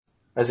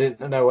As in,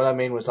 no, what I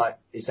mean was like,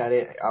 is that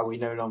it? Are we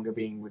no longer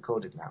being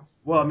recorded now?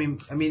 Well, I mean,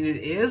 it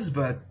is,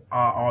 but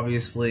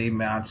obviously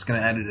Matt's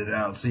gonna edit it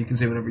out, so you can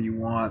say whatever you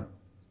want.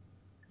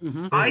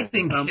 Mm-hmm. I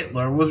think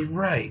Hitler was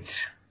right.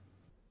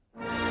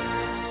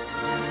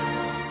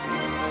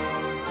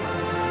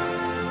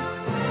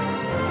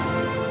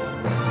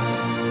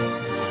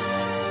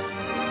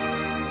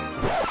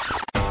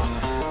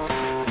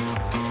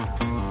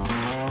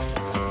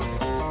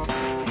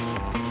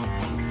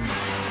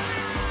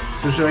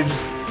 So should I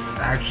just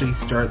actually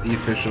start the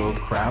official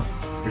crap,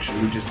 or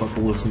should we just let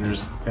the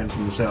listeners fend for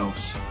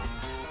themselves?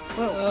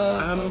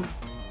 Well,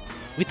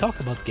 we talked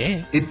about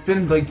games. It's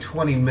been like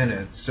 20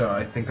 minutes, so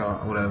I think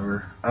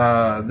whatever.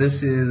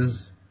 This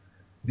is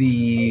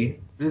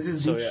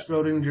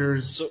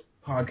Schrodinger's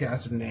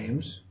podcast of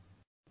names.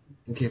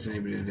 In case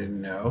anybody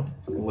didn't know,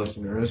 the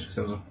listeners, because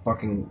that was a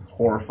fucking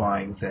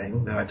horrifying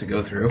thing that I had to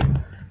go through.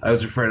 I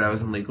was afraid I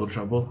was in legal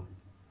trouble.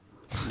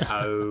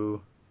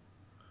 No.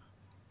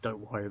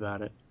 Don't worry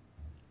about it.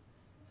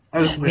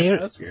 I was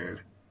really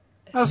scared.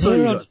 That's all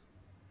you got.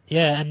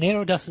 Yeah, and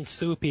Nero doesn't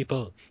sue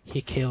people;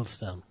 he kills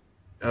them.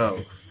 Oh,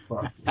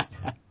 fuck.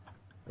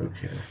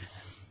 Okay.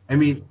 I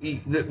mean,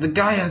 the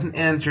guy hasn't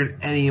answered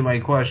any of my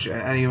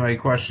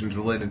questions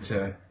related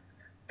to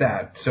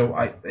that.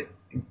 So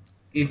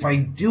if I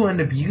do end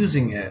up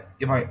using it,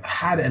 if I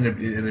had end up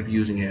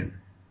using it,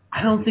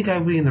 I don't think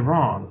I'd be in the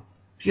wrong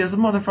because the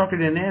motherfucker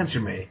didn't answer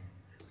me.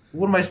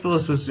 What am I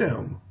supposed to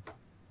assume?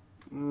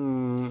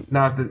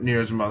 Not that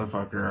Nero's a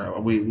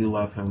motherfucker. We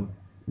love him.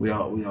 We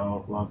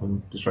all love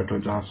him.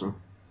 Destructoid's awesome.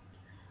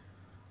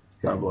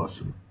 God bless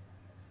him.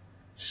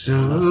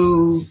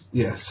 So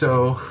yeah,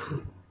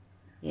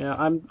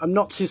 I'm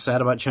not too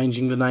sad about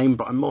changing the name,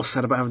 but I'm more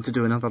sad about having to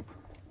do another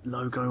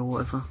logo or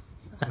whatever.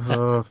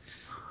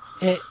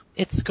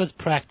 It's good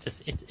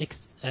practice.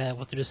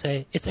 What did you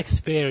say? It's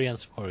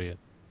experience for you.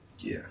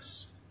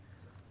 Yes.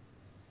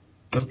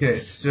 Okay,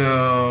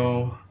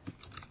 so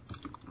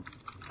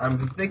I'm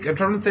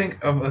trying to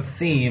think of a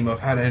theme of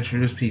how to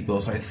introduce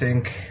people. So I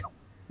think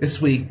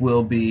this week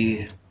will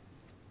be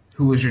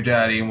who is your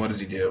daddy and what does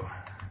he do?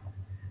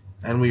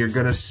 And we are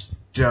going to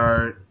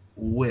start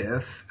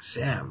with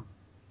Sam.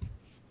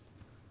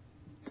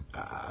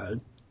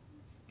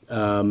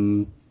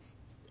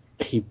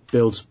 He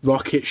builds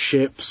rocket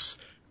ships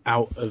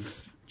out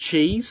of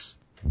cheese.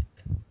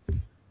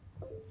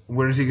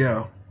 Where does he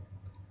go?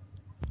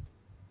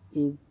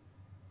 To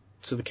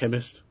the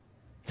chemist.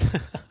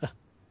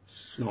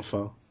 It's not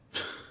far.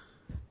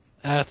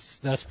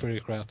 That's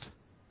pretty crap.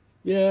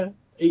 Yeah.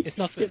 It's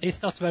not very.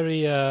 He's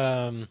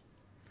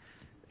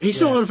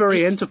not a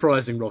very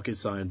enterprising rocket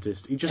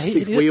scientist. He just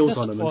sticks wheels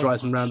on them and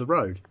drives them around the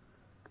road.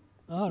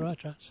 Oh, right.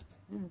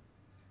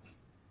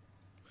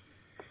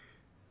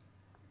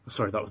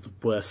 Sorry, that was the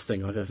worst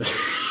thing I've ever...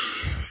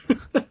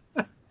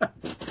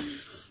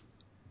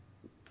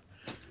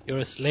 You're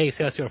as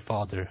lazy as your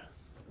father.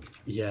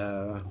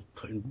 Yeah,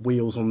 putting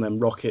wheels on them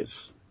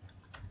rockets.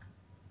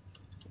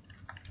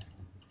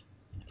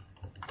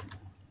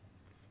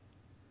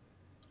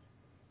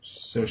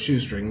 So,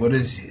 Shoestring,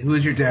 who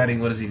is your daddy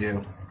and what does he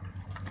do?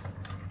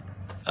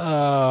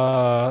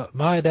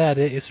 My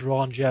daddy is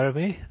Ron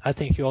Jeremy. I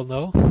think you all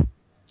know.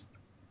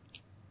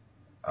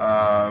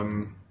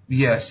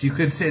 Yes, you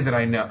could say that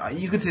I know.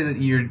 You could say that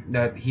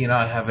he and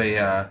I have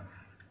a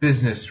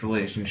business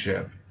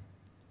relationship,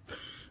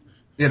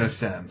 in a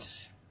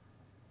sense.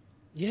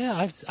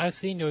 Yeah, I've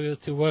seen you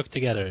two work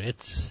together.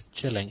 It's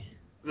chilling.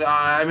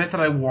 I meant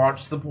that I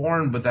watched the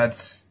porn, but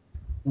that's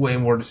way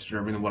more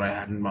disturbing than what I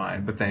had in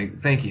mind. But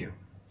thank you.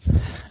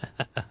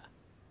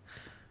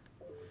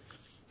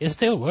 It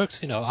still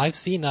works, I've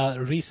seen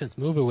a recent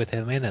movie with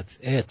him in it.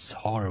 It's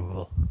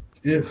horrible.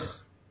 Ugh.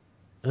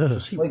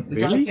 Like,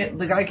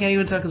 the guy can't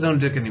even suck his own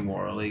dick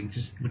anymore. Like,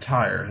 just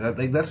retire.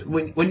 That's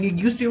when you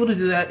used to be able to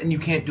do that and you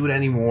can't do it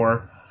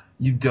anymore.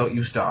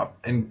 You stop.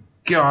 And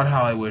God,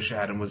 how I wish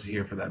Adam was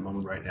here for that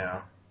moment right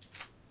now.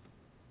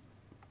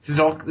 This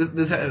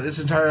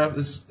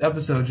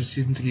episode just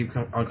seems to keep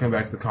on coming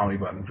back to the comedy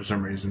button for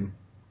some reason.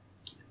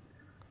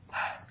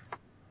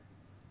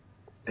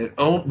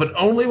 But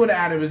only when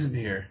Adam isn't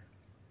here.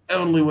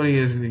 Only when he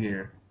isn't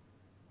here.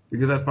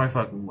 Because that's my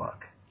fucking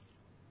luck.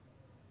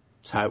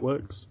 That's how it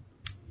works.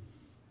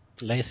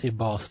 Lazy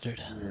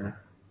bastard. Yeah.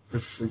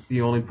 It's like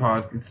the only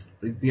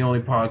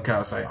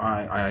podcast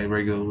I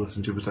regularly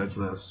listen to besides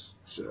this.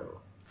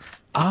 So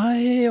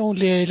I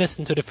only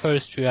listened to the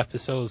first 2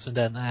 episodes and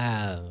then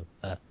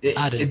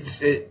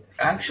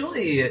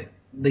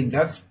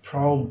that's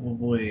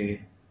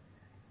probably.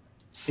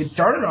 It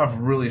started off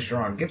really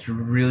strong. It gets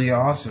really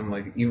awesome,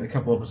 like even a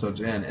couple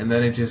episodes in, and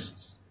then it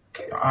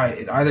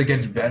either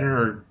gets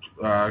better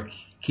or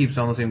keeps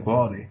on the same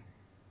quality.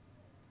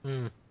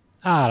 I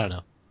don't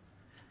know.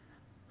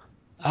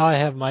 I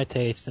have my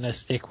taste and I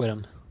stick with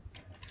them.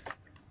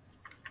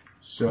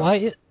 So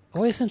why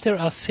isn't there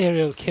a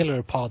serial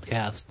killer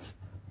podcast?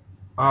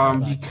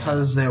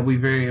 Because they'll be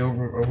very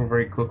over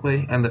very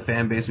quickly, and the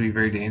fan base will be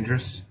very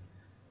dangerous.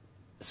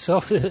 So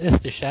is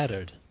the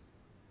Shattered.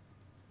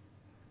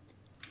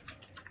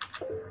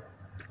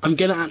 I'm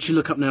going to actually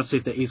look up now to see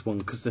if there is one,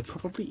 because there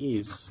probably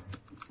is.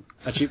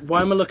 Actually,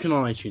 why am I looking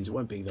on iTunes? It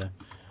won't be there.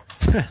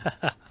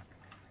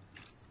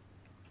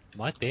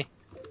 Might be.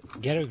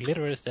 Gary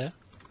Glitter is there.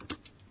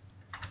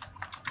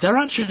 There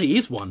actually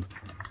is one.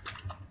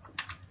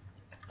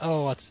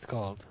 Oh, what's it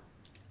called?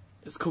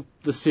 It's called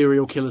The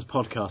Serial Killers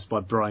Podcast by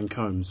Brian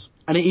Combs.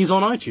 And it is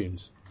on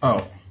iTunes.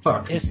 Oh,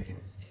 fuck.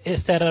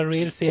 Is that a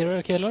real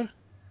serial killer?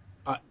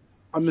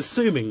 I'm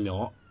assuming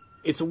not.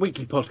 It's a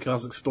weekly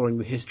podcast exploring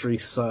the history,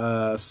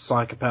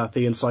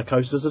 psychopathy and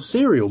psychosis of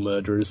serial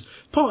murderers.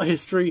 Part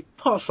history,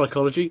 part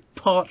psychology,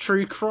 part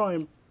true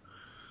crime.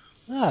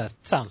 Ah,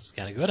 sounds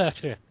kind of good,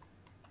 actually.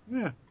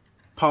 Yeah.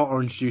 Part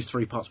orange juice,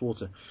 3 parts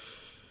water.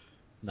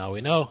 Now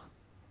we know.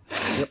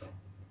 Yep.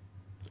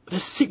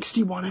 There's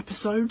 61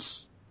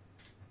 episodes.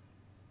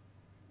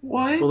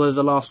 What? Although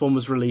the last one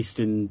was released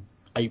in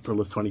April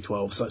of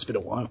 2012, so it's been a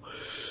while.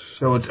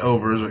 So it's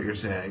over, is what you're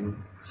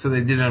saying. So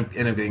they didn't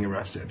end up getting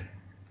arrested.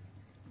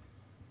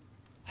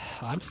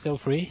 I'm still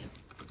free.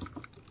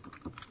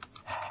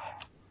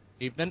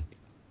 Evening.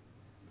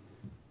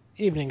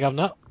 Evening,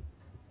 Governor.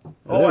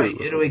 Oh, wait,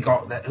 who do we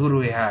call that? Who do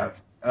we have?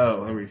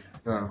 Oh, there we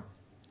go.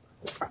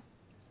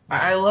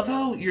 I love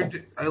how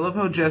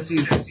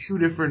Jesse's 2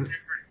 different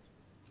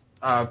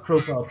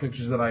profile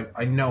pictures that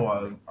I know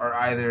of are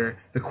either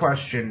the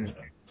question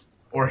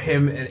or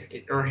him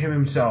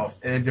himself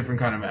in a different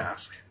kind of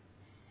mask.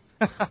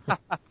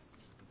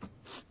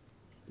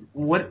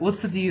 What's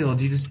the deal?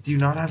 Do you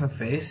not have a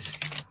face?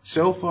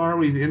 So far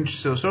we've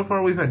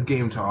had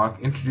Game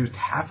Talk, introduced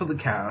half of the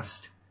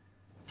cast,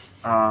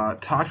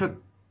 talked about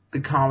the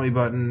comedy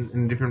button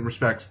in different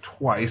respects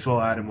twice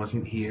while Adam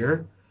wasn't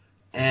here,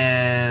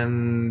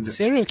 and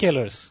Serial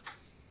killers.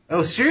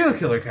 Oh, Serial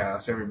Killer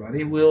Cast,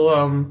 everybody.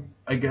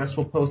 I guess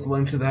we'll post a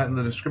link to that in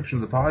the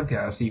description of the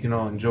podcast so you can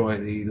all enjoy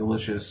the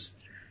delicious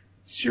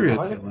serial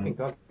I killing. think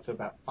got for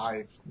about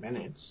 5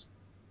 minutes.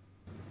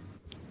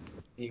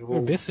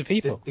 We're busy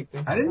people.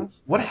 How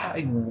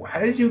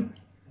did you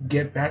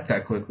get back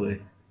that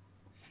quickly?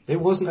 It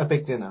wasn't a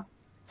big dinner.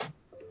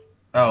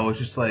 Oh, it was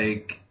just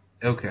like,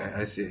 okay,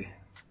 I see.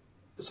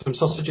 Some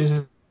sausages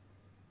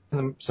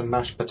and some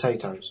mashed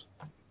potatoes.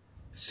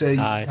 So you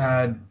Nice.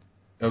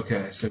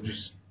 so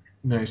just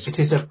nice. It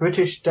is a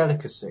British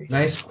delicacy.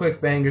 Nice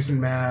quick bangers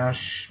and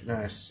mash.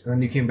 Nice. And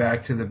then you came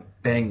back to the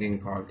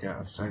banging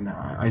podcast. I know,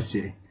 I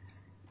see.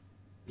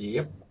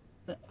 Yep.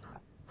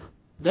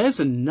 There's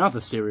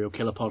another serial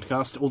killer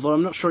podcast, although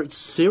I'm not sure it's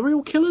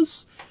serial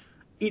killers.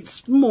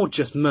 It's more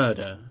just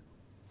murder.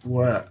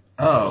 What?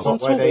 It's Oh. on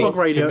Talk Blog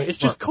Radio. It's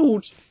just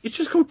called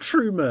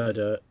True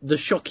Murder: The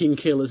Shocking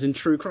Killers in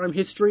True Crime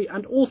History,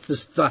 and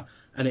authors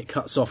and it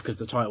cuts off because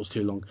the title's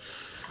too long.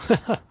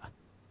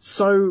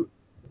 So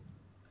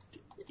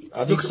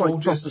it looks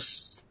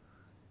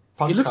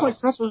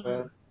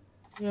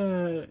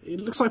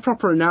like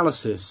proper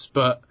analysis,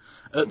 but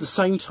at the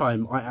same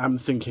time, I am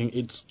thinking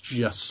it's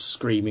just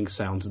screaming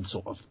sounds and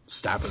sort of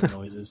stabbing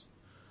noises.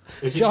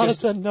 Is it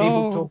Jonathan,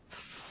 no.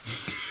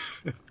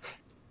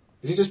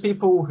 Is it just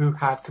people who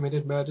have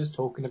committed murders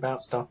talking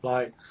about stuff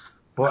like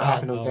what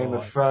happened on Game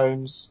of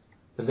Thrones,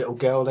 the little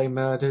girl they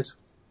murdered,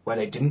 where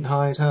they didn't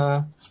hide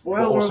her,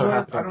 what also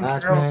happened on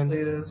Mad Men?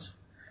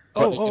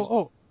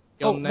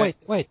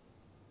 Wait.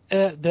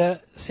 The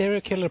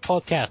Serial Killer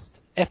Podcast,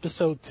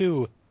 Episode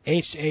 2,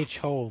 H.H.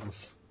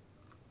 Holmes.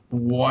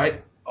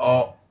 What?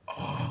 Oh.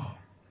 Are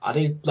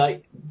they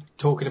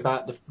talking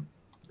about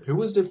who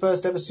was the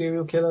first ever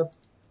serial killer?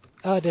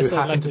 Who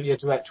happened to be a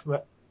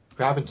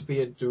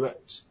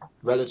direct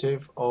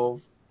relative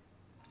of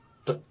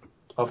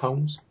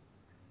Holmes?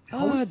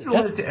 Holmes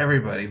sold it to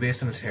everybody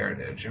based on his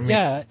heritage. I mean,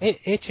 yeah,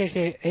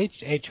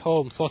 H.H.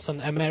 Holmes was an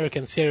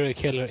American serial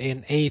killer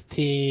in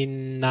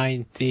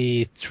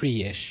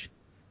 1893-ish.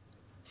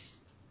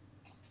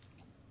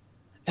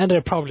 And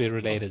they're probably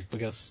related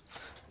because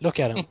look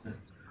at him.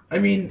 I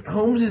mean,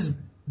 Holmes is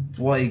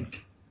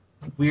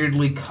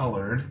weirdly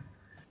colored.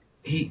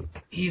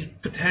 He's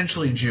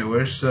potentially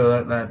Jewish,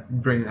 so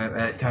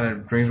that kind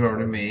of brings him over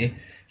to me.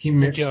 He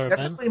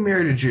definitely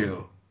married a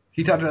Jew.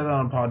 He talked about that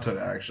on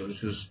Podtoad actually,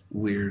 which was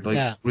weird,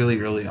 really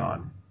early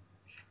on.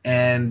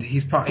 And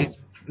he's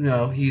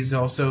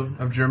also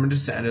of German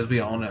descent, as we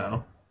all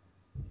know.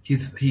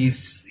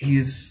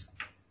 He's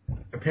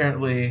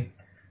apparently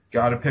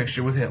got a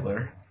picture with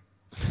Hitler.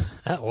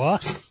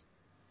 What?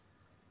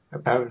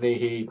 Apparently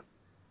he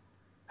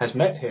has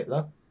met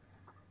Hitler.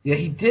 Yeah,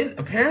 he did.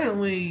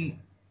 Apparently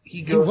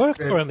he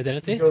worked for him,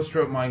 didn't he? He goes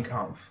through Mein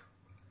Kampf.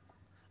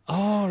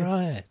 Oh,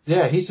 right.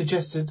 Yeah, he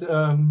suggested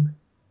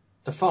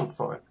the font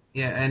for it.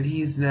 Yeah, and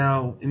he's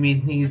now,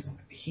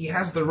 he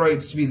has the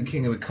rights to be the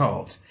king of the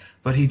cult,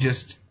 but he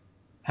just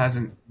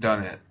hasn't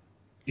done it.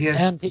 He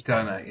hasn't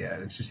done it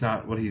yet. It's just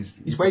not what he's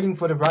waiting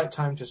for the right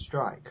time to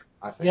strike,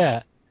 I think.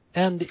 Yeah,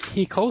 and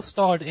he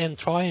co-starred in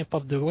Triumph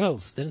of the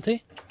Wills, didn't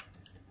he?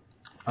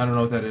 I don't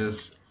know what that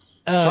is.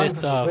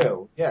 Triumph of the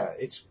Will. Yeah,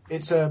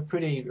 it's a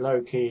pretty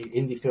low-key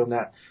indie film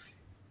that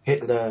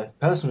Hitler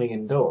personally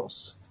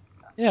endorsed.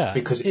 Yeah.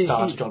 Because it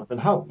stars Jonathan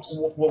Holmes.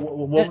 What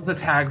was the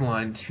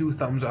tagline? 2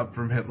 thumbs up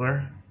from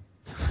Hitler?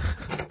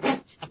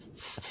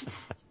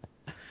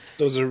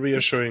 Those are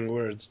reassuring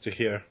words to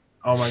hear.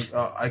 Oh my,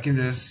 I can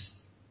just...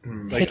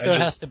 Hitler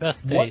has the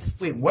best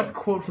taste. What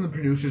quote from the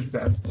producer's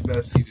best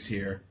use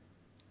here?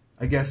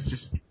 I guess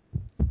just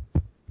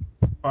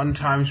fun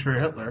times for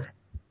Hitler.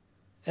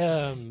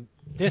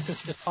 This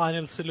is the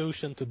final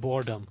solution to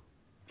boredom.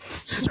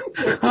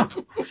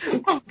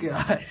 Oh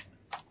God!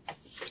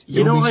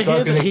 You know, I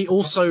hear that he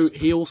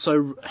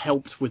also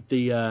helped with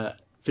the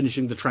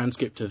finishing the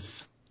transcript of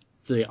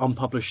the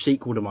unpublished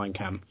sequel to Mein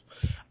Kampf,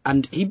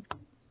 and he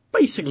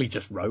basically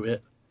just wrote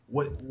it.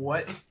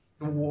 What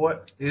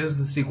is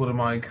the sequel to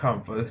Mein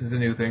Kampf? This is a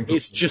new thing.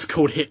 It's just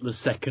called Hitler's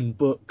second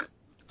book.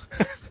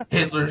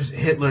 Hitler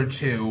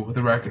 2: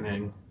 The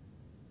Reckoning.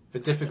 The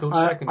difficult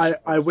second.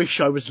 I wish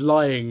I was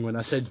lying when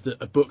I said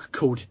that a book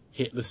called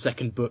Hitler's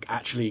second book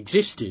actually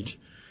existed.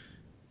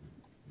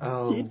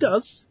 Oh. It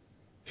does.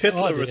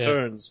 Hitler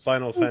Returns,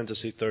 Final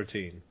Fantasy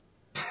 13.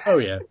 Oh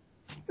yeah.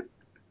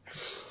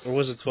 Or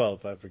was it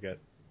 12? I forget.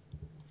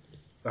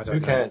 I don't Who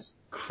know. cares?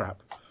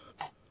 Crap.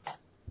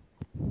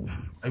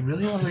 I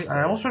really want to read.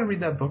 I almost want to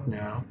read that book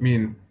now. I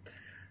mean,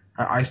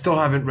 I still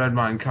haven't read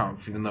Mein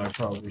Kampf, even though I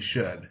probably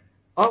should.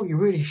 Oh, you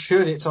really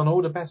should. It's on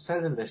all the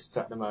bestseller lists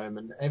at the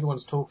moment.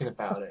 Everyone's talking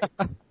about it.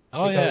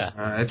 Oh, Because-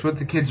 It's what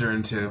the kids are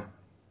into.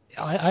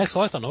 I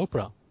saw it on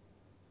Oprah.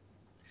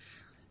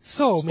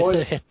 So,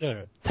 Spoiler. Mr.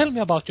 Hitler, tell me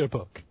about your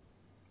book.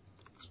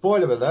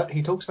 Spoiler alert,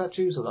 he talks about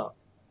Jews a lot.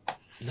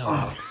 No.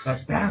 Oh,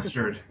 that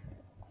bastard.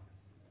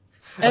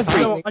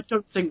 I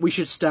don't think we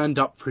should stand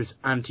up for his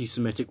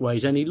anti-Semitic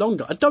ways any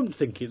longer. I don't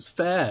think it's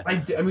fair. I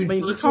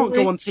mean, you can't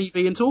go on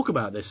TV and talk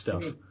about this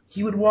stuff.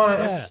 He would want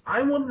to. Yeah.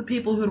 I'm one of the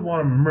people who would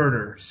want to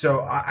murder.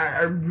 So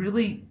I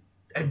really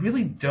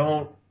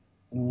don't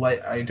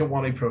like. I don't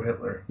want to be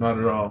pro-Hitler. Not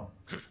at all.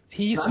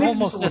 He's Not even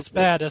almost so- as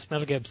bad as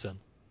Mel Gibson.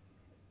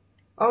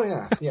 Oh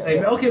yeah, yeah. Hey,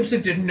 yeah. Mel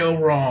Gibson did no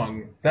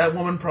wrong. That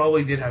woman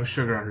probably did have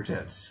sugar on her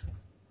tits.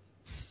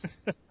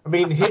 I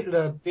mean,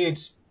 Hitler did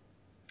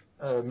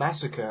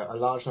massacre a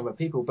large number of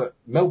people, but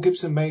Mel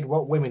Gibson made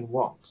what women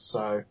want,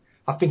 so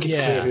I think it's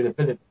clear who the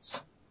villain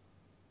is.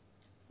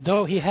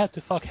 Though he had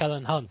to fuck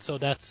Helen Hunt, so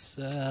that's,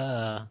 he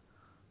has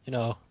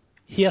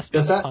been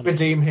Does that punished.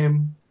 redeem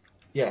him?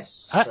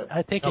 Yes. but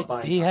I think not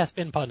by he him. has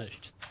been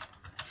punished.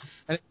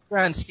 And in the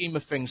grand scheme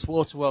of things,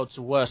 Waterworld's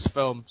the worst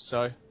film,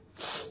 so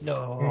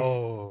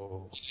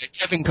No.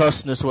 Kevin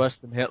Costner's worse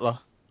than Hitler.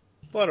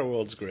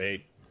 Waterworld's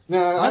great.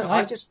 No,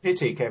 I just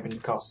pity Kevin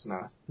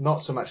Costner,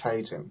 not so much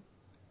hate him.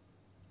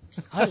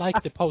 I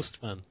like The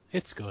Postman.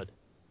 It's good.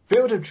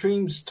 Field of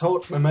Dreams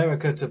taught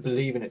America to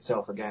believe in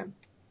itself again.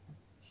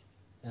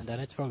 And then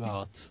it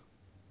forgot.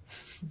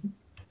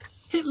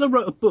 Hitler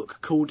wrote a book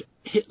called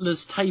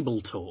Hitler's Table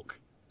Talk.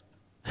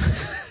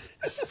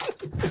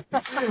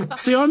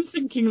 See, I'm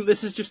thinking that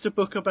this is just a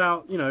book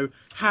about,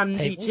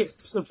 handy Tables?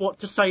 tips of what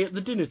to say at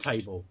the dinner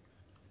table.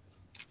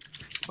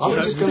 I'm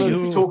know, just going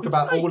you- to talk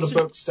about all the say-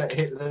 books that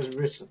Hitler's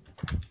written.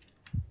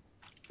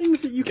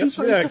 Things that you can Get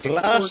say me a to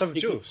glass foreign of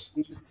people.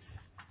 juice.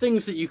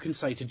 Things that you can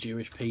say to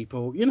Jewish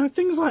people,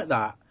 things like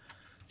that.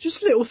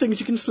 Just little things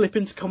you can slip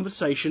into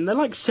conversation. They're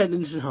like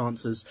sentence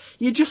enhancers.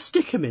 You just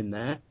stick them in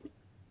there.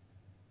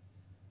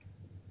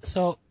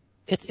 So,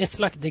 it's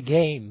like The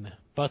Game,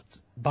 but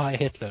by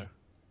Hitler.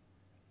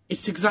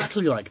 It's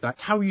exactly like that.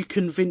 It's how you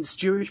convince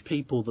Jewish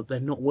people that they're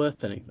not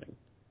worth anything.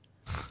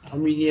 I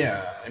mean,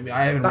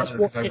 I haven't That's read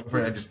it what because I'm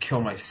afraid I'd just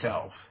kill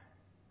myself.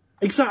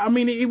 Exactly. I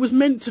mean, it was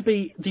meant to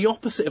be the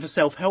opposite of a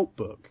self-help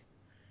book.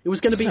 It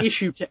was going to be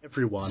issued to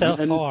everyone.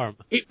 Self-harm.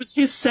 And it was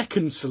his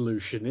second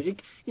solution.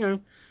 Yeah.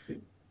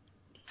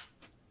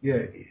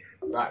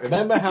 Right,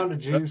 remember how the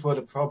Jews were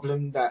the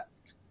problem,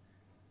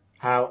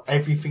 how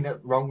everything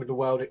that's wrong with the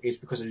world is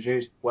because of the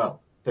Jews?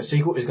 Well, the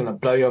sequel is going to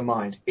blow your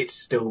mind. It's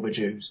still the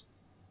Jews.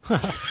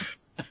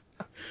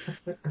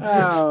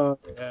 no.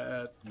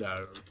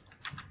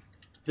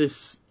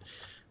 It's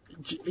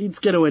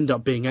going to end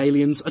up being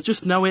aliens. I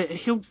just know it.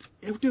 He'll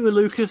do a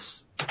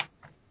Lucas.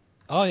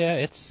 Oh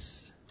yeah,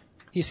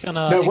 he's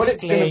gonna No, what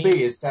it's going to explain-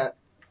 be is that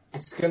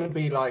it's going to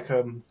be like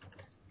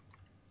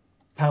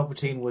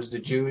Palpatine was the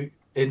Jew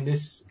in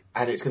this,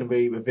 and it's going to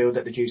be revealed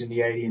that the Jews and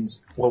the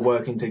aliens were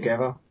working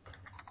together.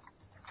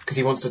 Because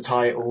he wants to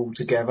tie it all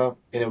together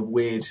in a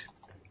weird,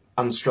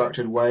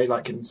 unstructured way,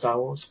 like in Star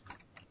Wars.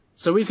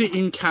 So is it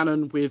in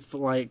canon with,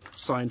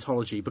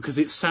 Scientology? Because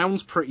it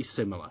sounds pretty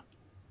similar.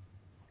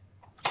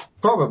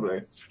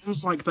 Probably.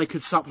 Sounds like they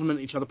could supplement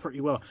each other pretty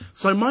well.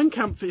 So Mein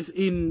Kampf is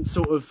in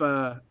sort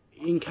of,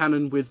 in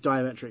canon with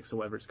Diametrics or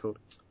whatever it's called.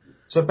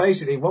 So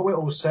basically, what we're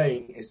all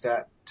saying is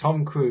that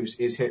Tom Cruise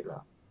is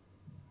Hitler.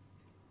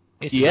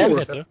 Is Yeah. he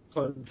Hitler?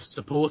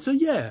 Supporter,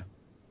 yeah.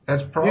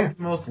 That's probably Yeah.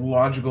 the most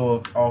logical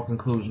of all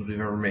conclusions we've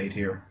ever made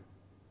here.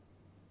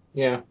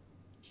 Yeah.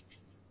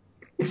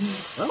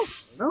 Well,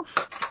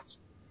 enough.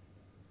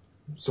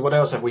 So what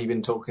else have we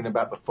been talking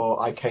about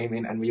before I came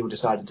in and we all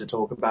decided to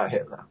talk about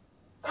Hitler?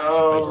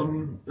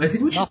 I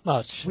think we should. Not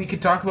much. We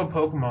could talk about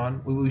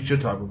Pokemon. We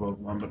should talk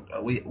about Pokemon,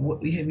 but we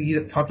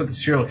talked about the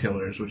serial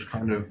killers, which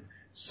kind of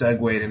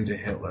segued into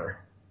Hitler.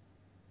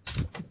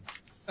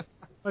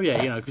 Oh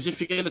yeah, because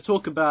if you're going to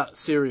talk about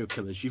serial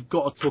killers, you've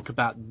got to talk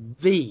about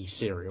the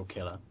serial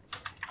killer.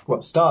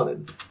 What,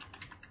 Stalin?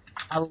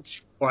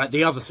 Or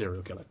the other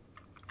serial killer.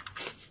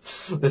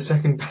 The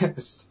second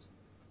best.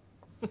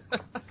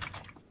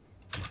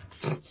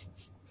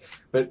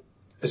 But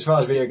as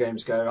far as video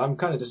games go, I'm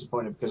kind of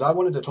disappointed because I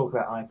wanted to talk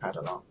about iPad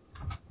a lot.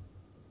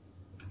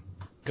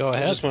 Go I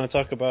ahead. just want to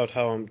talk about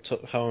how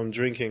I'm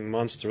drinking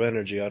Monster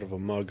Energy out of a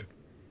mug.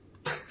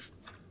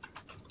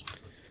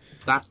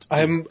 That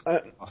I'm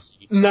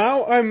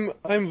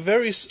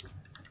very.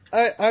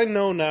 I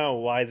know now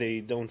why they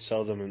don't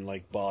sell them in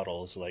like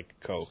bottles like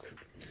Coke.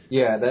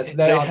 Yeah,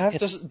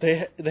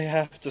 They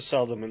have to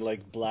sell them in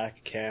like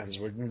black cans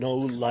with no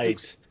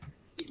light.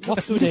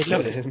 What do they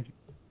look? in.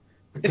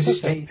 because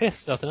It's like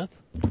piss, doesn't it?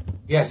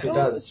 yes, it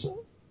does.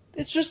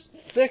 It's just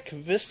thick,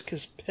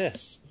 viscous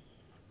piss.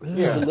 It's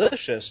Yeah.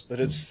 delicious,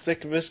 but it's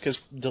thick, viscous,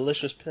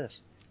 delicious piss.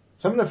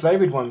 Some of the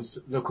flavored ones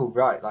look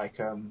alright, like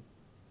No,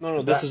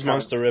 The this black is kind.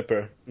 Monster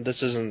Ripper.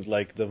 This isn't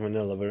like the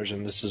vanilla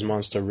version. This is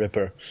Monster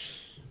Ripper.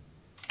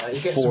 you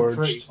get Forged. some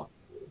fruity.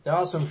 There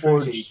are some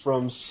fruity. Forged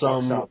from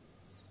Rockstar. some.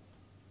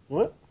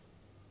 What?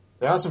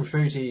 There are some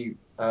fruity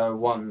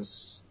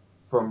ones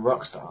from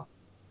Rockstar.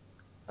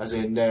 As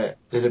in,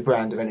 there's a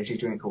brand of energy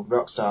drink called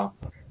Rockstar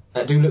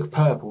that do look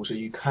purple, so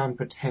you can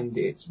pretend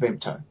it's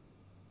Vimto.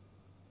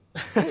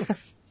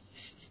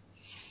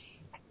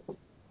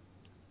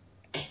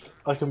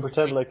 I can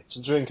pretend like it's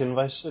a drink in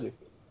Vice City.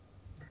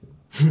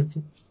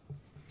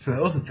 So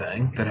that was a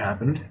thing that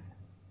happened.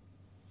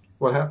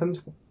 What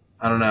happened?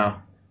 I don't know.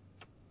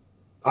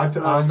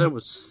 there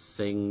was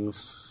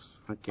things,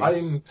 I guess.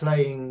 I'm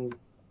playing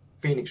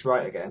Phoenix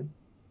Wright again.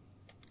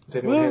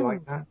 Did anyone here Woo.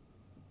 like that?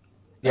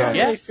 Yeah,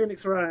 Yeah.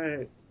 Phoenix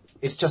Wright.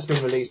 It's just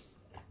been released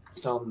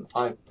on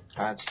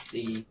iPad,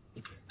 the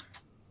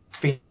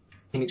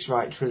Phoenix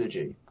Wright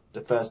trilogy,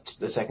 the first,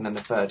 the second and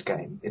the third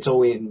game. It's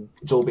all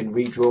been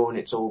redrawn,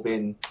 it's all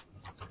been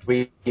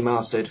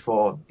remastered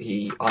for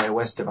the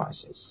iOS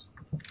devices.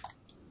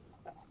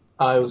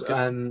 I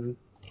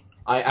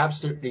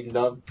absolutely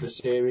loved the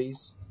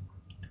series.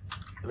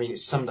 I mean,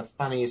 it's some of the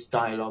funniest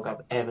dialogue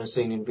I've ever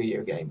seen in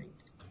video gaming.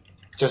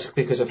 Just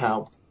because of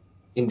how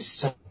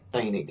insane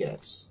it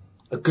gets.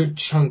 A good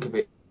chunk of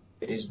it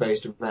is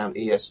based around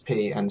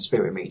ESP and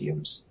spirit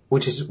mediums,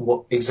 which is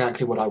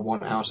exactly what I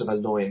want out of a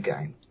lawyer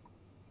game.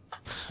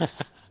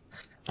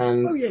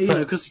 And Oh yeah,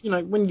 because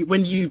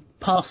when you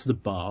pass the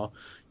bar,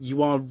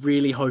 you are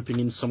really hoping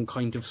in some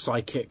kind of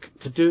psychic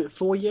to do it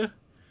for you.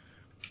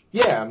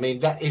 yeah, I mean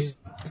that is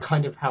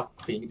kind of how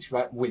Phoenix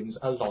Wright wins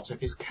a lot of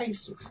his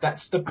cases.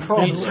 That's the I mean,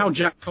 problem. it's how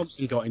Jack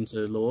Thompson got into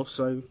law.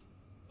 So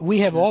We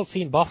have all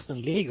seen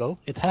Boston Legal.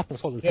 It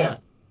happens all the Yeah.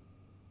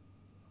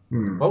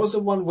 time. What was the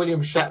one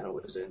William Shatner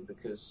was in?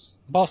 Because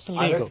Boston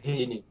I Legal. reckon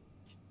he knew.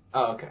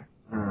 Oh, okay.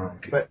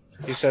 Okay. But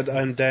He said,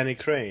 "I'm Danny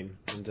Crane,"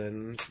 and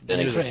then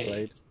Danny music Crane.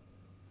 played.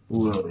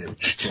 William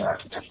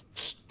Shatner.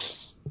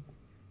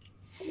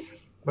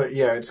 But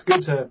yeah, it's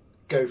good to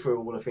go through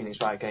all the Phoenix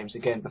Wright games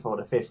again before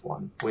the fifth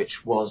one,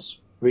 which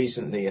was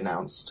recently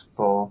announced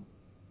for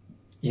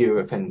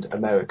Europe and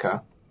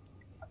America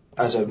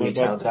as a What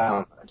retail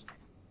about- download.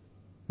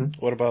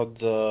 What about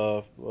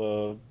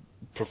the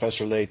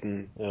Professor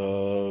Layton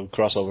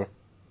crossover?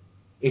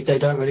 If they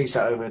don't release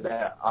that over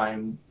there,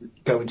 I'm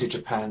going to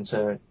Japan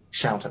to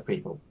shout at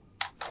people.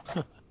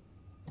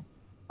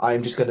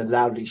 I'm just going to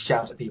loudly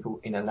shout at people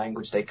in a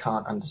language they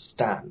can't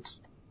understand.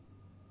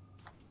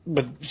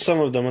 But some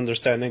of them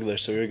understand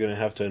English, so you're going to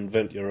have to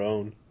invent your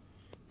own.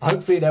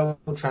 Hopefully they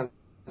will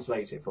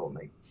translate it for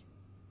me.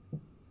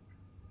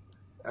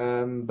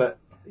 But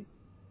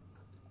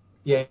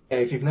yeah,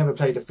 if you've never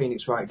played the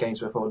Phoenix Wright games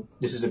before,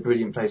 this is a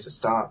brilliant place to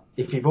start.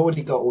 If you've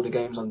already got all the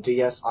games on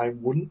DS, I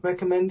wouldn't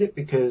recommend it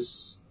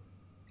because,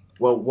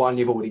 well, one,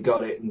 you've already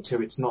got it, and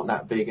two, it's not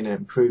that big an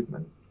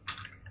improvement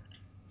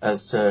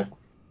as to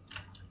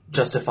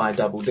justify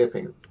double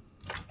dipping.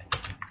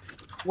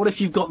 what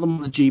if you've got them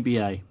on the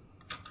GBA?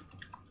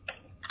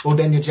 Well,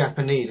 then you're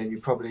Japanese and you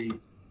probably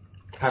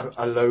have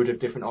a load of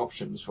different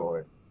options for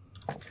it.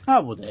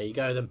 Oh well, there you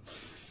go then.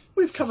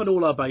 We've covered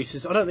all our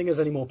bases. I don't think there's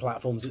any more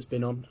platforms it's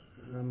been on.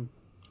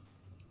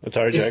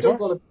 Atari It's still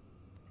Jaguar? got a,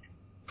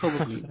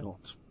 Probably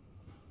not.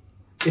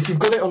 if you've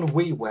got it on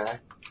WiiWare,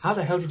 how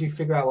the hell did you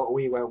figure out what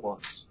WiiWare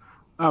was?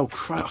 Oh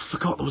crap! I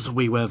forgot there was a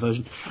WiiWare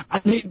version,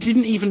 and they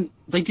didn't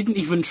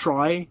even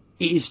try.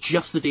 It is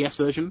just the DS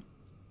version.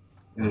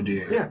 Oh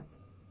dear. Yeah.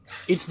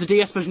 It's the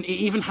DS version. It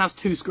even has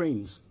two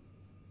screens.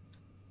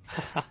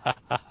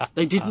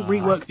 They didn't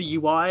rework the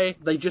UI.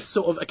 They just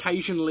sort of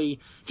occasionally,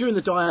 during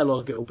the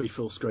dialogue, it will be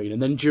full screen,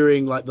 and then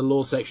during like the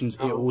lore sections,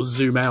 it will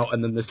zoom out,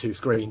 and then there's two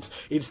screens.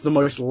 It's the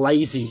most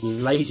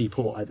lazy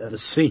port I've ever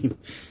seen.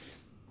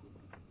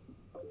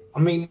 I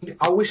mean,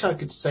 I wish I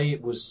could say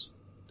it was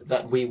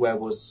that WiiWare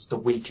was the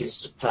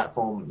weakest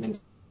platform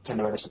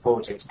Nintendo ever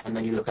supported, and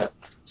then you look at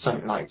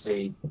something like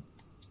the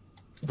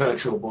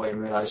Virtual Boy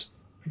and realised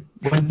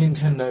when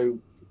Nintendo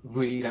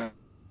really don't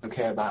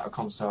care about a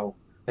console,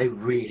 they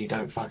really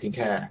don't fucking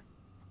care.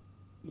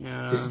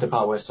 This is the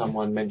part where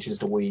someone mentions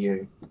the Wii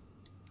U.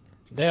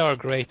 They are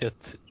great at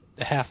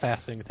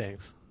half-assing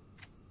things.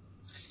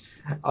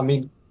 I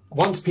mean,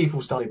 once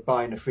people started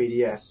buying the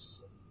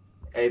 3DS,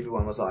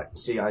 everyone was like,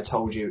 see, I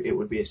told you it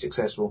would be a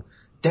successful.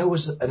 There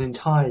was an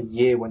entire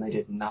year when they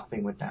did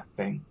nothing with that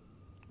thing.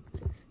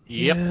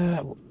 Yep.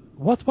 Yeah,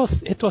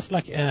 it was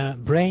like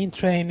Brain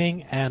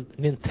Training and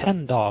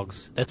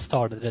Nintendogs that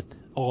started it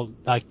all,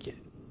 like,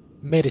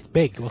 made it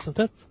big, wasn't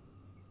it?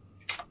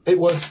 It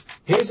was,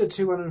 here's a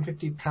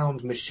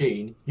 £250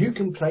 machine, you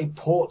can play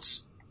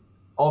ports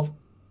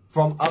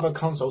from other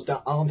consoles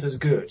that aren't as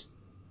good.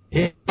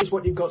 Here's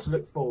what you've got to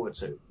look forward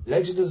to.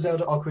 Legend of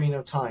Zelda Ocarina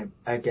of Time,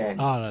 again.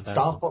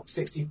 Star Fox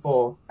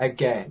 64,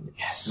 again.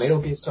 Yes. Metal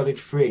Gear Solid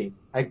 3,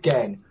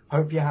 again.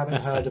 Hope you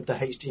haven't heard of the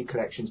HD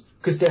collections,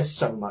 because they're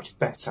so much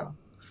better.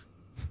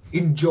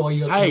 Enjoy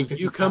your Hey, £250.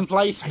 you can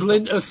play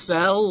Splinter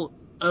Cell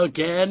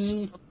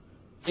again.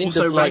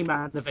 Also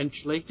Rayman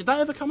eventually. Did that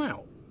ever come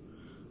out?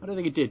 I don't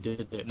think it did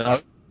it? No.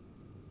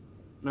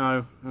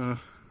 No. And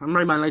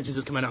Rayman Legends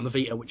is coming out on the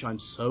Vita, which I'm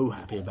so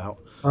happy about.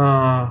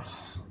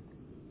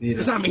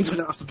 Because that means I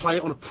don't have to play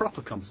it on a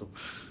proper console.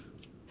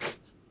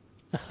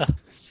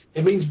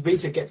 It means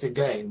Vita gets a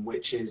game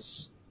which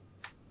is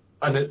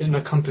an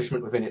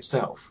accomplishment within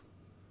itself.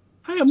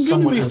 Hey, I'm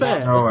going to be fair.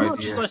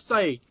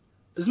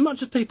 As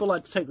much as people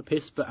like to take the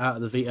piss out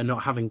of the Vita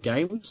not having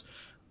games,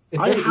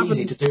 It's I very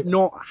easy to do. haven't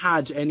not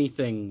had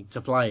anything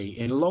to play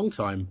in a long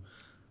time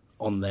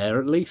on there,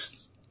 at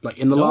least. Like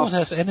in the No last... one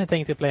has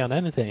anything to play on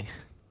anything.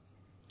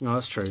 No,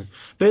 that's true.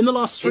 But in the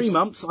last 3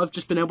 months, I've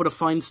just been able to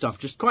find stuff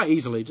just quite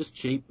easily, just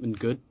cheap and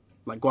good,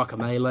 like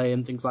Guacamelee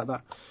and things like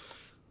that.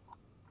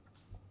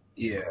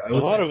 Yeah, A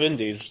lot of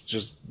indies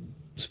just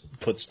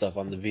put stuff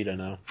on the Vita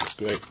now. It's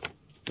great.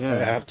 Yeah.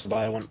 I have to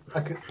buy one.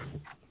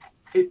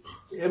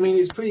 I mean,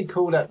 it's pretty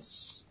cool that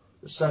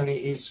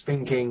Sony is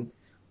thinking,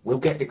 we'll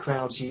get the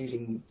crowds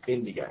using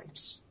indie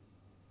games.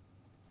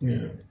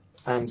 Yeah.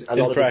 And a In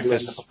lot of them do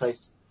practice, end up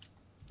replaced.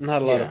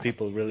 Not a lot Yeah. of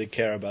people really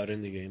care about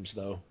indie games,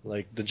 though.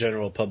 Like, the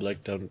general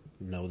public don't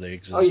know they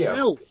exist. Oh, yeah.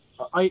 Well,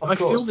 I Of feel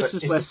course, this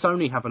but is where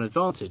Sony have an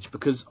advantage,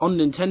 because on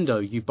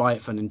Nintendo, you buy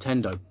it for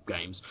Nintendo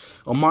games.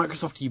 On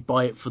Microsoft, you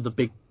buy it for the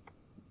big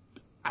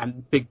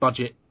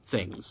budget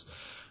things.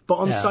 But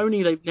on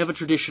Sony, they've never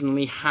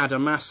traditionally had a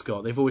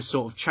mascot. They've always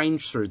sort of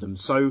changed through them.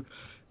 So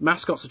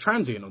mascots are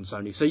transient on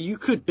Sony. So you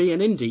could be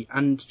an indie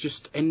and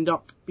just end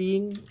up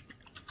being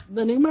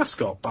the new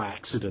mascot by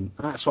accident.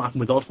 That's what happened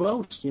with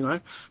Oddworld, you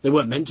know. They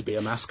weren't meant to be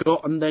a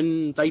mascot, and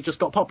then they just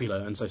got popular,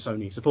 and so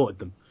Sony supported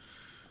them.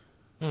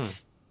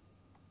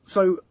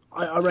 So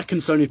I reckon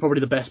Sony's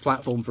probably the best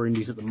platform for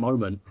indies at the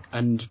moment,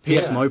 and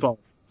PS Mobile,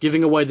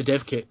 giving away the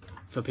dev kit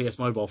for PS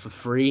Mobile for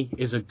free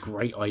is a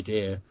great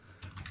idea.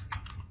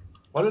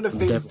 One of the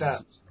things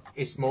that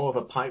is more of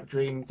a pipe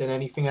dream than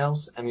anything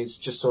else, and it's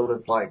just sort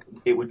of like,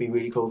 it would be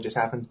really cool if this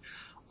happened.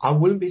 I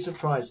wouldn't be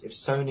surprised if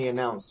Sony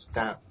announced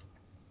that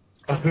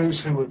a who's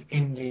who of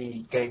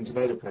indie game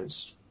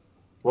developers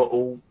were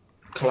all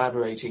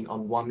collaborating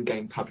on one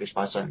game published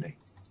by Sony.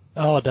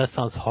 Oh, that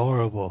sounds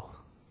horrible.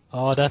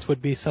 Oh, that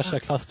would be such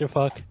a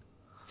clusterfuck.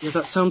 Yeah,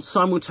 that sounds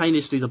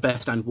simultaneously the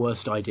best and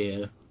worst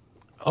idea.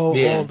 Oh,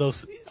 Yeah.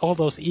 all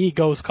those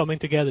egos coming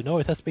together. No,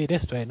 it has to be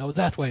this way. No,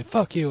 that way.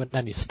 Fuck you. And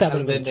then you stab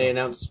And him. then they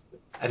announce,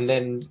 and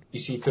then you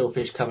see Phil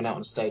Fish coming out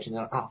on stage and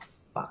they're like, oh,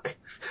 fuck.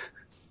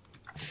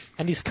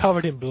 And he's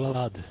covered in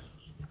blood.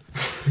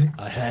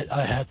 I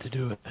had to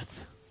do it.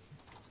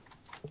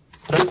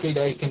 Hopefully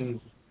they can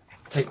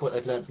take what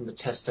they've learned from the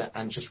tester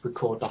and just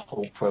record the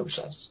whole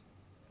process.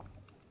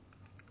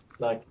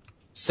 Like,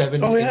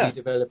 7 indie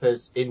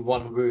developers in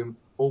one room,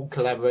 all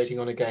collaborating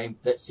on a game.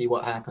 Let's see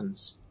what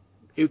happens.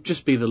 It would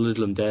just be the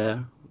Little and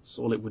Dare. That's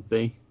all it would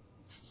be.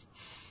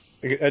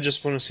 I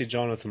just want to see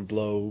Jonathan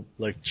Blow,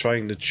 like,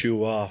 trying to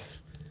chew off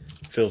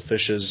Phil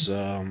Fish's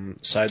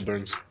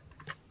sideburns.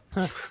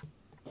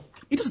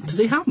 He doesn't. Does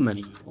he have them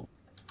anymore?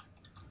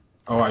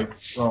 I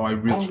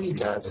really. Oh, he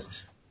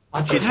does.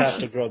 He'd have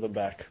to grow them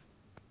back.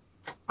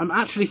 I'm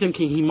actually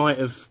thinking he might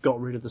have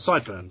got rid of the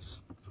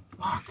sideburns.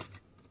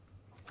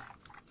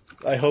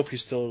 I hope he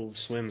still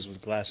swims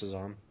with glasses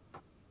on.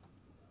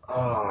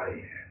 Oh,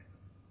 yeah.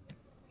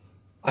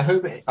 I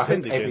hope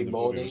Indie every Game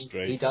morning was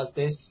great. he does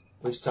this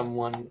with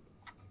someone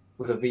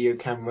with a video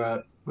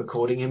camera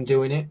recording him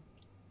doing it,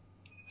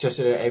 just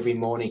so that every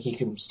morning he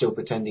can still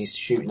pretend he's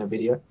shooting a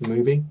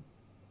movie.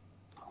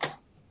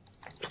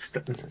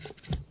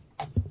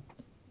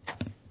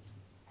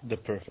 The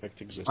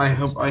perfect existence.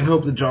 I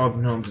hope that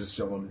Jonathan Holmes is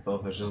still in Phil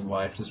Fish's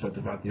life, despite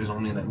the fact that he was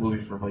only in that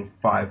movie for like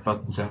 5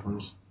 fucking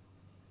seconds.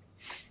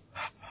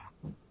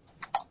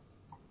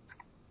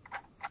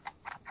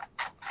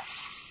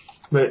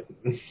 But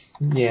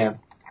yeah,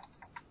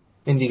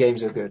 indie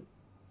games are good.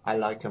 I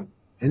like them.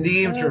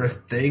 Indie games are a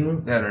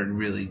thing that are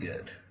really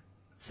good.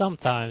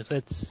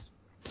 Sometimes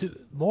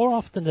more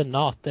often than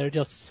not, they're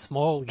just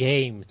small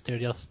games. They're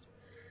just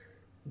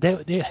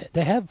they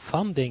have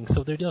funding,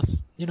 so they're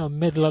just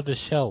middle of the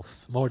shelf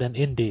more than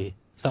indie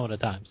some of the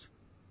times.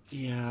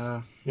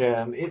 Yeah.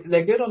 Yeah,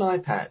 they're good on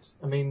iPad.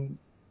 I mean,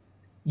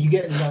 you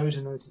get loads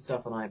and loads of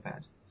stuff on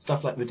iPad.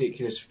 Stuff like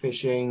Ridiculous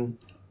Fishing.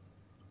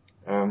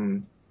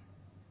 I'm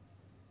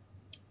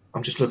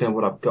just looking at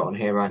what I've got on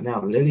here right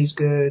now. Lily's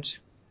good.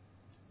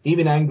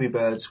 Even Angry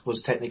Birds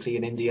was technically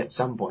an indie at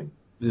some point.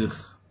 Ugh.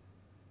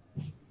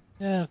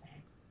 Yeah,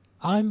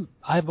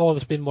 I've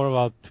always been more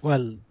of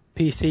a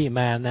PC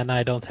man, and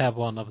I don't have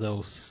one of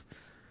those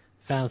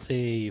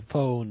fancy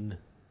phone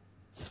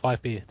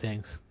swipey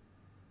things.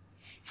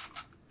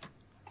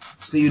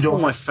 So you All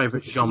don't my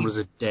favourite genres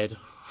are dead.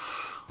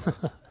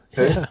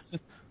 Yeah.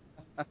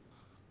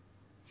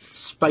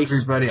 Space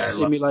Everybody I love.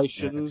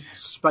 simulation.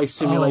 Space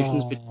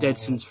simulation's been dead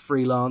since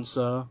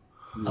Freelancer.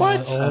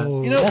 What?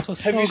 Oh, You know, that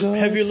was have so you good.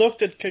 have you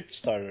looked at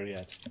Kickstarter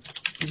yet?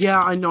 Yeah,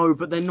 I know,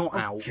 but they're not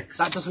out.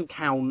 That doesn't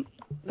count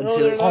No, until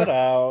they're it's not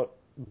out.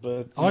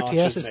 But RTS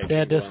Notch is making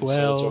dead as one,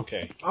 well. So it's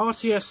okay.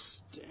 RTS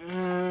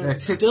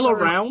That's still Kickstarter.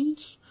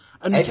 around.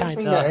 And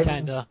Everything that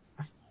everyone's- Kinda.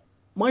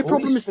 my all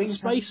problem these is the things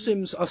space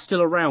sims are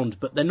still around,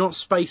 but they're not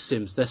space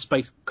sims, they're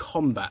space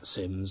combat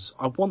sims.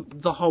 I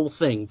want the whole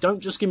thing. Don't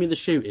just give me the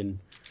shooting.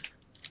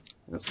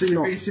 That's So you're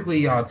not...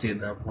 basically Yahtzee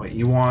at that point.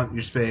 You want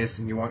your space,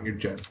 and you want your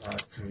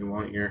jetpacks, and you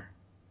want your...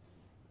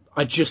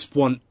 I just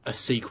want a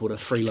sequel to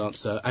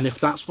Freelancer, and if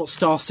that's what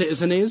Star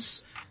Citizen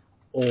is,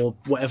 or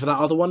whatever that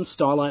other one,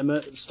 Starlight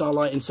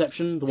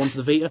Inception, the one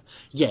for the Vita,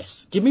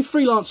 yes, give me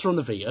Freelancer on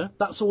the Vita,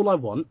 that's all I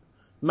want.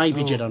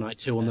 Maybe Jedi Knight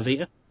 2 on the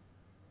Vita.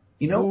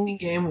 You know what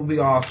game would be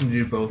awesome to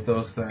do both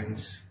those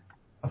things?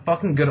 A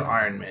fucking good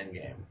Iron Man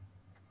game.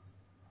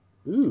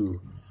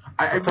 Ooh.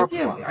 I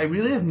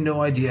really have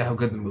no idea how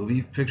good the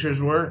movie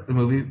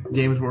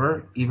games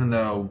were, even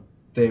though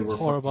they were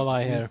Horrible,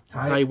 I hear.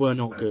 They were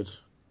not good.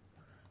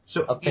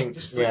 So I think,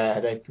 just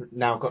they've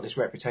now got this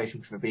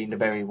reputation for being the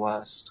very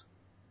worst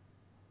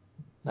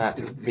that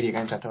video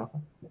games have to offer.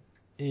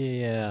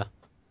 Yeah.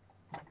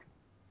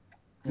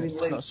 I mean, It's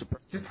like, not a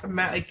surprise. just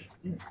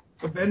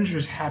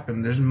Avengers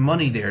happened. There's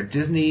money there.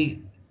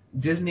 Disney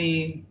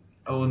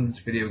owns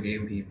video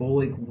game people.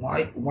 Like,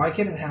 why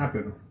can't it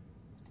happen?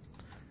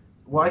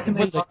 Why can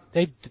they? Well,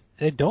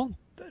 they don't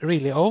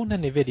really own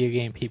any video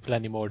game people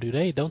anymore, do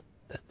they?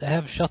 They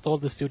have shut all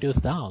the studios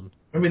down.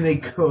 I mean, they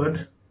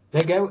could.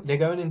 They're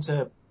going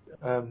into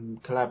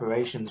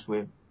collaborations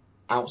with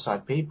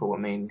outside people. I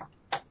mean,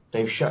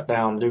 they've shut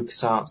down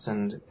LucasArts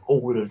and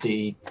all of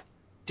the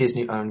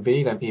Disney-owned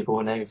video game people,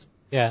 and they've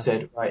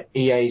said, right,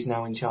 EA's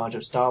now in charge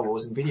of Star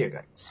Wars and video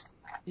games.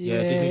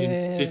 Yeah,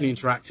 Disney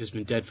Interactive's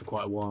been dead for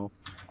quite a while.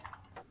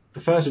 The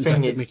first Since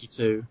thing Epic is, Mickey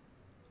 2.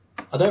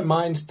 I don't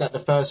mind that the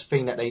first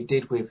thing that they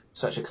did with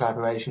such a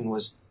collaboration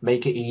was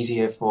make it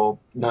easier for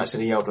Knights of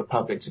the Old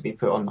Republic to be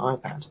put on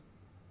iPad.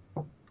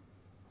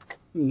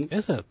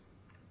 Is it?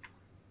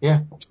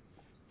 Yeah.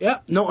 Yeah,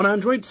 not on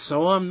Android,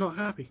 so I'm not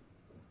happy.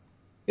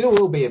 It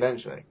will be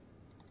eventually.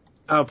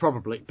 Oh,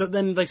 probably. But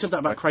then they said that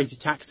about Crazy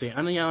Taxi,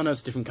 and yeah, I know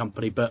it's a different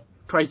company, but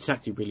Crazy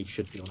Taxi really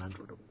should be on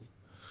Android.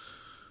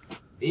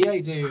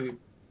 EA do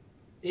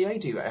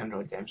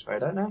Android games, though,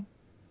 don't they?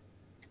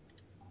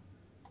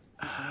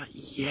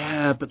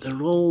 Yeah, but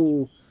they're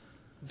all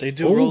They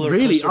do Roller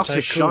really Coaster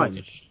utter Tycoon.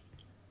 shine.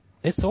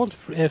 It's all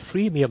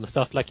freemium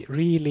stuff, like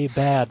really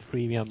bad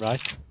freemium,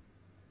 right?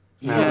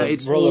 Yeah,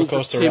 it's Roller all the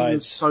Coaster Sims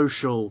rides.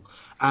 social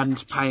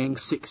and paying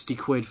 60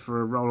 quid for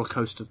a roller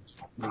coaster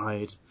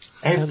ride.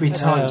 Every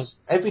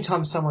And,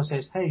 time someone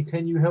says, "Hey,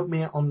 can you help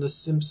me out on The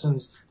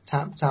Simpsons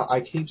Tapped Out?"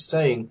 I keep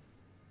saying,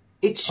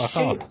 "It's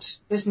shit.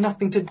 There's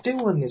nothing to do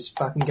on this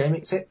fucking game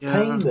except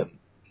pay them."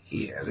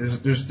 Yeah,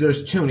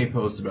 there's too many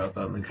posts about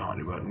that in the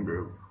Comedy Button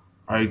group.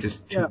 I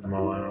just tune them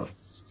all out.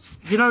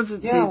 You know,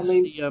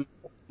 the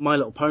My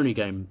Little Pony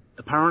game,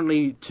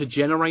 apparently to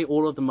generate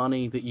all of the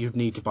money that you'd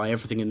need to buy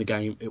everything in the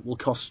game, it will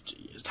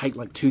take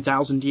like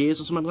 2,000 years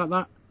or something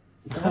like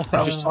that.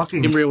 Just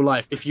talking In real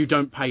life, if you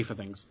don't pay for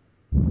things.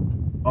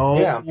 Oh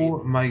Yeah, I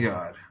mean- my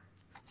god.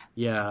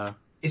 Yeah.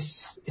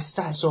 It's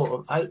that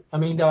sort of. I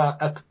mean,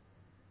 of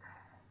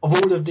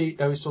all of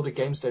those sort of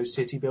games, those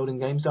city building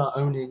games, there are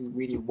only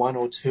really one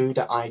or two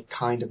that I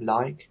kind of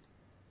like.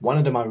 One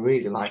of them I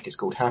really like is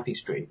called Happy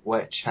Street,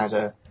 which has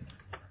a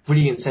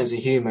brilliant sense of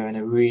humour and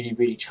a really,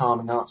 really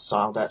charming art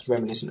style that's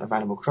reminiscent of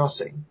Animal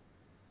Crossing.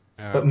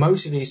 But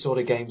most of these sort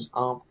of games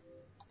are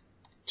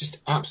just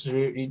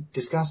absolutely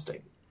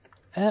disgusting.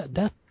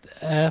 That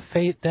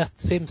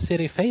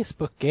SimCity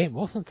Facebook game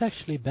wasn't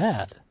actually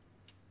bad.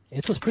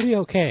 It was pretty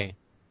okay.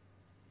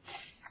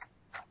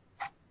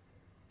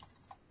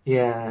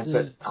 Yeah,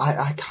 but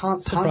I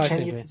can't touch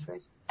any of Surprisingly. these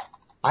Facebook.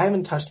 I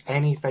haven't touched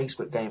any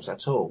Facebook games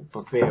at all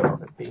for fear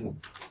of it being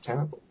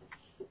terrible.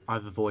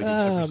 I've avoided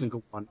every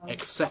single one,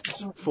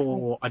 except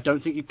for, I don't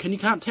think can you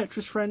count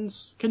Tetris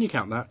Friends? Can you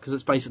count that? Because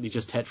it's basically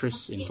just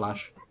Tetris in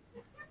Flash.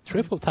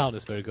 Triple Town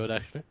is very good,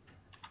 actually.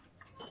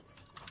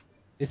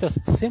 It's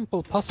just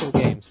simple puzzle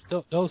games.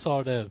 Those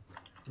are the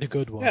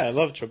good ones. Yeah, I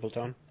love Triple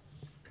Town.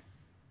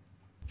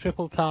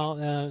 Triple Town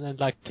and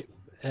like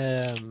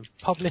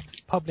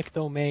public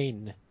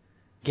domain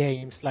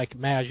games like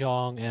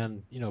Mahjong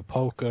and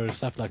poker,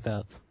 stuff like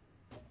that.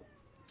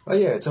 Oh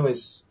yeah,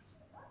 it's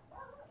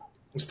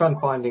fun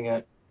finding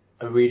a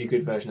really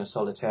good version of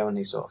solitaire on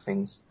these sort of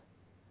things.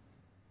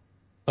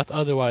 But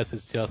otherwise,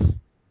 it's just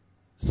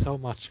so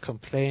much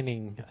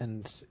complaining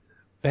and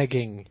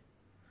begging.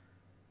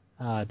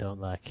 I don't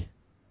like.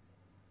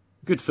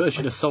 Good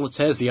version of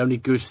Solitaire is the only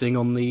good thing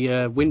on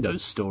the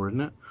Windows Store,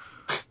 isn't it?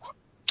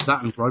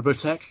 That and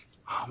Robotech.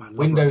 Oh man, love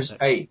Windows Robotech.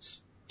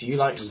 8. Do you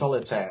like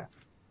solitaire?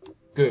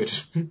 Good.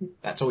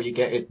 That's all you're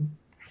getting.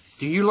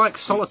 Do you like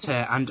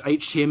Solitaire and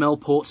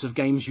HTML ports of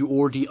games you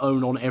already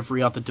own on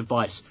every other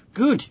device?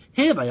 Good.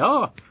 Here they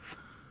are.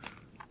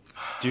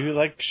 Do you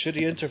like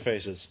shitty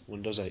interfaces?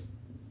 Windows 8.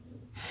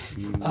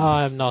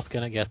 I'm not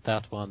gonna get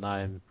that one.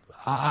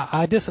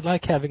 I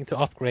dislike having to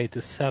upgrade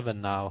to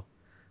 7 now.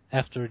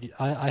 After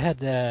I had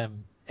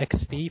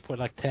XP for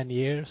like 10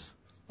 years.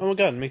 Oh my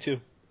god, me too.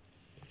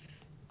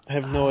 I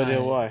have no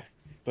idea why,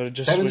 but it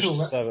just Seven's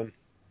switched to all right.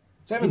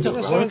 7. 7's It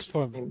just alright. works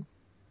for me.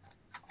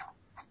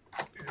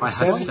 I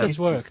Seven had 7 has since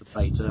worked. the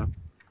beta.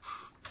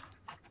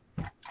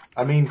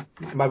 I mean,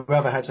 my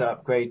brother had to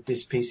upgrade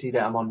this PC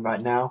that I'm on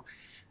right now,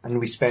 and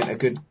we spent a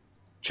good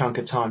chunk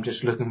of time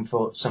just looking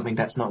for something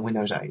that's not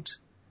Windows 8.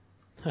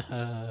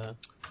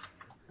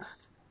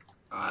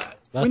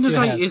 But Windows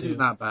you 8 had isn't to.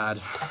 that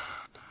bad.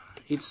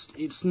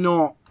 It's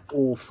not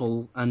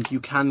awful, and you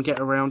can get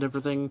around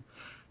everything.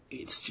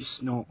 It's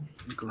just not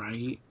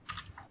great.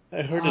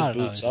 I heard I it don't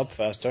know, boots up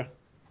faster.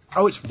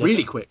 Oh, it's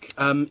really quick.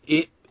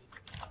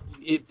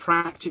 It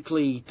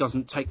practically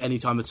doesn't take any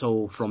time at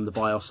all from the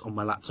BIOS on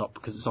my laptop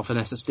because it's off an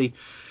SSD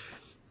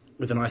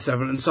with an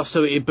i7 and stuff,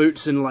 so it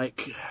boots in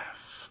like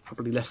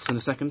probably less than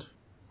a second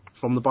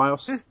from the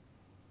BIOS.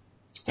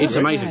 It's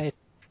amazing. Yeah,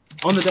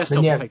 On the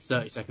desktop Yeah. it takes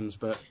 30 seconds,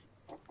 but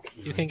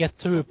you can get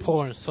through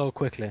porn so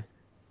quickly.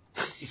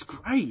 it's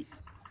great.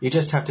 You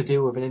just have to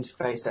deal with an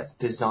interface that's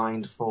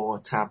designed for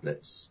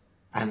tablets,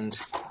 and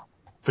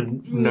for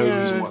no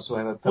Yeah. reason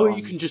whatsoever. Or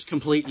you can just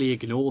completely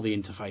ignore the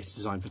interface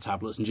designed for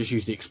tablets and just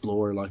use the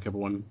Explorer like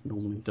everyone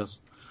normally does.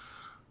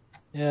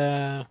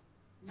 Yeah.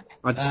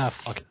 I just,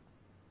 Fuck it.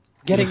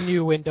 Getting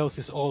new Windows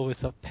is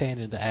always a pain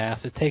in the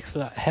ass. It takes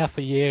like half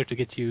a year to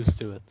get used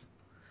to it.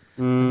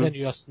 And then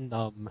you're just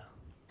numb.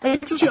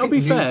 Actually, I'll I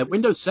be think fair.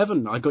 Windows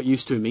 7 I got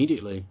used to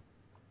immediately.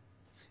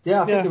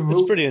 Yeah, I think Yeah, the it's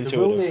rule, pretty the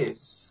rule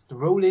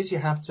intuitive. is you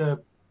have to.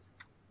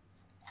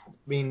 I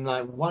mean,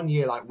 like 1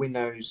 year, like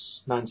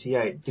Windows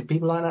 98. Did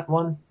people like that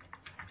one?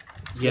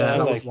 Yeah, Yeah, I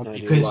that like was one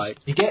 98. people Because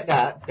liked. you get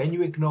that, then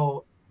you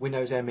ignore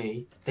Windows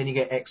ME, then you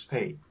get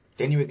XP,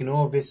 then you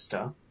ignore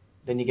Vista,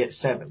 then you get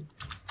 7.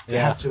 You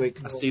Yeah. have to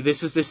ignore. See,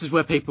 this is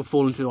where people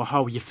fall into,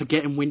 oh, you're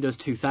forgetting Windows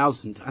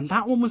 2000, and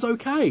that one was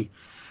okay.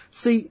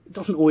 See, it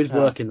doesn't always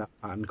work in that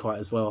pattern quite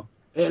as well.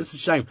 It's a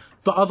shame.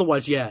 But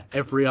otherwise, yeah,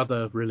 every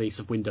other release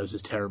of Windows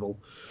is terrible.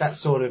 That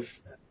sort of.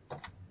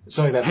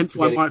 Sorry about Hence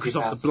why forgetting Microsoft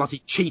are 2000. bloody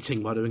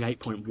cheating by doing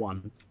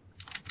 8.1.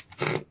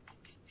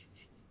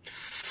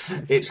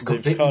 It's They've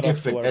completely caught up to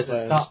different. our There's a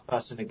plans. start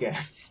button again.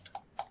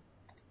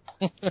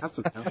 That's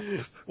okay.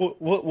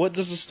 What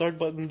does the start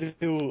button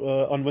do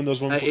on Windows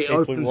 1.8.1? It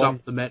opens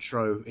up the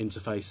Metro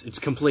interface. It's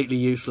completely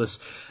useless.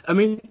 I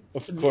mean,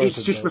 Of course it's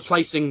it just does.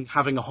 replacing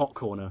having a hot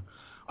corner.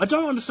 I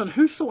don't understand.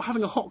 Who thought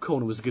having a hot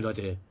corner was a good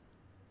idea?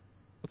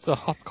 What's a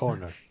hot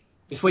corner?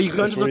 It's where you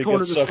go It's into where the you corner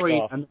get of the sucked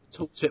screen off. and the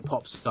tooltip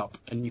pops up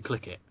and you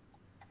click it.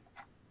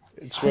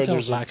 It's where I don't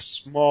there's like- a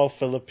small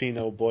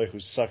Filipino boy who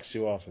sucks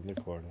you off in the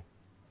corner.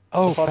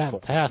 Oh, The hot corner.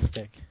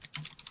 fantastic.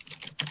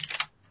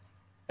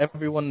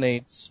 Everyone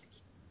needs.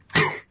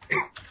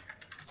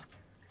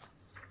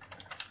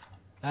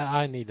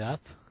 I need that.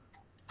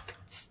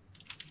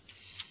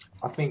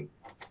 I think.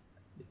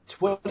 To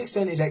what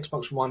extent is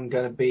Xbox One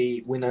going to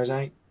be Windows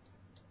 8?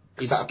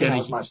 'Cause It's I think that going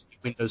was to my. use the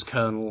Windows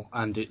kernel,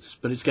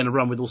 but it's going to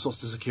run with all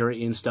sorts of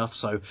security and stuff.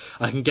 So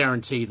I can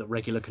guarantee that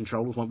regular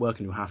controllers won't work,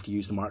 and you'll have to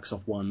use the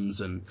Microsoft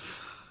ones and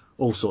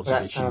all sorts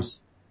of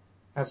issues.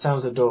 That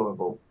sounds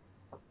adorable.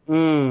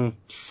 Do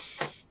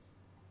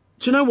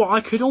you know what?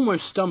 I could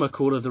almost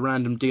stomach all of the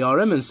random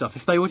DRM and stuff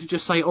if they were to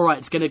just say, all right,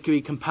 it's going to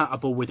be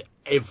compatible with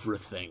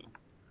everything.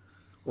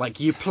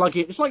 Like, you plug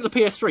in, it's like the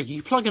PS3,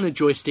 you plug in a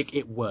joystick,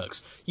 it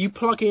works. You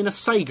plug in a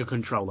Sega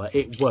controller,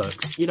 it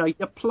works. You know, you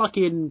plug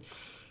in,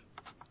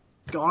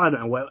 I don't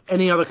know,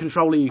 any other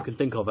controller you can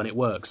think of and it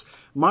works.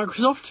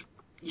 Microsoft,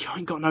 you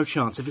ain't got no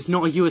chance. If it's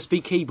not a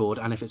USB keyboard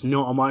and if it's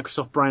not a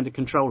Microsoft branded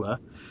controller,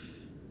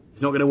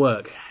 it's not going to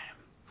work.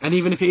 And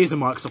even if it is a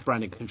Microsoft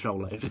branded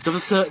controller, if it's of a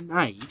certain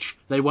age,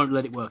 they won't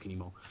let it work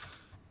anymore.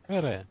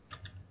 Really?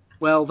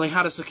 Well, they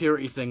had a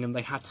security thing and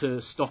they had to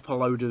stop a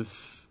load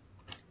of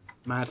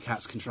Mad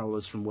Catz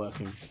controllers from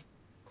working.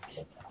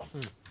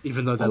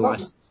 Even though they're I love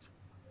licensed.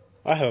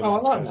 I have a Oh, I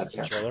like Mad that.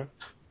 Catz controller.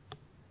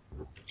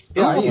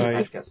 Yeah, I Oh, use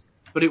right. that.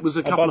 But it was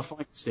a couple bought- of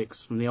fight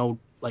sticks from the old,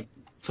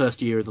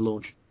 first year of the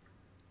launch.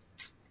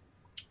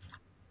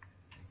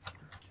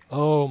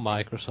 Oh,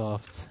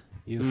 Microsoft.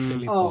 You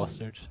silly Oh.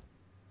 bastard.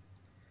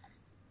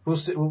 We'll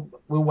see,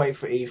 we'll wait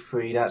for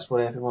E3. That's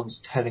what everyone's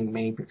telling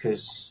me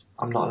because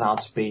I'm not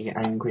allowed to be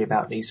angry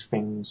about these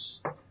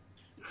things.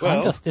 Well,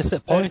 I'm just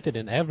disappointed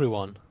in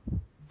everyone.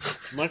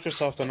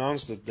 Microsoft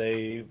announced that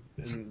they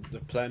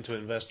plan to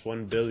invest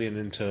 $1 billion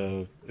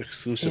into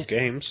exclusive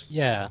games.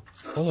 Yeah.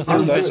 Does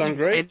that sound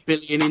great? 10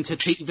 billion into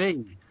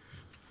TV.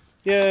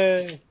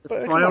 Yay!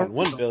 But come on,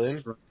 $1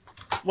 billion. Priorities.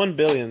 $1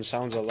 billion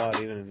sounds a lot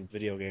even in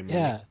video game money.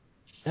 Yeah.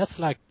 That's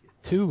like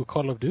 2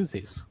 Call of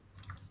Duties.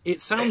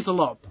 It sounds a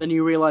lot, then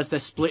you realise they're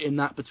splitting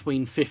that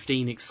between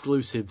 15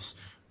 exclusives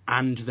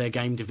and their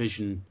game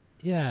division.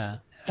 Yeah.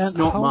 It's And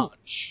not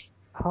much.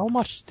 How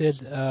much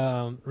did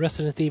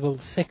Resident Evil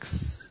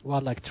 6,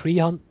 like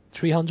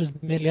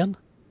 300 million?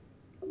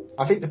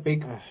 I think the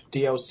big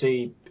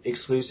DLC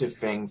exclusive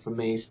thing for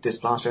me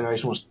this last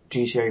generation was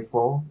GTA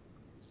 4,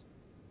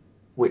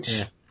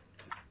 which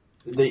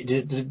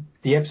the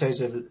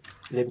episodes of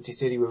Liberty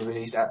City were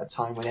released at a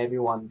time when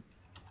everyone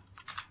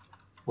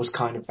was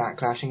kind of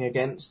backlashing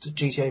against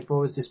GTA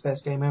 4 as this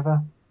best game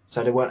ever.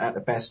 So they weren't at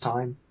the best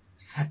time.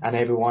 And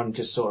everyone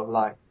just sort of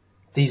like,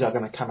 these are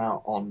going to come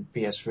out on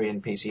PS3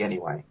 and PC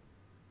anyway.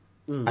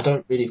 I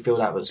don't really feel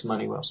that was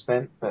money well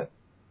spent, but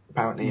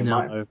apparently it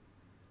might.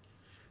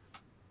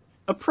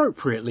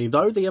 Appropriately,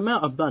 though, the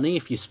amount of money,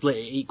 if you split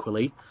it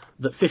equally,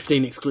 that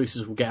 15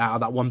 exclusives will get out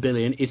of that 1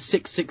 billion is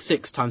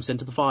 666 times 10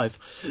 to the 5.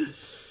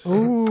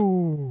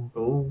 Ooh.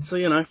 Ooh. So,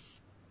 you know.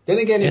 Then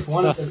again, It's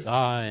a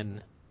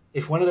sign.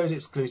 If one of those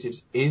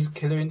exclusives is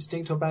Killer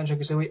Instinct or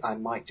Banjo-Kazooie, I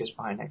might just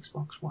buy an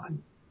Xbox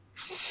One.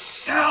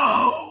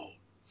 No!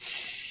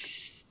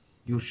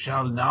 You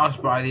shall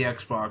not buy the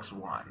Xbox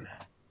One.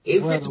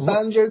 If it's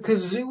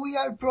Banjo-Kazooie,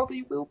 I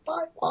probably will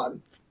buy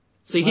one.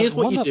 See, here's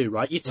what you do,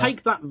 right? You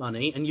take that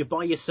money and you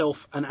buy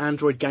yourself an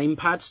Android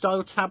gamepad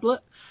style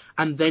tablet,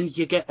 and then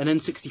you get an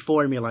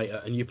N64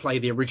 emulator and you play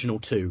the original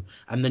 2,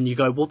 and then you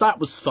go, well, that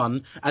was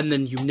fun, and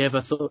then you never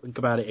think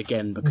about it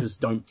again because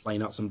don't play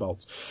nuts and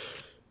bolts.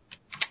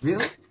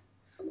 Really?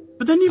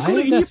 But then you've I got it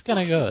think in your that's kind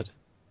of good.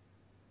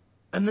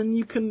 and then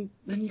you can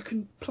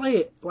play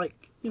it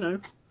like, you know.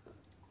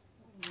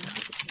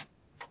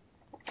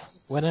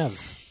 When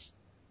else?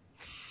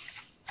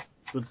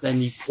 But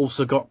then you've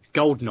also got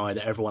GoldenEye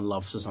that everyone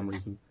loves for some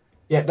reason.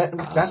 Yeah,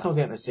 that's not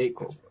getting a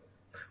sequel.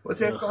 What's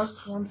the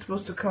Xbox One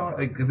supposed to cost?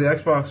 Like, the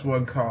Xbox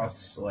One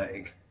costs,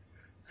 like,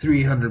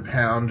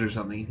 £300 or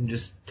something. You can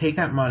just take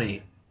that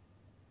money,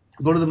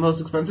 go to the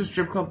most expensive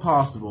strip club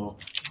possible,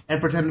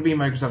 and pretend to be a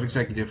Microsoft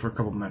executive for a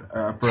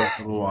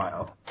couple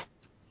while.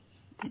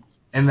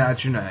 And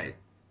that's your night.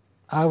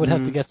 I would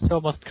have to get so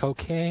much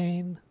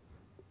cocaine.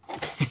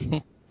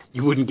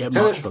 You wouldn't get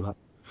much for that.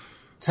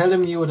 Tell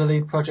him you were the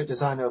lead project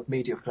designer of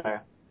Media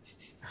Player.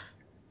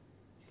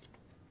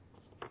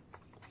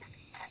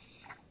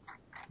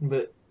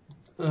 But,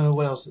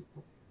 what else?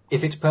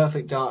 If it's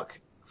Perfect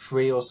Dark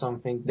 3 or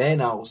something,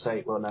 then I will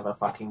say we'll never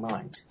fucking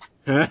mind.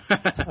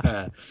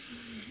 Well,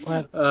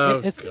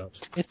 Oh, it's God.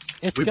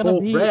 it's We gonna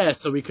bought be. Rare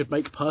so we could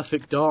make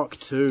Perfect Dark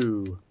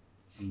 2.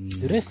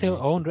 Do they still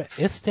own Rare?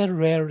 Is there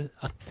Rare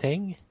a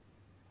thing?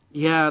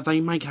 Yeah, they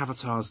make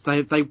avatars.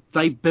 They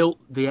built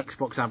the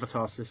Xbox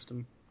avatar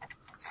system.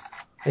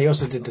 He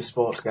also did the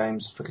sports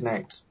games for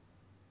Kinect.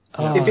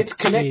 Oh, If it's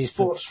Kinect Jesus.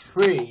 Sports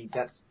 3,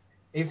 that's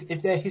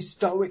if their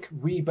historic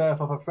rebirth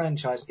of a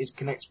franchise is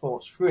Kinect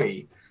Sports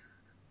 3,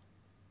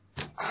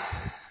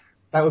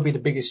 that would be the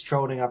biggest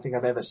trolling I think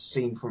I've ever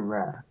seen from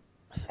Rare.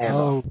 Ever.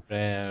 Oh,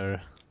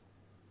 Rare.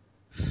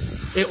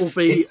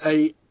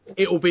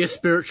 It'll be a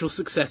spiritual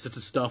successor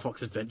to Star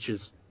Fox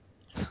Adventures.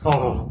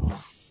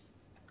 Oh.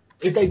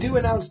 If they do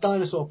announce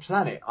Dinosaur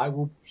Planet,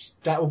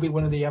 that will be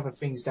one of the other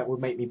things that would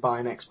make me buy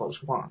an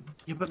Xbox One.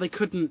 Yeah, but they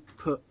couldn't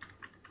put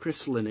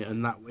Crystal in it,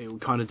 and that it would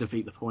kind of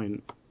defeat the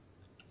point.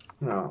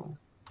 No.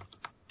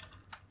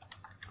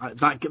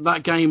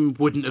 That game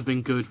wouldn't have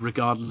been good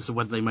regardless of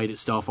whether they made it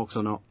Star Fox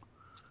or not.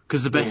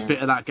 Because the best bit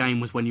of that game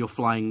was when you're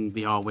flying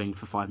the R-Wing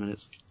for 5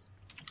 minutes.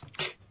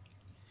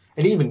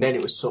 And even then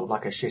it was sort of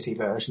like a shitty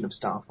version of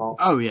Star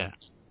Fox. Oh yeah.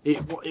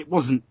 It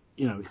wasn't,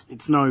 you know,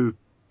 it's no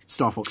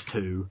Star Fox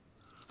 2.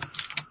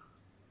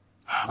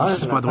 Which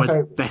is, by the way,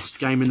 the best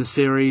game in the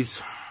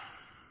series.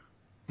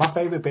 My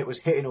favourite bit was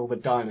hitting all the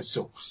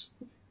dinosaurs.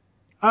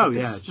 Oh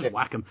yeah, just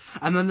whack them.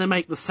 And then they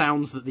make the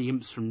sounds that the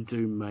imps from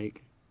Doom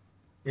make.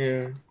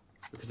 Yeah.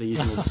 Because they're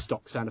using all the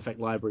stock sound effect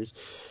libraries.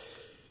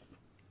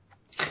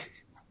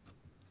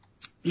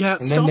 Yeah,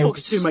 And Star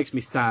Fox 2 makes me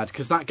sad,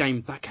 because that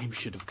game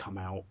should have come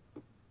out.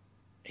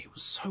 It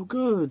was so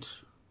good.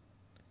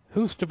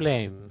 Who's to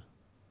blame?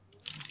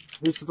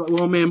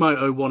 Well,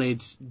 Miyamoto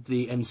wanted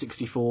the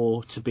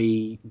N64 to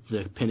be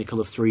the pinnacle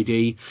of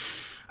 3D,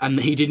 and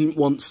he didn't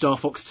want Star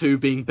Fox 2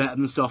 being better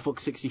than Star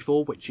Fox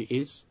 64, which it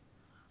is.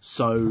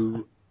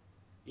 So,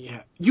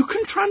 yeah. You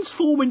can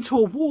transform into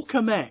a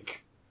Walker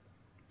mech!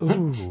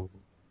 Ooh.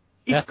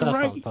 It's that does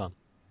great. sound fun.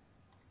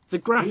 The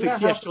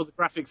graphics, sure, the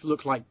graphics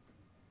look like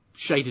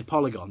shaded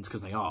polygons,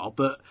 because they are,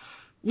 but,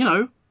 you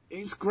know,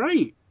 it's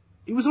great.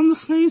 It was on the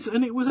SNES,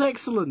 and it was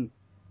excellent.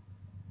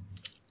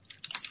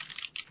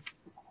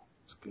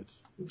 It's good.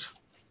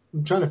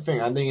 I'm trying to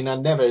think. I mean, I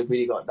never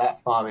really got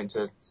that far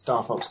into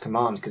Star Fox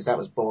Command because that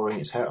was boring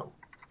as hell.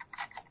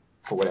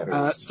 For whatever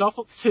reason. Star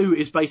Fox 2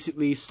 is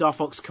basically Star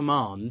Fox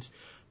Command,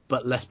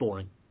 but less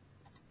boring.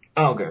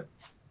 Oh, good.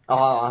 Oh,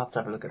 I'll have to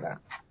have a look at that.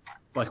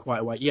 By quite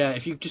a way. Yeah,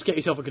 if you just get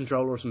yourself a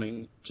controller or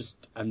something,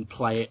 and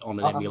play it on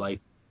an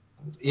emulator.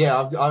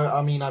 Yeah,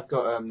 I mean, I've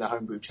got the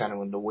homebrew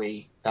channel and the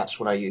Wii. That's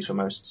what I use for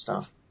most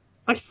stuff.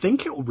 I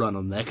think it will run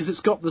on there, because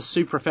it's got the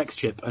Super FX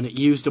chip, and it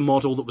used a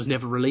model that was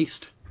never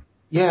released.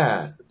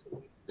 Yeah.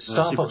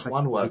 Star Fox Super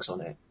 1 FX. works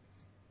on it.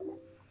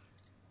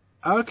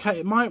 Okay,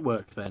 it might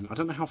work then. I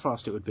don't know how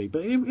fast it would be,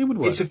 but it would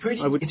work.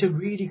 It's a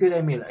really good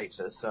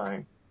emulator,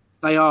 so.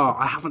 They are.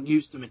 I haven't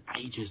used them in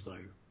ages, though.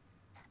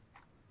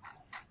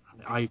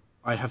 My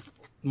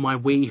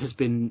Wii has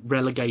been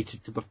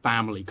relegated to the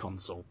family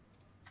console.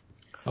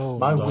 Oh,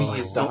 My no. Wii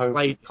is the Not home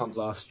played the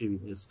console. last few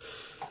years.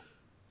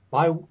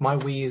 My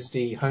Wii is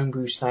the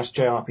homebrew /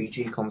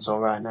 JRPG console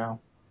right now.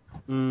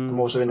 I'm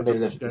also in the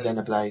middle of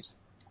Xenoblade.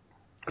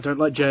 I don't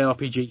like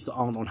JRPGs that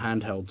aren't on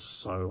handhelds,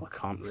 so I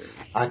can't really.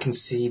 I can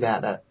see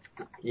that,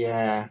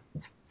 yeah.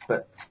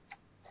 But,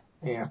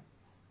 yeah.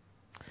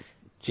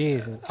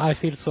 Jesus, I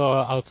feel so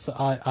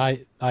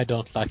outside. I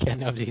don't like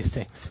any of these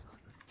things.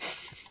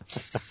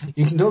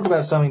 You can talk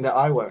about something that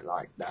I won't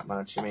like that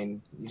much. I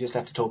mean, you just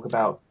have to talk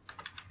about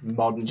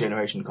modern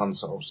generation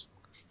consoles.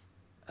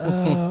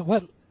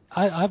 Well,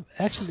 I've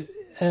actually,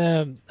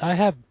 I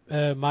have,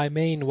 my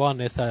main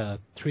one is a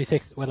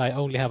 360, well, I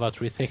only have a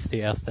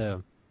 360 as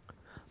the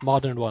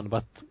modern one,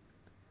 but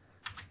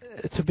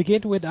to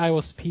begin with, I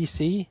was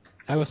PC.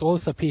 I was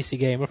also a PC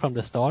gamer from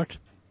the start,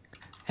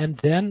 and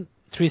then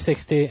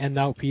 360 and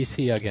now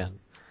PC again,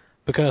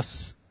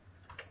 because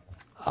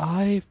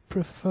I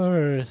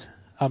prefer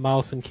a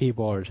mouse and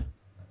keyboard,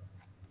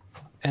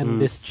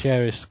 and this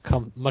chair is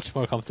much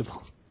more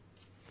comfortable.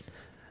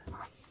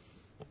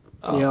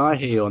 Yeah, I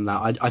hear you on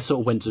that. I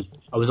sort of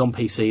I was on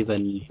PC,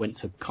 then went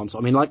to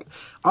console. I mean, like,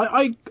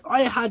 I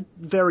had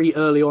very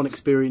early on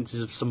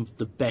experiences of some of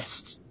the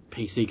best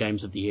PC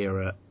games of the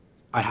era.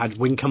 I had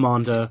Wing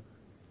Commander,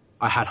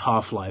 I had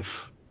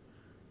Half-Life.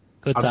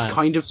 Good I was times.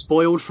 kind of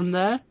spoiled from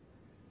there,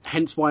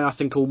 hence why I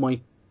think all my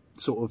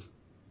sort of,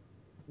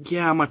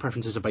 my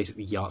preferences are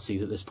basically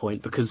Yahtzees at this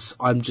point, because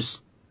I'm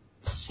just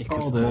sick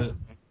of them.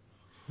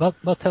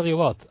 But tell you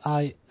what,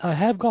 I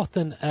have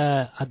gotten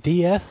a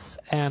DS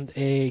and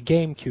a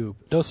GameCube.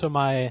 Those are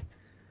my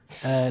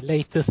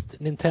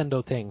latest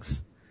Nintendo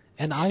things.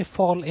 And I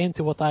fall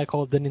into what I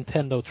call the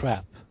Nintendo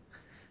trap.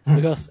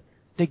 Because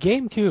the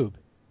GameCube,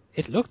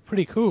 it looked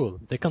pretty cool.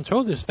 The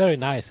controller is very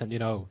nice, and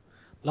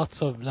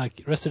lots of,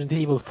 like, Resident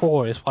Evil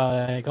 4 is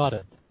why I got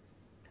it.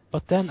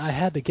 But then I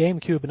had the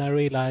GameCube and I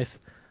realized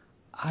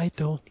I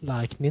don't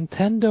like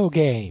Nintendo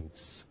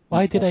games.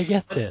 Why did I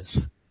get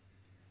this?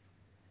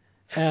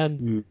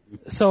 And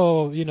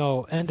so,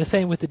 and the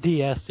same with the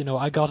DS,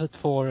 I got it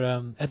for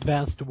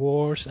Advanced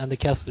Wars and the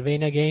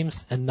Castlevania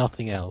games and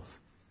nothing else.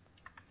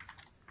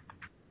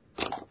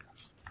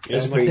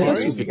 It's Yeah, pretty like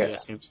easy Mario.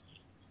 to get.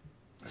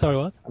 Sorry,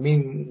 what? I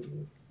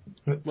mean,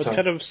 What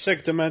kind of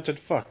sick, demented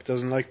fuck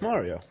doesn't like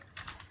Mario?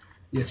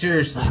 Yeah,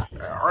 seriously.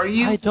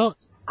 I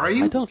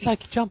don't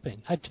like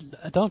jumping. I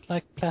don't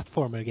like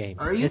platformer games.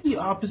 Are you the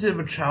opposite of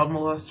a child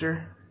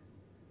molester?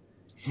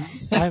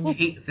 I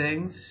hate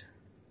things.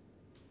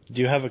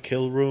 Do you have a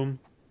kill room?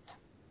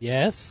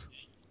 Yes.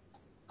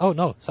 Oh,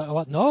 no. So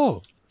what?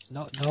 No.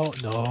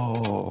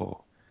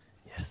 No.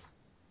 Yes.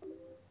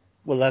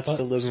 Well, that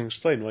still doesn't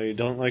explain why you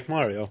don't like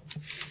Mario.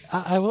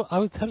 I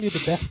will tell you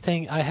the best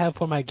thing I have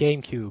for my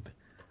GameCube.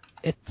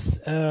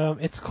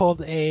 It's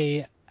called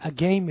a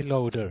game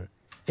loader.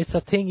 It's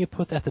a thing you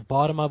put at the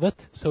bottom of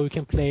it, so you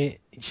can play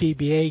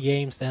GBA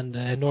games and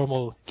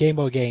normal Game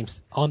Boy games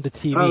on the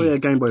TV. Oh yeah,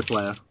 Game Boy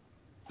Player.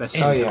 Best.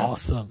 It's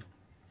awesome.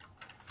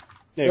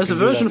 Yeah, There's a you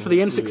can do version that for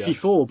the with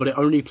N64, but it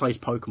only plays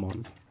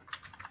Pokemon.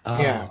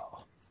 Yeah.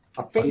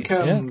 I think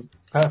Yeah.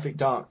 Perfect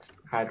Dark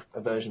had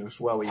a version as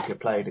well where you could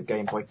play the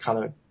Game Boy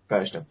Color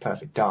version of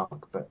Perfect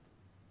Dark, but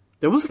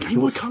There was a Game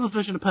Boy Color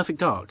version of Perfect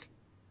Dark.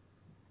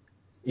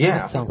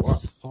 yeah, That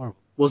sounds horrible.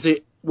 Was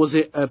it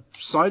a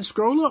side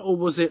scroller or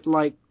was it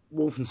like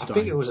Wolfenstein? I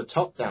think it was a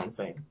top-down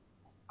thing.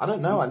 I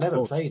don't know. I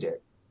never played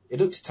it. It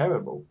looks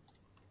terrible.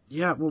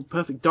 Yeah, well,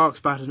 Perfect Dark's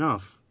bad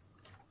enough.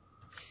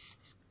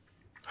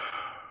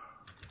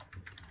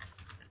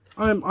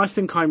 I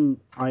think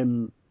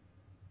I'm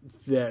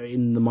there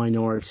in the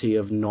minority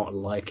of not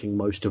liking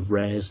most of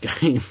Rare's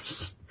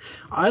games.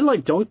 I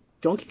like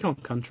Donkey Kong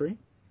Country.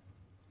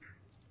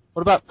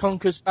 What about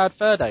Conker's Bad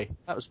Fur Day?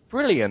 That was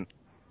brilliant.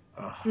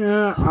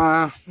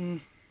 Yeah,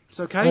 it's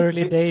okay.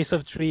 Early days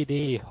of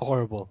 3D,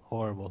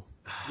 horrible.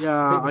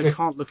 Yeah, I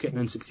can't look at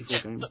an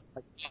N64 game.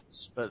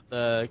 But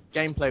the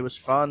gameplay was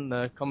fun,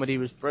 the comedy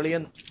was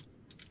brilliant.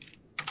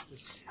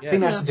 I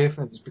think that's the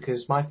difference,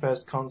 because my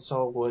first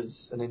console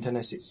was a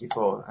Nintendo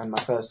 64, and my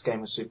first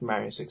game was Super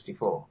Mario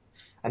 64.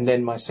 And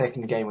then my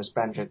second game was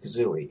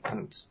Banjo-Kazooie,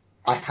 and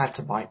I had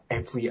to buy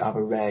every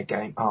other Rare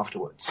game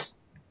afterwards.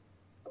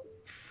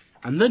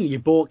 And then you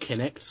bought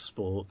Kinect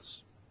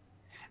Sports.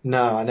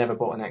 No, I never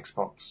bought an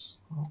Xbox.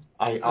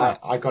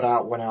 I got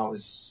out when I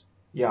was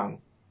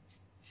young.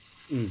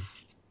 Mm.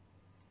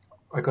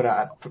 I got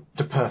out at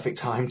the perfect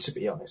time, to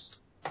be honest.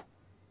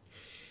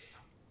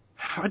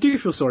 I do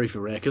feel sorry for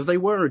Rare, because they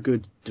were a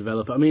good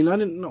developer. I mean,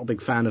 I'm not a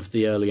big fan of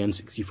the early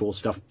N64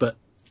 stuff, but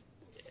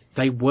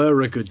they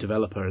were a good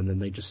developer, and then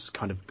they just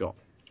kind of got...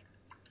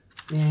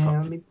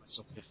 Yeah, I mean,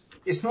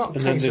 it's not a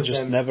And then case they of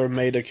just them... never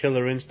made a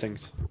Killer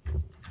Instinct.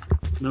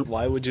 Nope.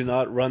 Why would you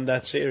not run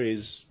that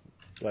series?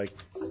 Like,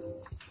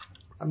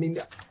 I mean,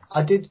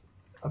 I've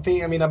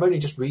only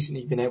just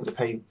recently been able to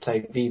play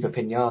Viva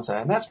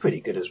Pinata, and that's pretty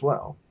good as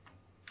well.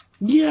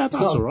 Yeah, that's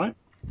not- alright.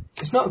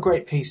 It's not a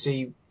great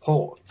PC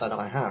port that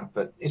I have,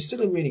 but it's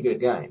still a really good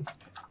game.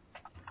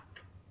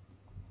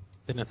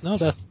 Didn't know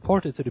that's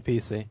ported to the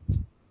PC.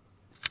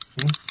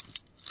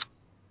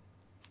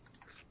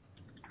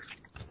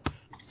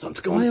 Time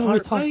to go Why on are we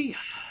Pirate Bay.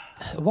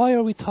 Why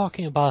are we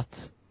talking about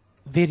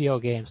video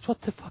games?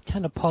 What the fuck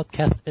kind of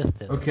podcast is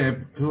this? Okay,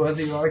 who has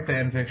any like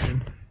fan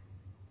fiction?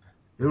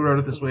 Who wrote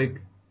it this week?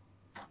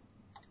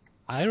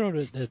 I wrote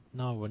it.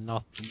 No, we're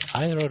not.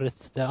 I wrote it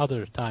the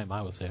other time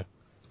I was here.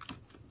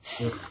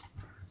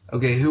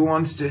 Okay, who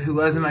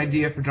has an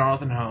idea for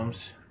Jonathan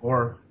Holmes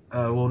or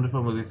Willem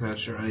Dafoe movie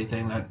pitch or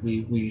anything that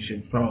we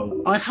should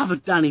probably? I have a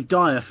Danny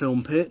Dyer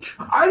film pitch.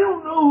 I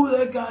don't know who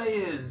that guy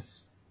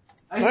is.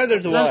 neither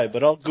do I,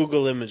 but I'll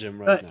Google image him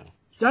right now.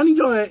 Danny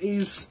Dyer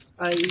is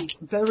a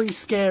very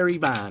scary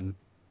man.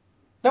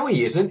 No,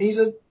 he isn't. He's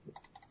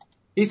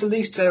the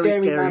least Very scary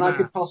scary man I man.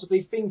 could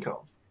possibly think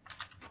of.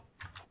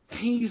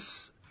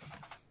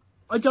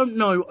 I don't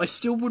know, I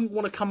still wouldn't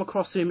want to come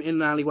across him in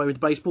an alleyway with a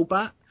baseball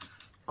bat.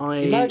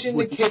 Imagine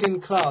the kid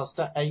in class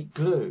that ate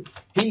glue.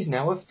 He's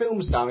now a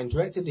film star in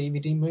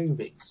direct-to-DVD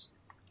movies.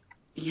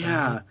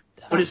 Yeah,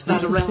 but it's the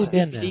That's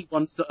direct-to-DVD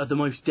ones that are the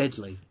most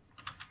deadly.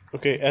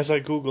 Okay, as I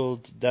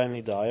googled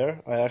Danny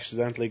Dyer, I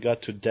accidentally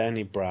got to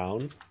Danny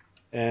Brown,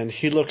 and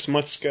he looks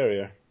much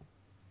scarier.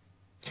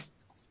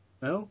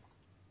 Well,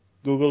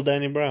 Google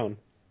Danny Brown.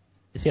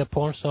 Is he a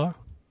porn star?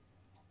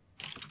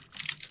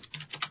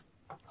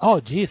 Oh,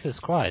 Jesus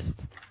Christ.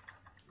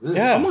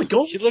 Yeah. Oh my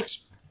God.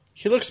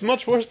 He looks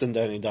much worse than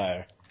Danny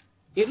Dyer.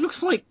 it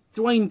looks like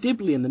Dwayne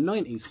Dibley in the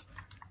 90s.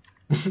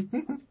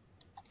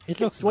 It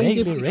looks Dwayne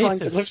vaguely Dibley trying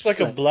to- It racist. looks like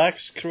a black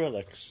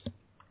Skrillex.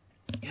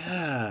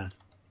 Yeah.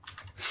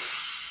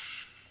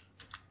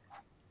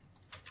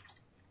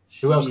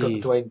 Who else got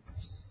Jeez.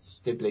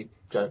 Dwayne Dibley,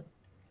 Joe?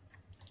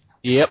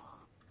 Yep.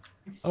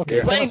 Okay,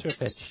 Yeah. tell us your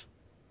pitch.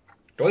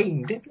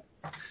 Dwayne Dibley?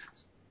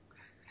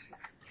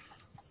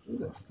 Who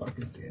the fuck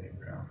is Danny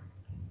Brown?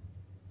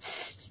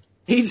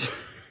 He's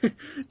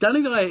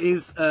Danny Dyer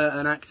is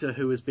an actor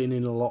who has been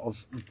in a lot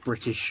of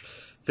British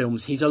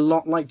films. He's a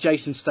lot like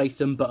Jason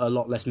Statham, but a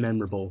lot less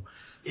memorable.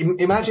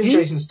 Imagine He-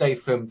 Jason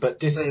Statham, but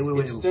this Wait.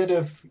 instead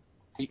of...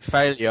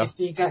 Failure. It's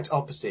the exact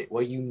opposite,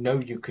 where you know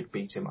you could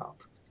beat him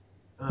up.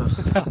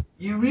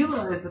 You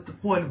realize that the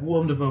point of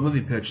Willem Dafoe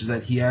movie pitch is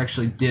that he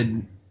actually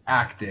did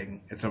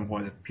acting at some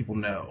point that people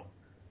know.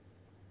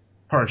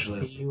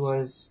 Partially. He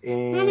was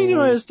in... Danny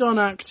Dyer's done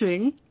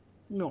acting.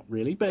 Not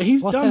really, but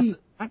he's What done has-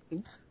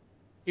 acting.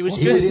 He was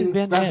He good. was He's in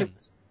been Grand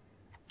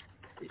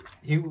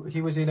in.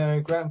 He was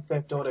in Grand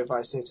Theft Auto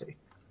Vice City.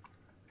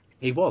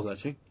 He was,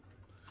 actually.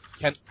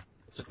 Kent.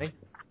 Sydney.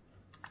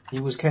 He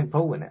was Ken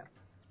Paul in it.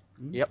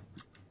 Yep.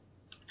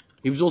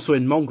 He was also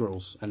in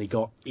Mongrels, and he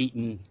got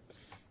eaten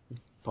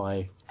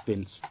by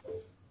Vince.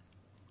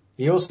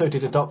 He also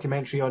did a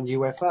documentary on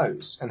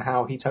UFOs and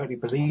how he totally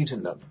believes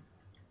in them.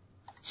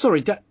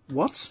 Sorry,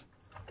 what?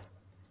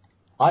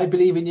 I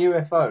Believe in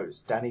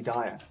UFOs, Danny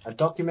Dyer, a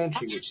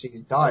documentary which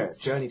sees Dyer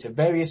journey to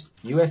various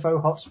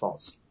UFO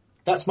hotspots.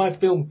 That's my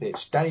film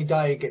pitch. Danny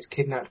Dyer gets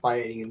kidnapped by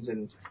aliens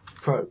and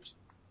probed.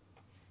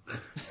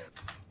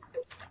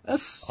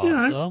 That's, you know,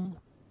 Awesome.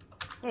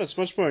 Well, it's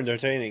much more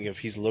entertaining if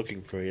he's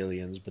looking for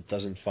aliens but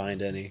doesn't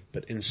find any,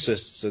 but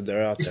insists that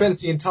they're out He there. spends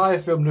the entire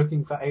film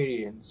looking for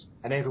aliens,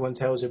 and everyone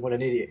tells him what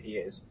an idiot he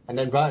is. And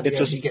then right at the It's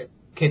end, a- he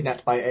gets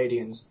kidnapped by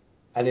aliens,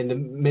 and in the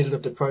middle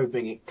of the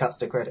probing, it cuts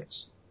to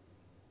credits.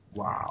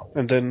 Wow.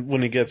 And then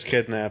when he gets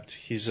kidnapped,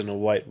 he's in a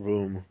white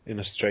room in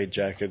a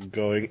straitjacket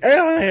going,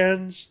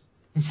 aliens!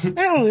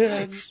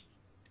 Aliens!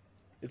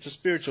 It's a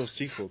spiritual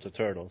sequel to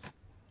Turtles.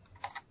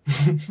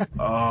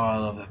 Oh, I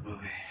love that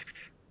movie.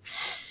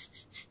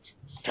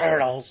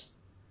 Turtles!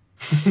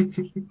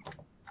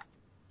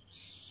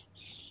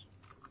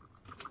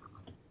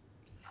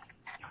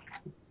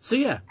 So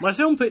yeah, my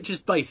film pitch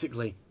is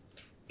basically,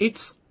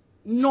 it's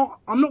not,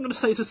 I'm not going to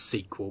say it's a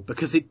sequel,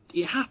 because it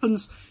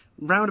happens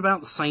round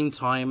about the same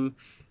time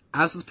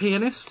as The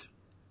Pianist.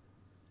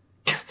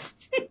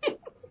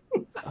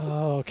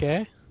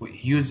 Okay. Wait,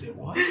 he was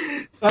what?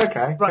 Okay, Right,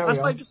 carry I'd on.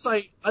 like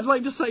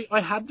to say I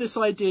had this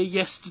idea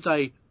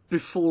yesterday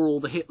before all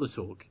the Hitler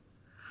talk.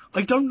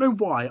 I don't know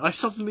why, I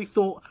suddenly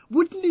thought,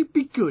 wouldn't it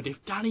be good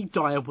if Danny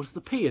Dyer was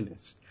The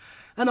Pianist?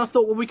 And I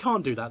thought, well, we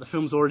can't do that, the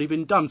film's already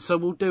been done, so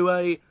we'll do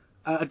a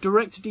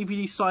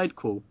direct-to-DVD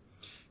sidequel.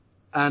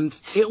 And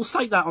it'll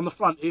say that on the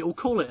front. It'll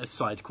call it a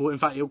sidequel. In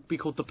fact, it'll be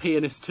called The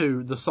Pianist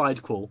 2, the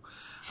sidequel.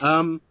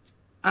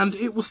 And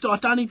it will star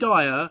Danny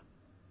Dyer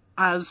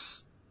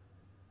as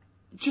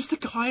just a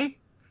guy.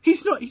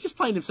 He's just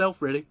playing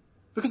himself, really.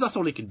 Because that's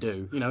all he can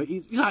do. You know,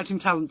 his acting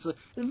talents are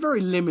very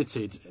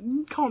limited.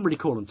 Can't really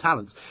call them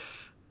talents.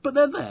 But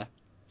they're there.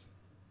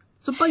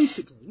 So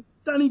basically,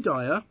 Danny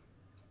Dyer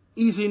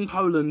is in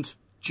Poland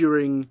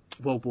during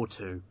World War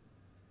II.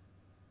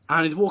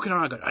 And he's walking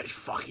around going, that's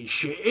fucking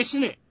shit,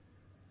 isn't it?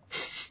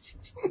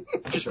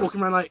 Just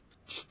walking around like,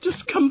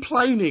 just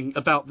complaining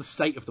about the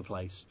state of the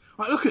place.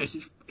 Like, look at this,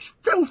 it's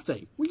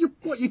filthy. What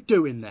are you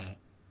doing there?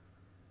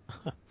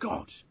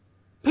 God.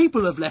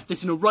 People have left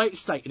this in a right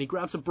state, and he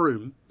grabs a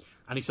broom,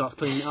 and he starts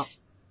cleaning it up.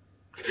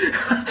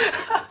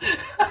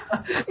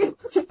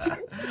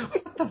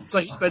 So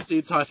he spends the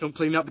entire film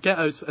cleaning up the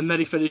ghettos, and then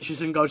he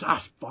finishes and goes,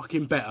 that's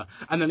fucking better.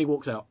 And then he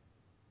walks out.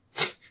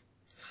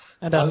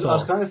 And I that's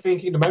was all. kind of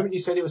thinking, the moment you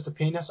said it was The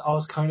Pianist, I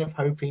was kind of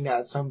hoping that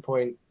at some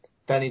point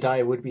Danny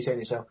Dyer would be saying to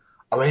himself,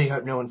 I really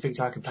hope no one thinks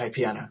I can play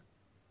piano.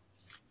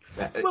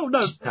 Well,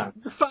 no,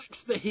 the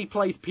fact that he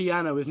plays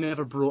piano is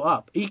never brought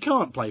up. He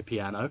can't play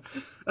piano.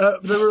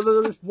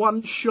 There's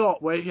one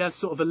shot where he has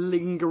sort of a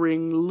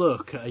lingering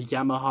look at a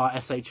Yamaha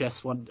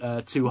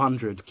SHS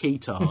 200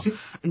 keytar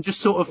and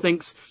just sort of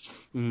thinks,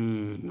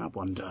 I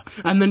wonder.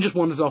 And then just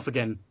wanders off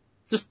again.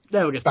 Just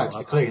never gets Back brought to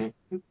up. the cleaning.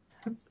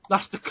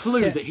 That's the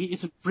clue that he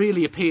isn't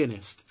really a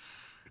pianist.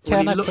 Can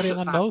When I he looks put in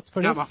at a that note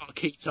for this? Yamaha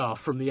keytar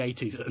from the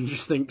 80s and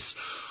just thinks,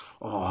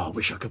 I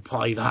wish I could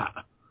play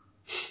that.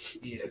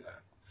 Yeah.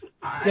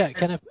 Yeah,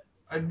 can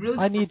I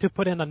I need to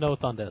put in a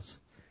note on this.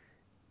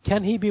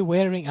 Can he be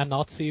wearing a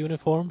Nazi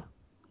uniform?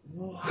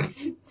 What?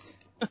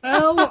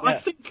 Well,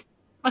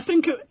 I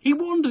think he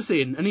wanders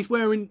in and he's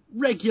wearing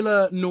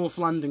regular North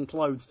London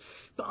clothes,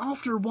 but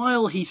after a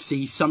while he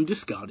sees some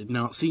discarded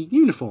Nazi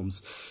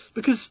uniforms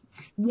because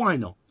why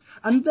not?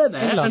 And they're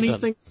there, In and he London.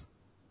 thinks,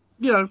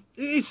 you know,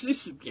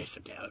 it's a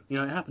ghetto, you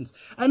know, it happens.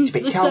 And It's a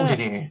bit they're cold there. in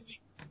here.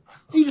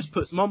 He just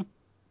puts them on.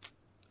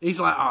 He's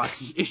like,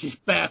 this is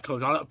bare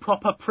clothes. I look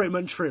proper prim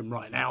and trim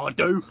right now. I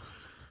do.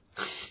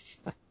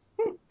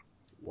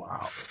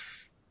 Wow.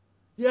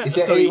 Yeah. Is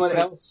there so he anyone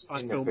spends else my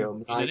in the film?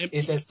 in an Like, empty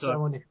is there ghetto,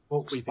 someone who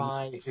walks sweeping.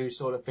 by who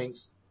sort of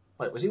thinks,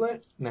 wait, was he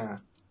wearing? No.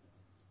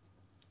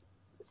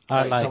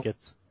 I Like like some-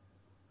 it.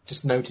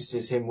 Just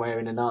notices him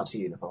wearing a Nazi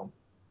uniform.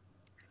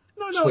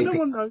 No Sweeping.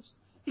 one knows.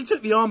 He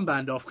took the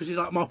armband off because he's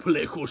like, my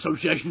political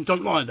associations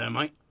don't lie there,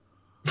 mate.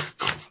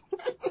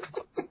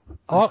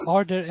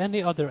 Are there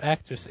any other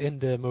actors in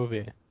the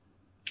movie?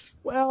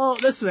 Well,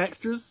 there's some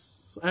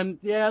extras, and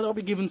yeah, they'll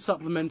be given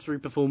supplementary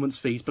performance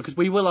fees because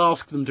we will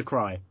ask them to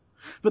cry.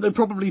 But they'll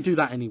probably do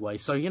that anyway,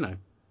 so you know.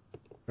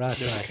 Right,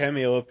 There's a right.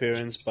 cameo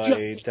appearance by Just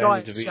Danny try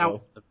and shout DeVito.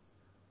 at them.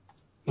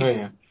 Oh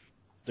yeah.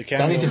 The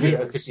cameo Danny DeVito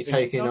appearance could be is-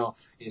 taking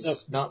off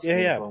his Nazi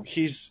uniform.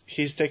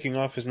 He's taking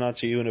off his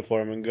Nazi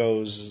uniform and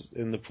goes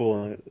in the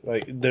pool.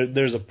 Like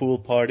there's a pool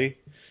party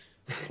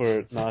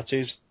for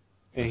Nazis,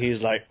 and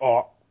he's like,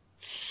 a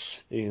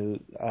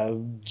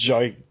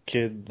joy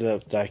kid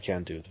that I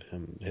can't do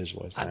his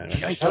voice. Man,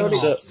 right?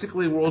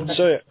 Basically, world.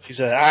 So he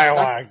said, I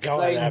want That's to go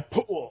in explain- that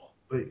pool.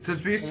 Wait, so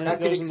it's basically. That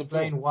could goes in the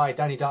explain why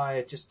Danny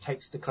Dyer just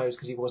takes the clothes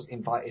because he wasn't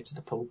invited to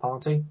the pool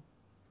party.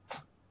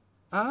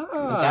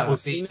 That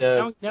would be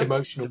the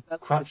emotional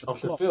crutch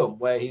of the film,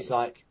 where he's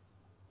like,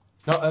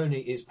 not only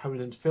is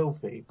Poland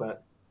filthy,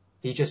 but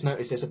he just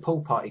noticed there's a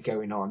pool party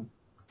going on,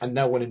 and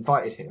no one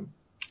invited him.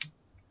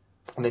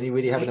 And then you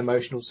really have an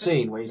emotional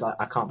scene where he's like,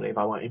 I can't believe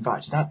I wasn't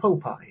invited to that pool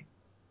party.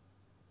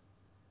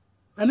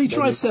 And he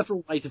tries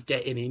several ways of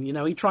getting in, you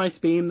know, he tries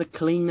to be in the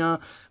cleaner,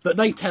 but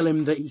they tell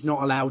him that he's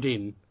not allowed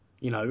in,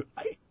 you know.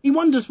 He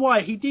wonders why.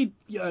 He did,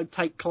 you know,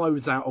 take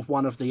clothes out of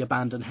one of the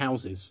abandoned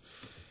houses.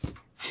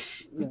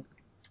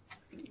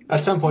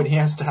 At some point, he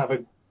has to have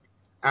a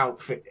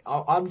outfit.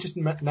 I'm just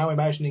now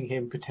imagining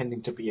him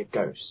pretending to be a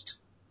ghost.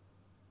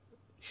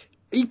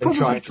 He and probably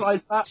trying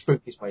tries to that,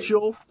 spook his way.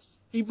 sure.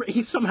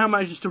 He somehow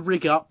manages to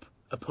rig up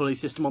a pulley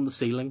system on the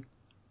ceiling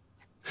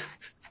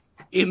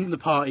in the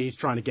party he's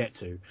trying to get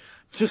to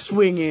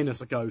swing in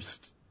as a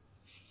ghost.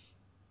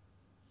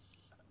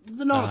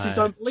 The Nazis Nice.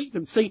 don't believe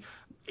him. See,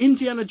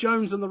 Indiana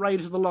Jones and the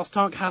Raiders of the Lost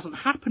Ark hasn't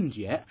happened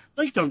yet.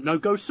 They don't know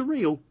ghosts are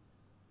real.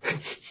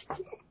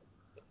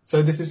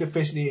 So this is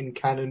officially in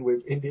canon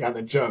with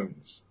Indiana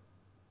Jones.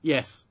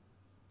 Yes.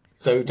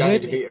 So Danny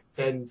Really? DeVito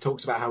then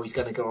talks about how he's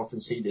going to go off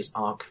and see this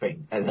Ark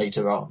thing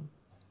later on.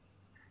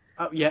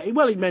 Yeah,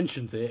 well, he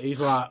mentions it.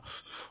 He's like,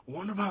 I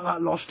wonder about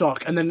that Lost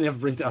Ark, and then he never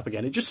brings it up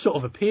again. It just sort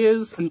of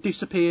appears and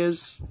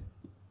disappears.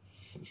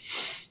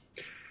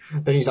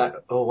 Then he's like,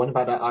 oh, what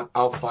about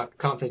that?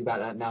 Can't think about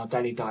that now.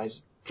 Danny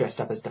Dyer's dressed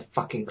up as the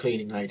fucking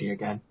cleaning lady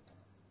again.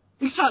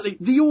 Exactly.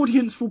 The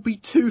audience will be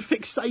too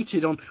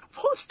fixated on,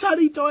 what's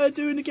Danny Dyer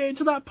doing to get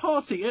into that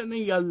party? Isn't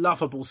he a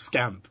lovable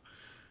scamp?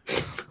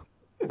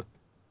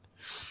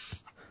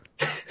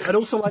 I'd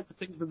also like to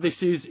think that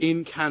this is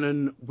in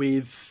canon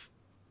with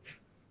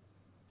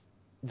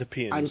The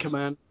pianist.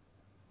 Anchorman.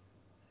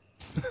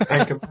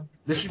 Anchorman.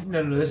 This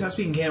has to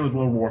be in canon with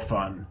World War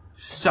Fun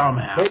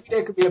somehow. Maybe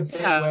there could be a bit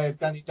Yeah. where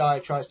Danny Dyer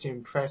tries to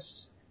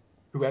impress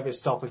whoever's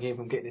stopping him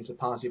from getting into the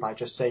party by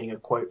just saying a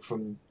quote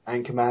from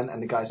Anchorman,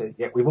 and the guy says,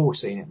 "Yeah, we've all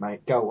seen it,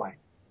 mate. Go away."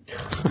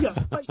 Yeah,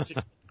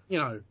 basically, you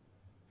know,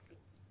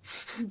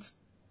 it's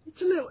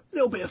a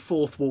little bit of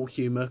fourth wall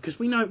humour because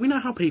we know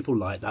how people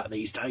like that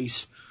these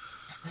days.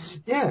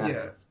 Yeah.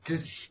 Yeah,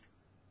 just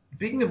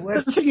speaking of The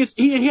which, thing is,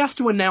 he has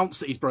to announce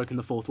that he's broken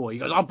the fourth wall. He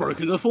goes, "I've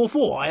broken the fourth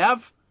wall. I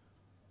have."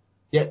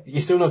 Yeah,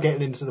 you're still not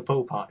getting into the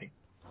pool party.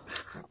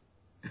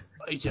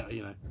 Yeah,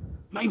 you know,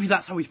 maybe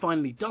that's how he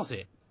finally does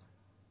it.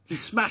 He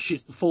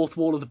smashes the fourth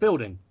wall of the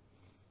building.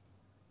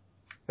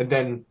 And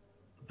then,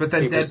 but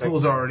then people say-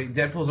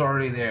 Deadpool's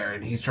already there,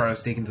 and he's trying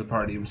to sneak into the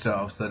party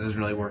himself, so that doesn't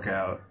really work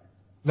out.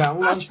 now all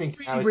I'm That's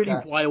thinking now a is really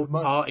that wild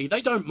party.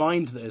 They don't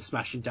mind that they're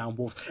smashing down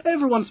walls.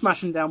 Everyone's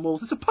smashing down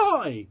walls. It's a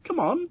party. Come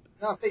on.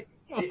 No, I think,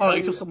 It's not a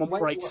party till someone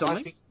breaks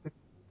something.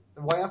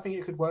 The way I think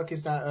it could work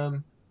is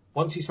that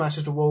once he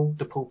smashes the wall,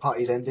 the pool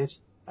party's ended,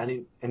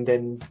 and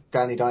then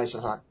Danny Dyer's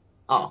just like,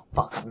 "Oh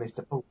fuck, I missed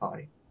the pool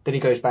party." Then he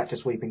goes back to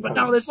sweeping. But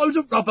Conan. now there's loads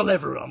of rubble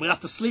everywhere. We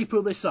have to sleep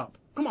all this up.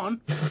 Come on.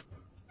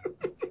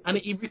 And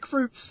he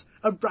recruits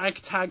a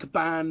ragtag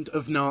band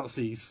of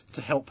Nazis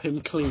to help him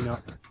clean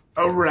up.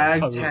 A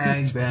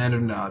ragtag band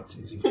of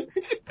Nazis.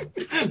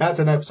 That's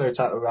an episode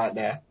title right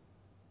there.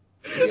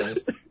 To be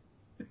honest.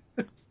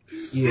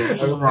 Yeah,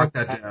 so mark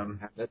that down.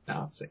 The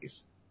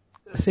Nazis.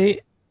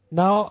 See,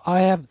 now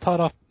I have thought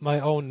of my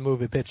own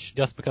movie pitch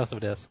just because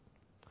of this.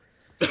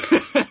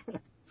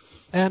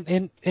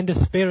 And in the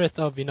spirit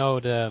of, you know,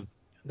 the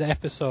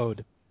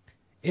episode,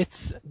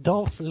 it's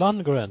Dolph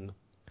Lundgren,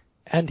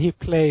 and he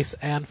plays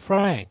Anne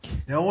Frank.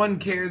 No one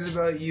cares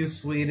about you,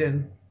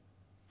 Sweden.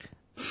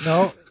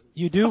 No,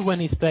 you do when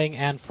he's playing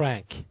Anne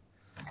Frank.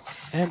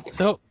 And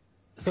so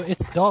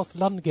it's Dolph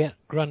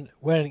Lundgren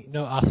wearing, you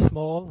know, a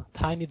small,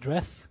 tiny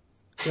dress,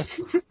 just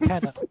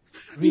kind of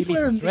He's really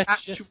wearing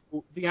stretches.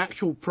 the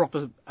actual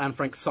proper Anne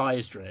Frank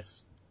size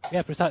dress.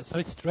 Yeah, precisely. So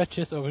it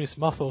stretches over his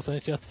muscles, and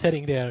it's just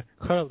sitting there,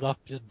 curled up,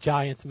 just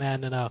giant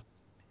man in a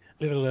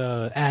little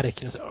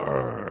attic, you know,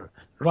 so,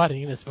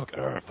 writing in his book,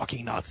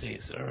 fucking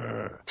Nazis,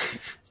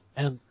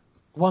 And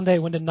one day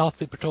when the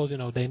Nazi patrols, you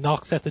know, they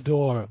knocks at the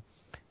door,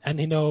 and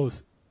he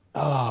knows,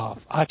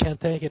 I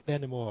can't take it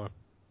anymore.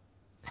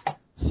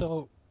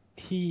 So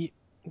he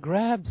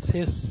grabs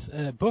his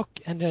book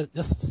and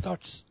just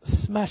starts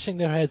smashing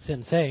their heads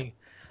in, saying,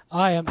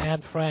 "I am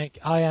Anne Frank,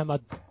 I am a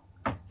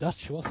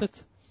Dutch, was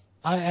it?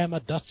 I am a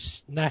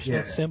Dutch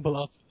national symbol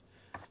of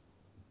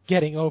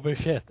getting over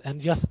shit," and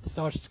just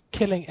starts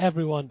killing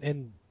everyone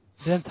in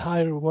the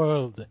entire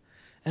world.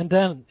 And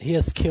then he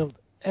has killed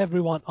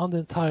everyone on the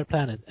entire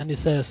planet, and he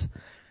says,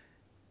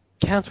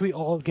 "Can't we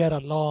all get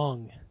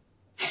along?"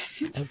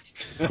 And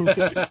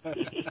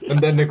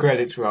And then the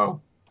credits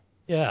roll.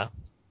 yeah,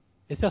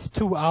 it's just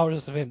 2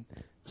 hours of him,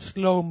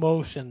 slow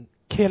motion,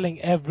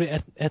 killing every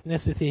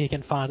ethnicity he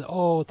can find.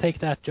 Oh, take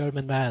that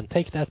German man,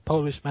 take that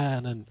Polish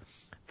man, and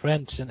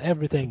French and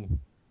everything.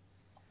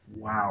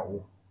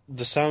 Wow.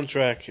 The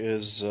soundtrack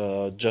is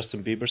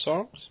Justin Bieber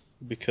songs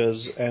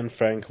because Anne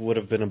Frank would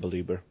have been a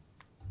believer.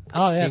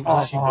 Oh yeah,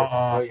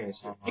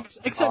 Yes.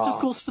 Except, of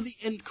course, for the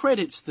end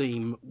credits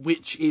theme,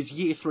 which is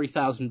Year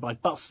 3000 by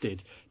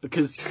Busted.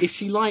 Because if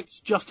she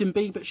liked Justin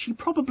Bieber, she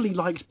probably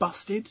liked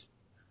Busted.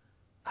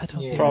 I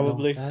don't Yeah. think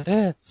Probably. I know what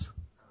that is.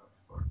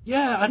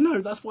 Yeah, I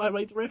know. That's why I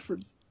made the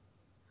reference.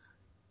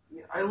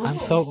 I'm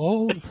so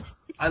old.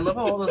 I love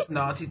how all this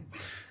Nazi.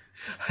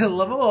 I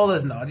love how all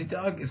this Nazi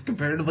talk is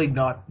comparatively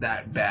not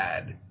that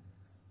bad.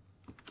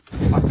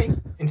 I think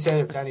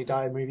instead of Danny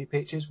Dyer movie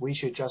pictures, we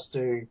should just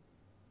do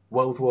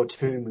World War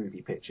II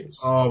movie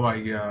pictures. Oh my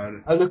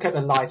god. A look at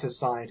the lighter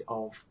side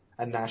of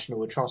a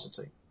national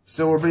atrocity.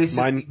 So we're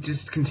basically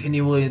just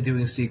continually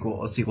doing a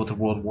sequel to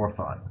World War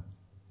V.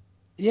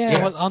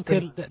 Yeah, well,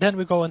 until then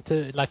we go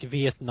into like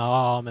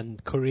Vietnam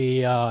and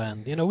Korea,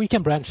 and you know we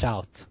can branch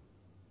out.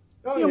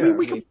 Oh, Yeah,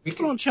 we can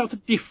branch out to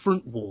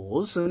different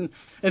wars, and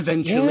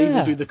eventually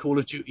we'll do the Call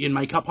of Duty and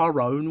make up our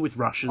own with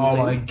Russians. Oh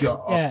my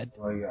god. Yeah,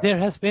 Oh my god. there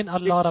has been a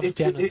lot of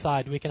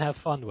genocide we can have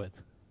fun with.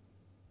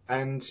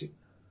 And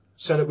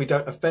so that we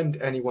don't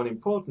offend anyone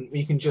important,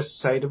 we can just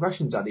say the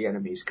Russians are the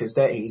enemies, because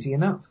they're easy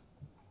enough.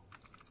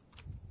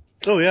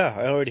 Oh yeah,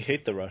 I already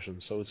hate the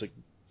Russians, so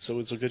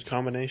it's a good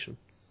combination.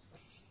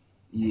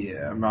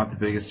 Yeah, I'm not the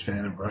biggest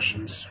fan of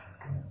Russians.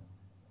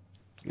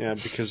 Yeah,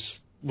 because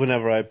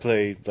whenever I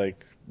play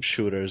like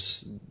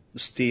shooters,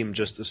 Steam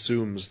just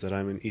assumes that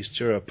I'm in East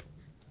Europe,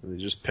 and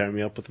they just pair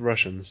me up with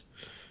Russians.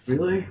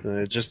 Really?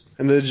 And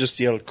they just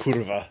yell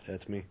 "kurva"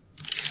 at me.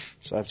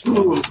 So that's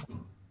fun.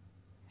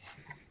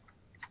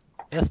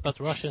 Yes, but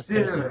Russians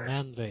are so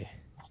manly.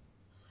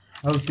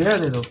 How dare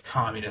they, those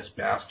communist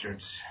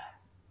bastards.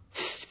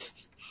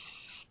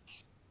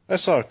 I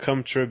saw a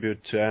cum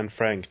tribute to Anne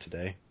Frank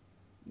today.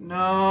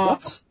 No.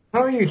 What?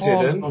 No, you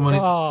didn't. So many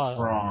God.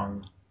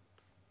 wrong.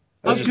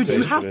 I Oh, just good, you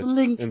pasted have it the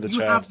link. in the You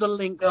chat. have the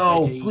link.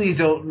 No, Eddie. please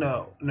don't.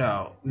 No.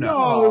 No,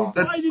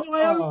 That's- why did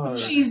I open it?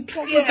 She's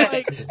What was I dead.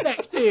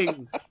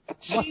 expecting? What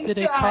She did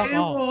they died in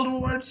call? World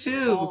War II.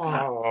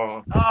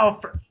 Oh.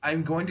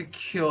 I'm going to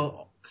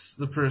kill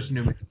the person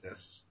who made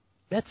this.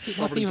 That's not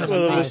Probably even just a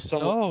Well, it was nice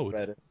someone who load.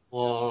 read it.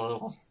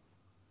 Oh.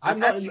 I'm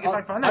not. If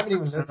I find I that haven't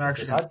even person, looked I'm at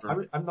this.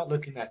 actually- I'm not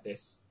looking at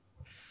this.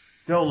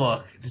 Don't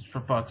look. Just for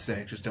fuck's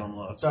sake, just don't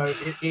look. So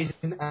it is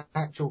an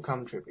actual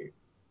cum tribute.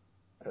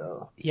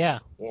 Yeah,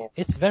 Yeah.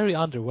 it's very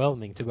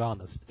underwhelming, to be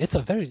honest. It's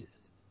a very...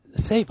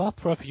 Save up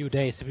for a few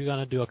days if you're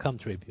gonna do a cum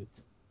tribute.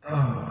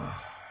 I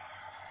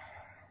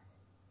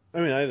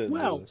mean, I didn't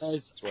Well, do this.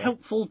 there's That's why.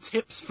 helpful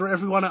tips for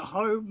everyone at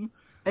home.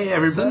 Hey,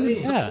 everybody.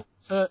 Yeah.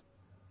 To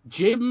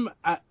Jim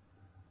at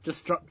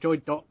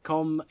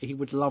destructoid.com. He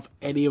would love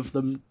any of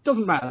them.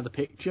 Doesn't matter the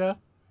picture.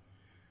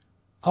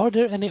 Are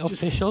there any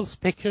officials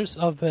pictures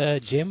of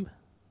Jim?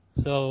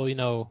 So, you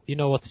know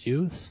what to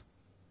use?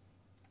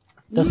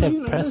 Does he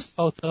have press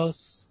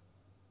photos?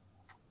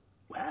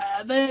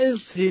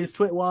 There's his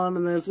Twitter one,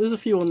 and there's a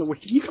few on the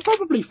wiki. You could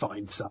probably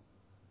find some.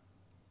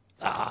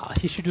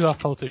 He should do a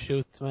photo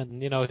shoot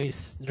when,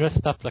 he's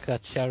dressed up like a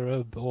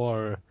cherub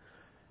or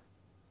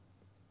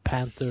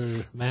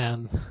Panther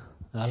Man.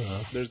 I don't know.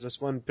 There's this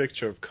one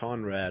picture of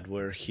Conrad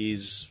where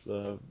he's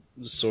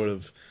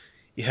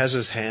he has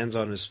his hands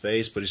on his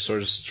face, but he's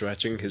sort of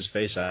stretching his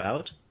face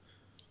out.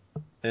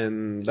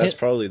 And that's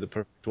probably the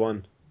perfect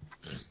one.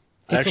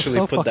 I It was actually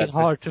so put fucking that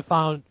hard to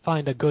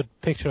find a good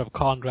picture of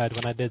Conrad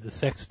when I did the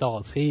sex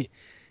dolls. He's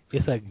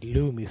a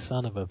gloomy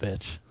son of a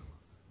bitch.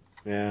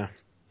 Yeah.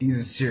 He's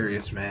a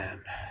serious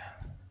man.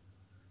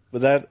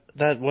 But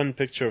that one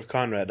picture of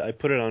Conrad, I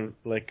put it on,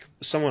 like,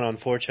 someone on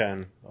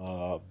 4chan,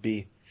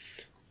 B,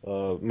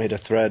 made a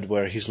thread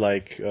where he's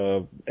like,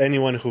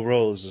 anyone who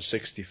rolls a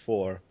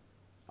 64,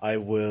 I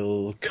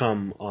will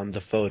come on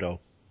the photo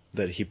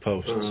that he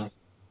posts.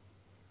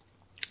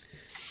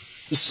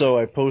 So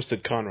I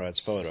posted Conrad's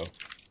photo.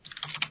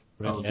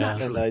 Oh, Yeah.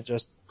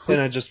 And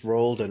I just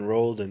rolled and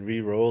rolled and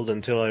re-rolled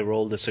until I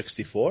rolled a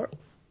 64.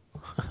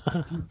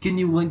 Can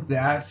you link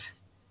that?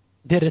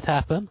 Did it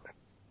happen?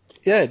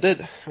 Yeah, it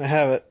did. I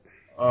have it.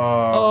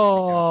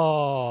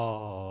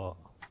 Oh.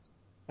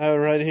 I have it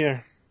right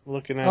here.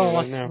 Looking at it right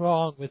What's now.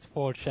 wrong with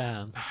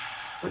 4chan?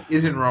 What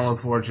isn't wrong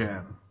with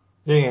 4chan?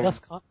 Yeah.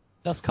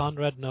 Does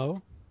Conrad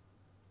know?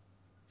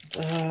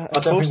 I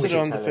don't think we posted it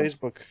on the should tell him.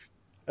 Facebook.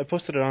 I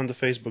posted it on the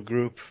Facebook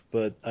group,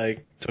 but I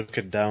took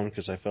it down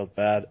because I felt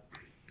bad.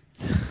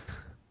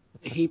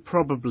 He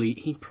probably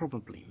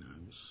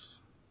knows.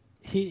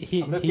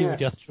 He I'm looking would at-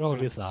 just roll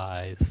his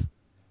eyes.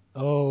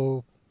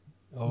 Oh,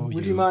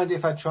 Would you mind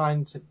if I try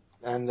and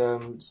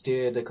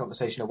steer the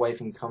conversation away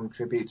from cum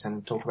tributes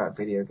and talk about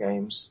video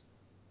games?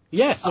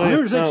 Yes, Oh,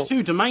 Mirror's no. Edge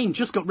 2 domain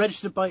just got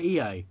registered by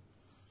EA.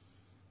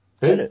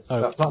 Who?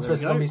 Sorry. Plants There we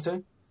vs go. Zombies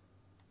 2?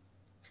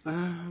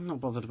 I'm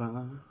not bothered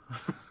about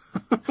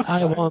that.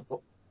 I want...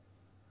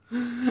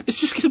 It's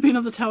just going to be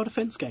another tower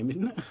defense game,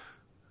 isn't it?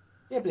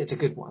 Yeah, but it's a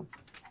good one.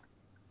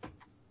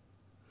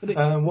 But it-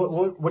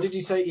 What did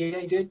you say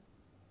EA did?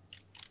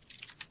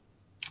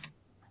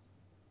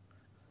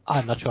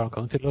 I'm not sure I'm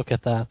going to look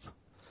at that.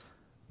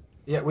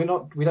 Yeah, we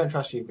don't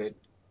trust you, Vid.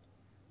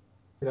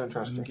 We don't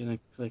trust I'm you. going to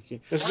click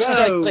it. It's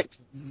Oh,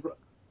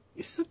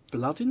 is there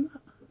blood in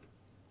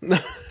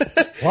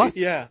that? What?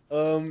 Yeah.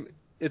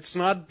 It's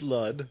not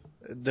blood.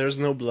 There's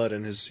no blood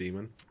in his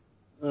semen.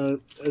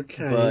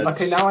 Okay. But-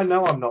 Okay, now I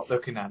know I'm not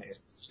looking at it.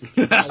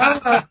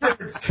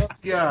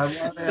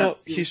 Yeah, No,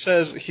 he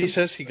says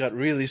he got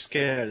really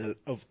scared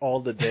of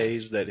all the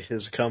days that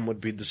his cum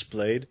would be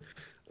displayed.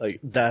 Like,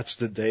 that's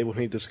the day when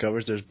he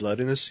discovers there's blood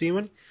in his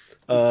semen.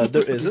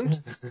 There isn't.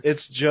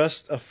 It's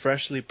just a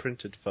freshly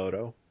printed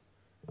photo.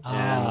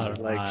 And,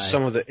 Alright.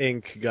 some of the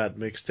ink got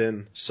mixed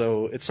in.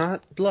 So, it's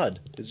not blood.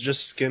 It's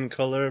just skin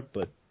color,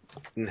 but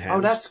enhanced.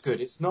 Oh, that's good.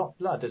 It's not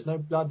blood. There's no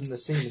blood in the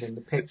semen in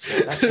the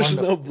picture. That's There's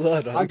wonderful. no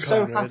blood on I'm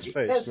so Conrad's happy.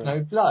 face. There's no. no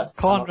blood. I'm not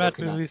Conrad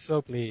looking will at be it.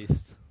 so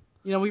pleased.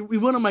 You know, we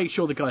want to make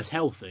sure the guy's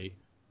healthy.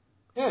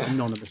 Yeah.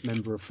 Anonymous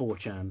member of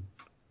 4chan.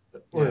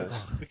 Yeah.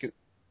 We could-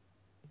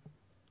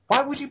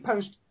 Why would you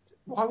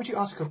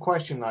ask a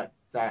question like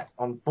that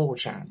on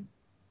 4chan?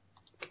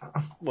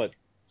 What?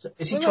 So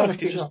is he Well, trying no, to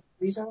he figure just- out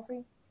if he's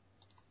healthy?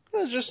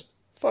 It's just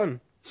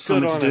fun.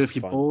 Something Good to on do it, if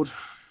you're fun. bored.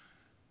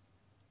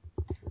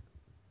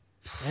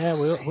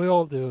 Yeah, we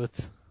all do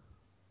it.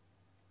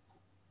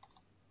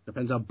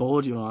 Depends how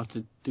bored you are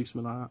to do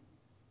something like that.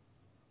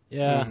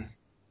 Yeah. Mm.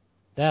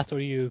 That or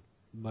you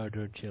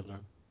murdered children.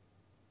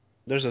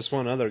 There's this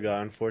one other guy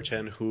on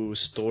 4chan who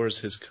stores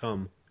his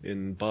cum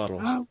in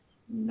bottles. Oh,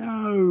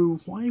 no.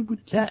 Why would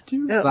you That-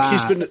 do Yeah,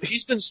 that?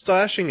 he's been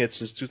stashing it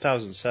since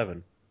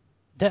 2007.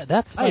 That's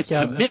That is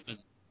like a... commitment.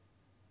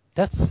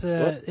 That's,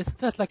 What? isn't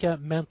that like a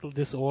mental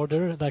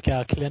disorder? Like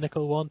a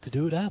clinical one to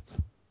do that?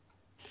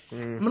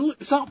 I'm going to look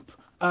this up.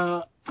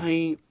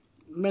 A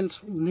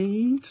mental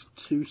need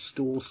to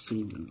store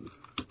semen.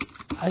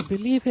 I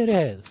believe it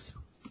is.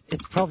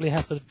 It probably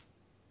has a...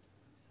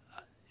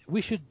 We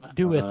should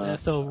do it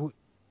so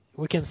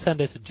we can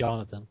send it to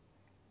Jonathan.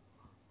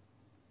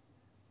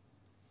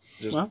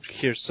 Just Well.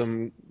 here's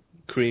some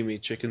creamy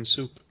chicken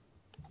soup.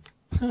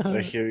 I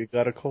hear you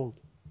got a cold.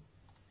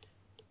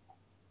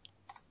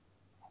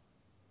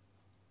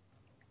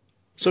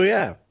 So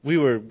yeah, we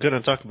were gonna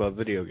talk about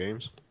video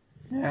games.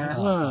 Yeah.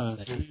 Ah.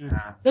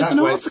 Yeah. There's That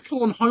an way-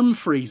 article on home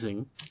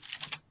freezing.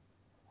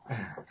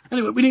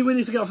 Anyway, we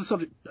need to get off the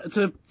subject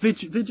to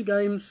video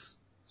games.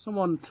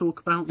 Someone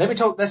talk about.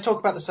 Let's talk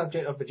about the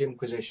subject of the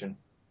Jimquisition.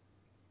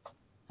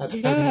 That's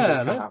Yeah, opening this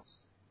let's-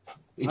 house.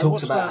 He I talks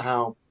watched about that.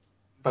 how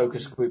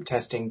focus group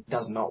testing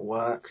does not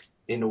work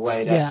in the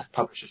way that Yeah.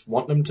 publishers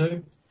want them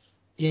to.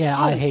 Yeah,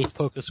 I Oh. hate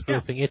focus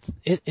grouping.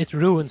 It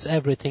ruins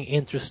everything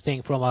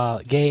interesting from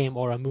a game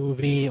or a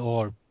movie,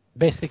 or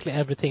basically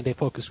everything they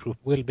focus group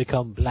will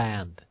become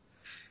bland.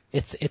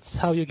 It's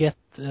how you get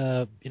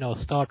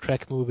Star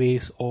Trek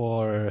movies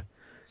or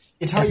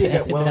It's how you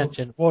as get you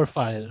mentioned,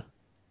 Warfire.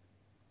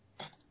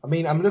 I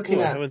mean, I'm looking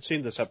Cool, I at haven't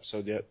seen this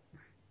episode yet.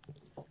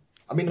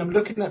 I'm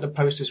looking at the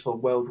posters for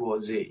World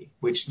War Z,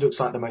 which looks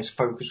like the most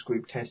focus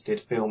group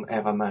tested film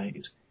ever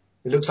made.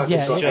 It looks like Yeah,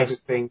 it's got yeah.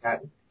 everything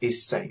that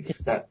is safe.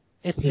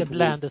 It's the People-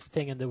 blandest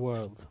thing in the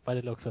world by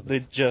the looks of They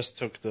it. just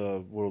took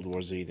the World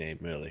War Z name,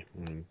 really.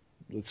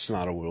 It's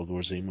not a World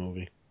War Z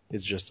movie.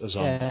 It's just a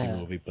zombie Yeah.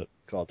 movie, but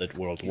called it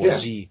World War Yeah.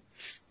 Z.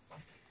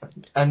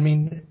 I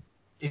mean,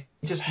 it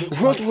just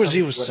looks World like War Z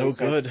something was where so they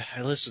said- good.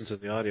 I listened to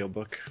the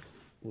audiobook.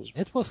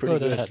 It was pretty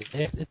good.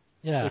 good.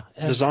 Yeah.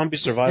 The Zombie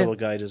Survival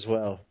Guide as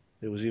well.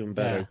 It was even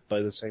better Yeah.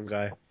 by the same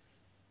guy.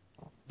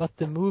 But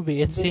the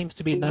movie, it seems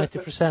to be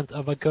 90%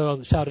 of a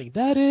girl shouting,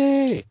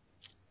 "Daddy!"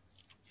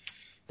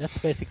 That's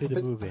basically the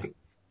But- movie.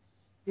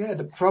 Yeah,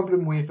 the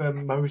problem with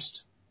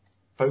most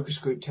focus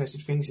group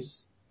tested things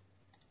is,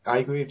 I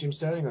agree with Jim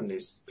Sterling on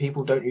this.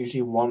 People don't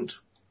usually want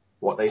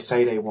what they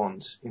say they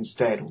want.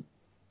 Instead,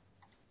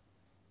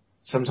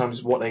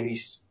 sometimes what they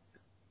least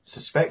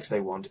suspect they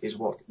want is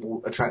what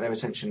will attract their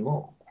attention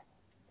more.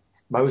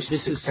 Most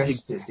This is-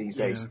 successes these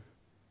days Yeah.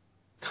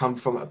 come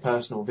from a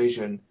personal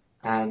vision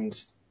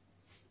and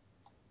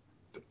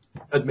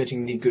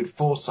admitting the good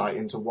foresight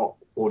into what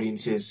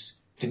audiences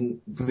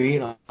didn't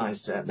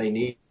realise that they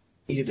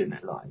needed in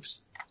their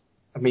lives.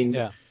 I mean,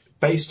 Yeah.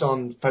 based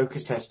on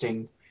focus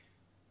testing,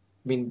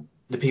 I mean,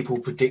 the people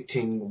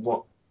predicting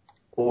what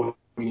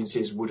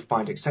audiences would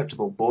find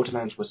acceptable,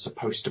 Borderlands was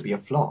supposed to be a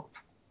flop.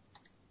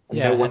 And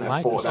Yeah, no one and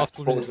had thought that Microsoft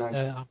would, Borderlands...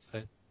 I'm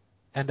sorry.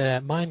 And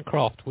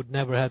Minecraft would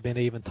never have been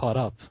even thought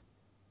up.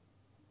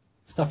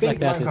 I Stuff think like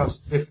that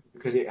Minecraft's is, different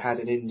because it had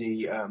an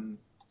indie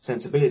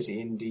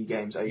sensibility. Indie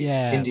games are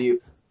Yeah. indie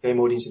game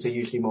audiences are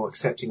usually more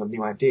accepting of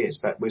new ideas,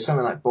 but with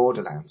something like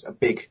Borderlands,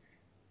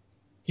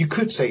 you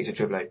could say it's a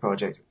AAA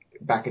project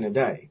back in the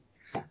day,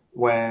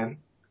 where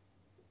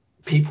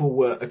people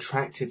were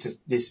attracted to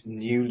this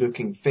new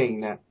looking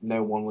thing that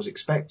no one was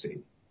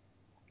expecting.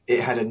 It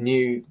had a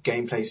new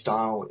gameplay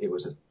style. It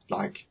was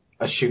like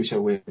a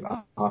shooter with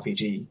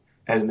RPG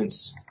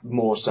elements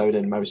more so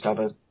than most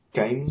other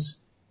games.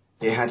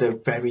 It had a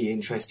very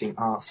interesting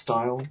art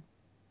style,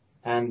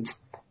 and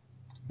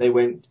they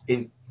went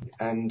in,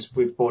 and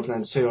with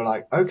Borderlands 2, they're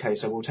like, okay,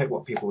 so we'll take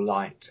what people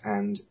liked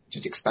and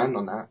just expand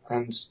on that,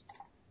 and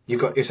you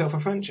got yourself a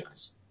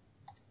franchise.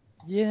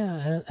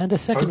 yeah, and the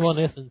second Focus. one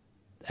isn't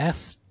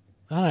as,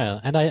 I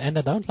don't know, and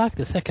I don't like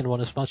the second one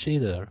as much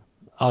either,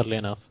 oddly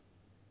enough.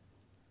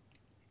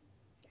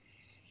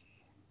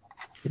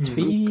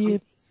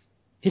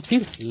 It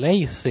feels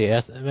lazy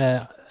a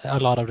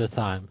lot of the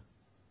time.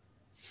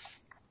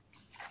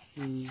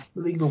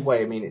 But either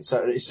way, I mean, it's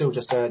still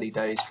just early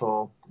days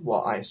for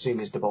what I assume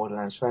is the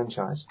Borderlands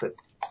franchise, but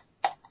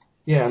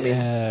yeah, I mean,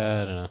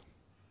 Yeah, I don't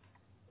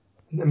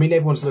know.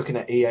 Everyone's looking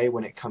at EA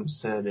when it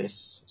comes to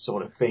this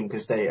sort of thing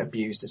because they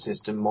abuse the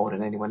system more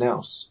than anyone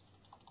else.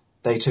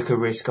 They took a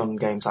risk on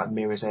games like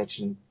Mirror's Edge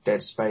and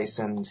Dead Space,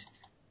 and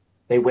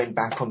they went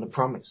back on the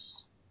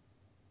promise.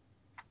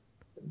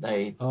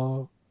 They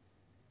Oh,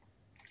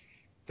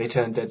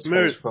 turned Dead Space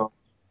Mirror- from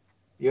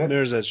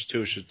Mirror's Edge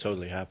 2 should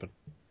totally happen.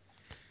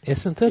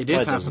 isn't it? It is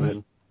Why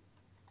doesn't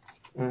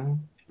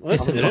happening. What?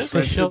 Is it Did it? official?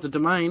 Registered the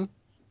domain.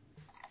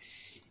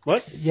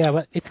 What? Yeah,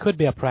 but it could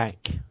be a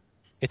prank.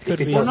 It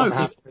could it be. Well, doesn't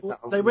no,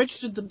 happen, they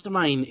registered the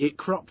domain. It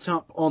cropped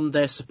up on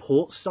their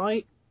support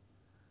site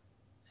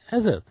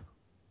Is it?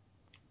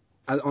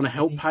 on a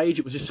help page.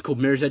 It was just called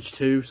Mirror's Edge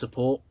 2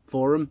 support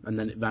forum, and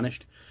then it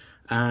vanished.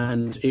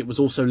 And it was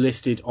also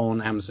listed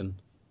on Amazon.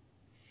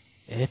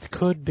 It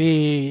could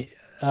be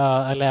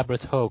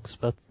elaborate hoax,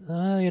 but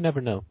you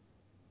never know.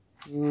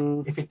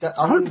 If it,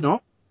 I hope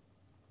not.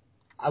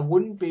 I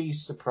wouldn't be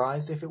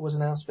surprised if it was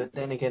announced, but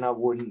then again, I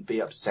wouldn't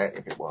be upset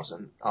if it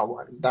wasn't.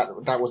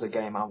 That was a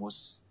game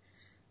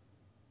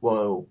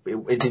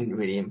it didn't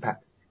really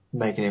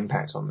make an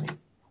impact on me,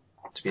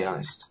 to be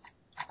honest.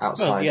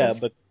 Outside Well, yeah, of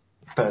but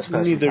first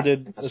person. neither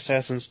did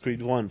Assassin's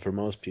Creed 1 for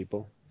most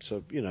people.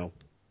 So, a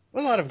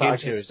lot of But I game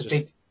guess series the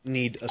just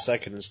need a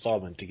second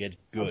installment to get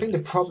I think good. the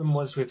problem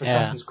was with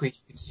Assassin's Creed,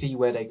 you could see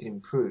where they could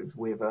improve.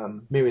 With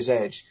Mirror's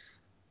Edge,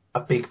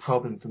 a big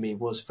problem for me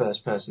was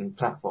first person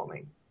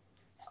platforming.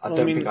 I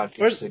don't think I'd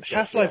be able to get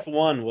Half-Life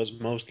 1 was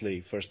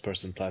mostly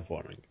first-person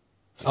platforming.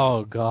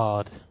 Oh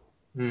god.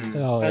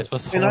 Oh, it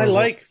was and horrible.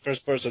 I like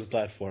first-person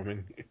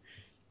platforming.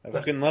 I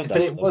fucking love that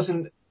But it stuff.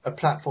 wasn't a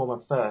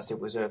platformer first, it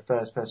was a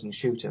first-person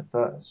shooter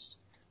first.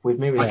 With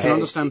Mirror's I Edge, can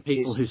understand it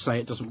people is- who say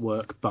it doesn't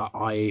work, but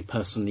I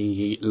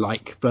personally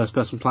like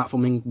first-person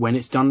platforming when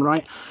it's done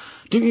right.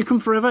 Duke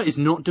Nukem Forever is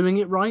not doing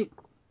it right.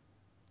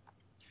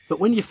 But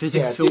when your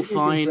physics Yeah, feel Duke Nukem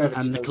fine Forever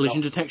and the does collision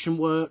not. detection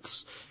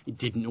works, it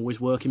didn't always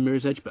work in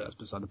Mirror's Edge, but that's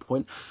beside the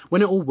point.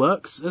 When it all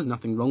works, there's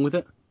nothing wrong with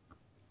it.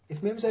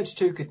 If Mirror's Edge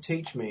 2 could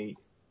teach me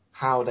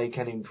how they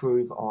can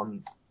improve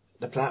on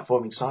the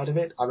platforming side of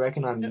it, I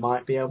reckon I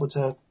might be able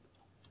to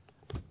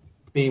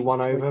be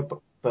won over,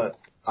 but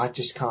I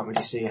just can't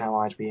really see how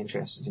I'd be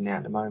interested in it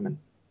at the moment.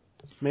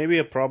 Maybe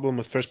a problem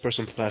with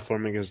first-person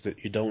platforming is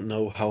that you don't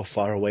know how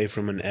far away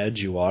from an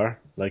edge you are,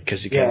 like,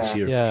 because you can't Yeah. see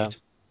your Yeah. feet.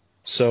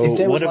 So If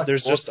there what was, if like,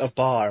 there's just a voice-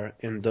 bar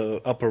in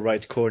the upper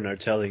right corner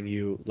telling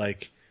you,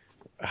 like,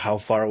 how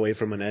far away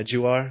from an edge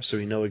you are, so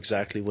you know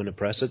exactly when to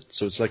press it?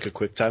 So it's like a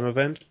quick time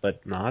event,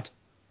 but not.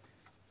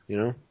 You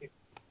know?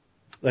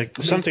 Like,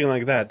 something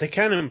like that. They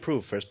can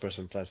improve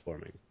first-person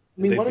platforming.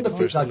 I mean, They'd one of be the the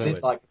things first I to do did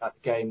it. like about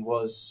the game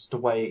was the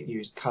way it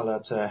used colour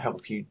to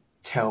help you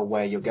tell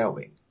where you're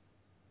going.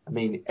 I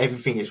mean,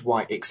 everything is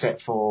white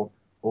except for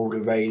all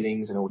the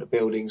railings and all the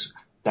buildings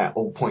that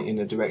all point in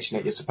the direction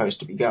that you're supposed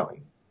to be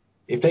going.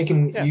 If they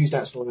can Yeah. use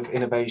that sort of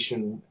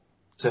innovation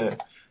to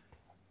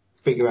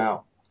figure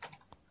out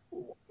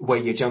where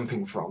you're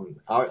jumping from,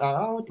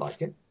 I would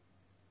like it.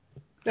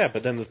 Yeah,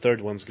 but then the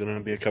third one's gonna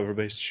be a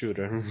cover-based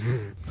shooter.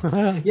 Yeah, Can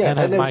have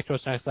and then-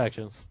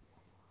 microtransactions.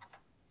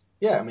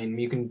 Yeah, I mean,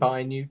 you can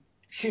buy new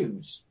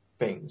shoes,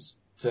 things,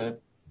 to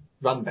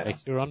run better.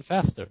 Makes you run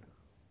faster.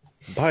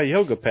 Buy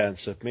yoga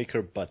pants that make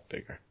her butt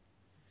bigger.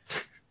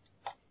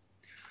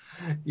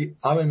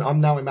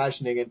 I'm now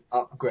imagining an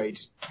upgrade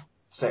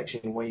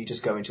section where you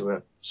just go into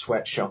a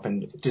sweatshop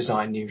and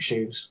design new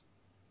shoes.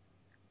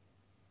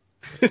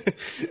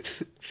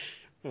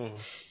 Oh.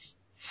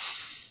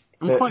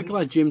 I'm But- quite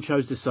glad Jim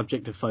chose this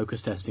subject of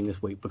focus testing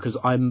this week because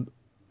it's something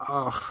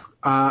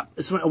I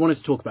wanted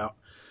to talk about.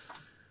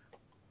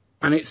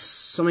 And it's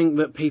something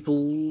that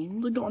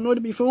people got annoyed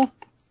at me for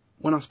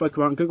when I spoke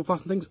about it on Google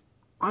Plus and things.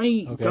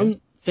 I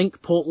don't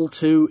think Portal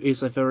 2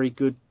 is a very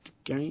good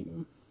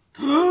game.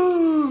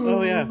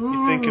 Oh yeah,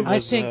 you think it I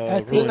was think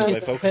ruined by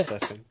it's focus ve-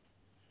 testing?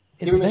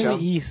 It's Give him a very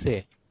chance.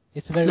 easy.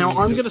 It's very Now, easy.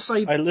 I'm going to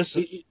say... I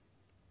listened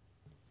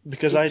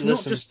because I it's not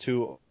listened just-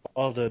 to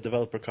all the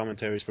developer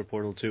commentaries for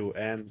Portal 2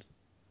 and...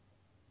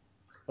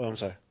 Oh, I'm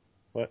sorry.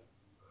 What?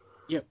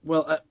 Yeah,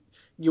 well,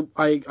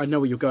 I know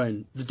where you're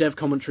going. The dev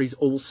commentaries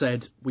all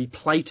said, we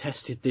play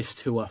tested this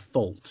to a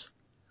fault.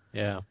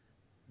 Yeah.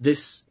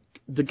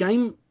 The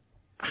game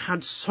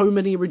had so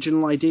many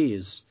original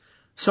ideas,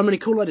 so many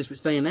cool ideas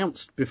which they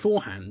announced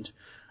beforehand,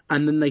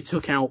 and then they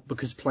took out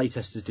because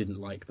playtesters didn't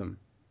like them.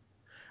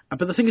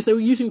 But the thing is, they were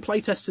using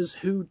playtesters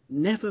who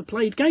never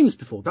played games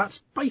before. That's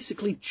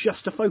basically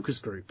just a focus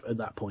group at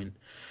that point.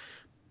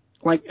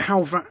 Like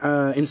how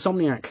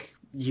Insomniac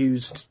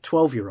used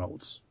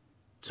 12-year-olds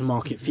to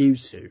market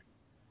Fuse to.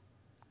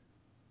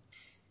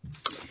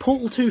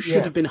 Portal 2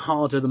 should have been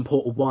harder than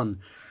Portal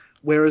 1,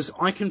 whereas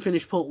I can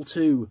finish Portal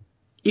 2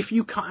 if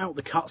you cut out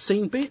the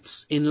cutscene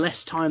bits in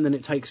less time than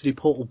it takes to do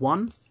Portal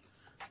 1.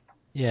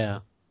 Yeah.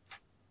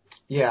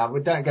 Yeah,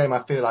 with that game, I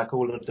feel like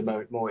all of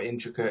the more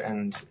intricate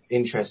and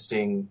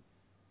interesting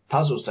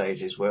puzzle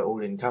stages were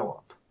all in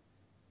co-op.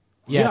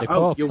 Yeah, Yeah, the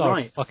co-ops you're are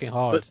right. fucking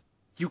hard. But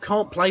you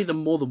can't play them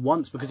more than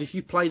once, because if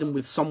you play them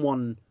with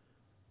someone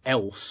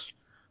else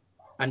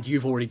and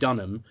you've already done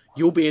them,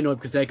 you'll be annoyed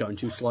because they're going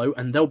too slow,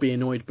 and they'll be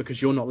annoyed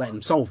because you're not letting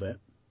them solve it.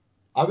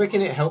 I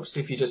reckon it helps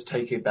if you just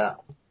take it back.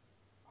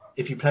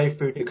 If you play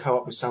through the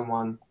co-op with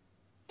someone,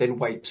 then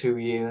wait 2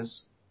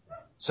 years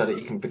so that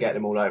you can forget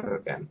them all over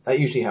again. That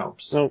usually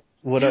helps. So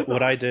what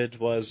I did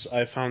was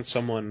I found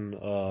someone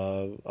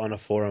on a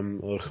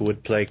forum who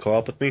would play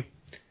co-op with me,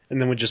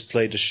 and then we just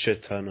played a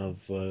shit ton of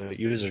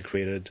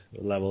user-created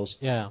levels.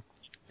 Yeah.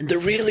 And they're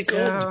really good.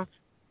 Yeah.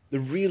 They're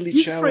really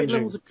User-created challenging.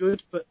 levels are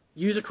good, but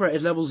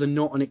user-created levels are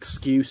not an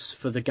excuse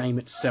for the game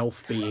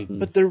itself being...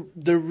 But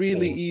they're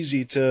really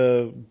easy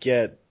to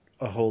get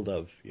a hold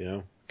of, you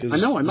know? I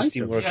know, I the made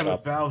Steam them. Yeah, but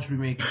Workshop. Valve should be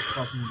making a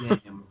fucking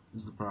game,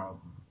 is the problem.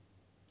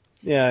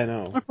 Yeah, I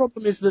know. My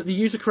problem is that the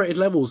user-created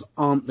levels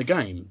aren't the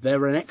game.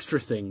 They're an extra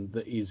thing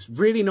that is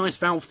really nice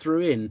Valve threw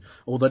in,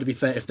 although to be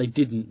fair, if they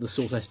didn't, the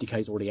Source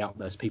SDK's already out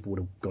there, so people would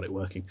have got it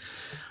working.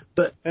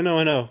 But I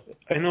know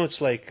it's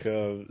like I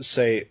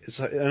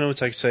know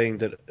it's like saying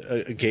that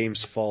a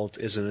game's fault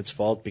isn't its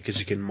fault because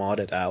you can mod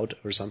it out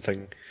or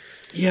something.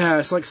 yeah,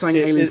 it's like saying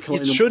Aliens It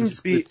Colonial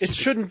shouldn't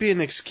shouldn't be an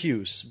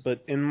excuse,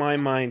 but in my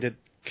mind it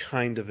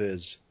kind of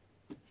is.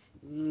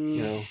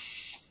 You know,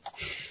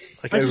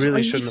 like I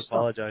really need shouldn't stuff.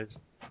 apologize.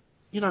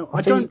 You know,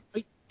 I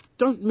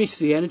don't miss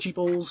the energy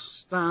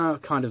balls. They're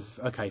kind of,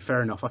 okay,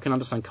 fair enough. I can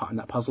understand cutting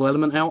that puzzle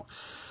element out.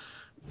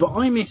 But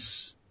I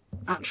miss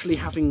actually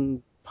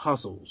having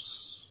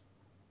puzzles.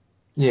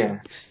 Yeah.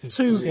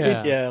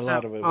 Yeah. Yeah, a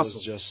lot of it puzzles.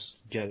 was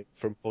just getting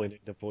from point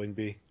A to point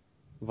B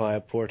via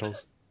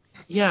portals.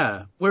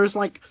 Yeah, whereas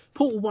like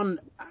Portal 1,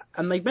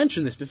 and they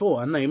mentioned this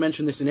before, and they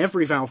mention this in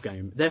every Valve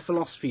game, their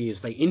philosophy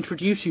is they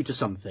introduce you to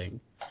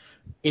something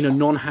in a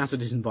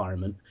non-hazardous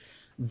environment,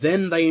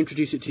 then they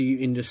introduce it to you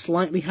in a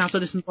slightly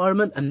hazardous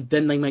environment, and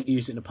then they make you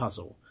use it in a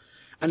puzzle.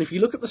 And if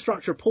you look at the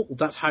structure of Portal,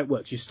 that's how it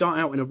works. You start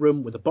out in a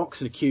room with a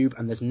box and a cube,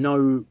 and there's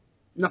no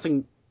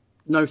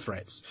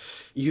threats.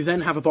 You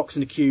then have a box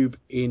and a cube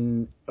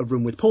in a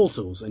room with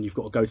portals, and you've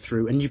got to go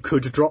through, and you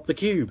could drop the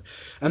cube.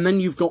 And then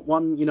you've got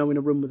one, in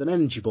a room with an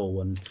energy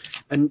ball,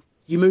 and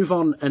you move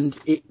on, and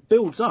it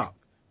builds up.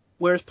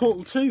 Whereas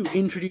Portal 2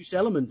 introduced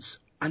elements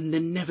and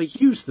then never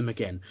used them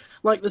again.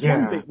 Like, there's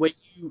one bit where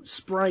you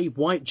spray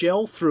white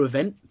gel through a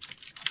vent.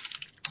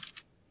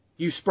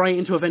 You spray it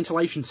into a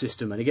ventilation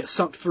system, and it gets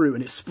sucked through,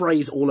 and it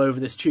sprays all over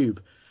this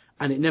tube,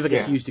 and it never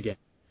gets used again.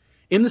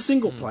 In the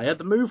single player,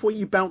 the move where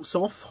you bounce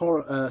off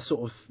sort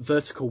of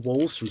vertical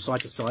walls from side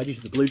to side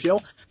using the blue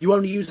gel, you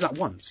only use that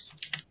once.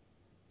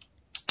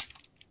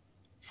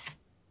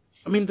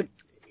 I mean,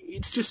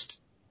 it's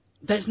just,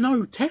 there's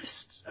no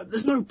tests.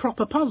 There's no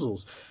proper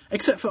puzzles.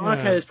 Except for,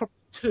 there's probably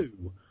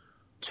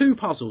two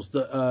puzzles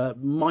that are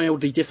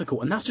mildly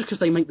difficult, and that's just because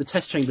they make the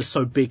test chambers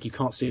so big you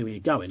can't see where you're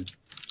going.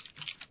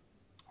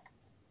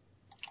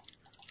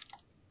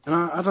 And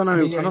I don't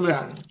know.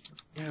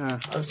 Yeah.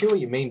 I see what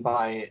you mean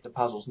by the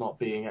puzzles not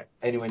being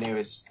anywhere near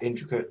as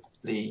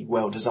intricately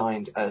well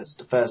designed as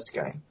the first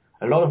game.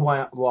 A lot of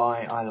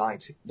why I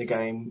liked the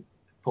game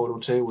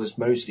Portal 2 was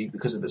mostly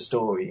because of the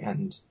story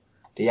and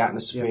the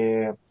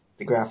atmosphere,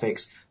 the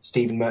graphics,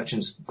 Stephen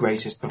Merchant's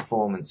greatest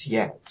performance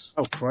yet.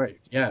 Oh, great,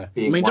 yeah.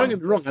 I mean, don't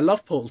get me wrong, I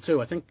love Portal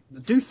 2. I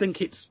do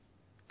think it's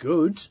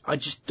good. I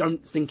just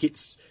don't think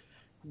it's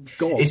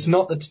God. It's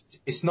not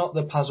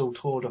the puzzle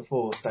tour de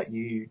force that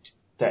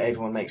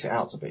everyone makes it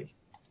out to be.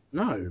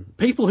 No.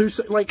 People who,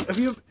 like,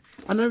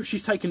 I know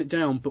she's taken it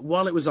down, but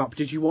while it was up,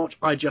 did you watch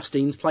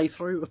iJustine's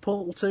playthrough of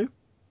Portal 2?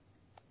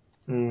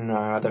 No,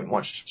 I don't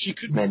watch. She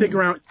couldn't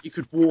figure out you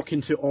could walk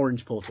into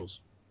orange portals.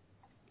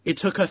 It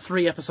took her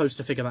 3 episodes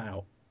to figure that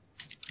out.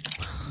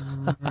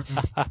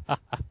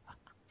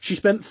 She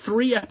spent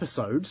 3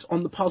 episodes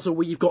on the puzzle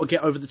where you've got to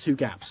get over the 2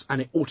 gaps,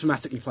 and it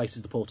automatically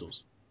places the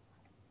portals.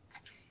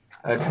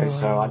 Okay,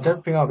 so I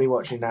don't think I'll be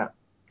watching that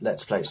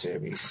Let's Play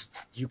series.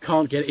 You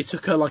can't get it. It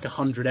took her like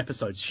 100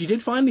 episodes. She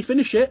did finally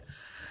finish it,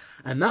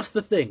 and that's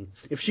the thing.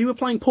 If she were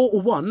playing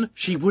Portal 1,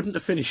 she wouldn't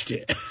have finished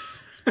it.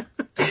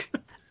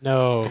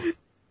 No.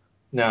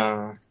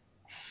 No.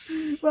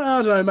 Well,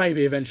 I don't know,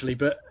 maybe eventually,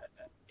 but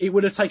it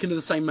would have taken her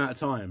the same amount of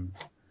time.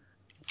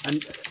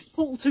 And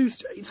Portal 2,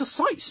 it's a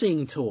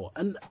sightseeing tour,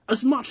 and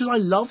as much as I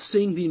love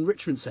seeing the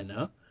Enrichment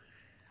Centre,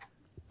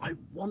 I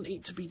want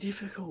it to be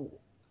difficult.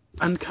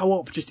 And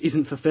co-op just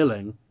isn't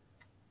fulfilling.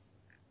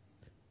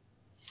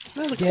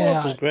 No, the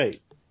co-op was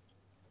great.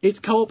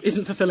 Co-op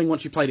isn't fulfilling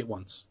once you played it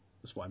once.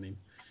 That's what I mean.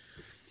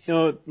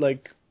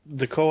 Like,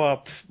 the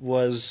co-op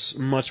was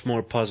much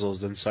more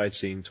puzzles than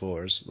sightseeing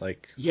tours.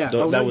 Like,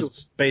 that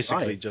was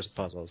basically just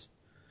puzzles.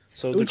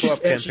 So the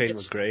co-op campaign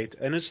was great,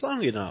 and it's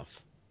long enough,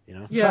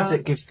 Yeah. Plus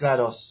it gives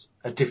GLaDOS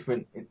a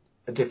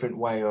different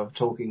way of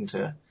talking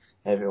to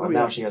everyone.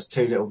 Now she has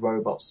 2 little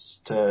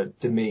robots to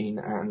demean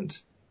and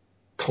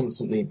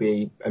constantly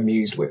be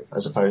amused with,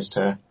 as opposed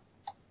to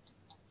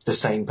the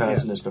same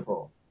person as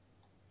before.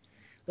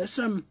 There's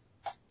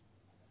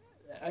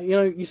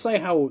you say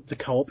how the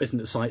co-op isn't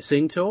a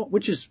sightseeing tour,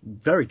 which is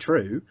very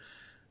true.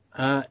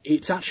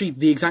 It's actually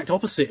the exact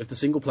opposite of the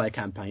single-player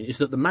campaign, is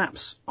that the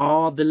maps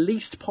are the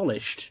least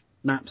polished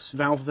maps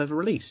Valve have ever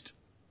released.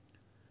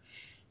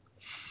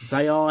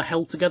 They are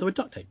held together with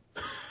duct tape.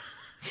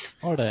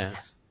 Are they?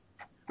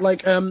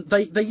 Like,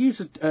 they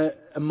use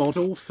a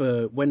model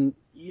for when,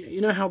 you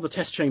know how the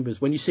test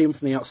chambers, when you see them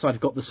from the outside, have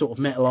got the sort of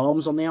metal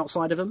arms on the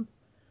outside of them?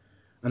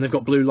 And they've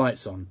got blue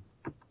lights on.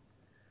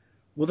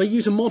 Well, they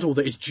use a model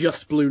that is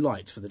just blue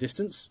lights for the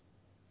distance.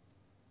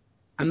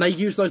 And they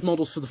use those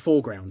models for the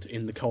foreground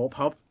in the co-op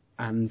hub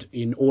and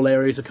in all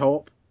areas of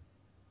co-op.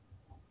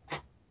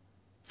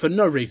 For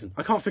no reason.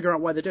 I can't figure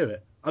out why they do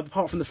it.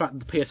 Apart from the fact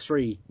that the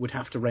PS3 and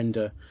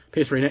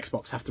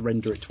Xbox have to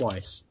render it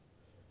twice.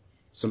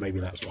 So maybe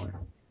that's why.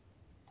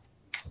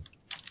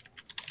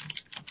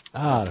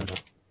 I don't know.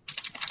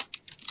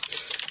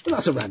 But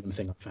that's a random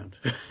thing I found.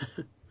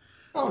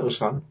 Oh, it was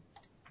fun.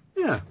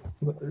 Yeah.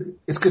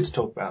 It's good to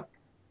talk about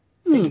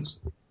things.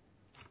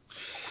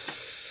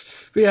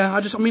 But yeah,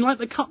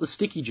 they cut the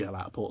sticky gel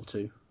out of Portal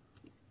 2.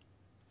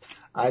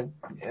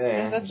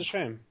 Yeah, that's a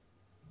shame.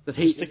 The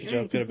sticky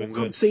gel could have been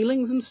good.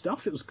 Ceilings and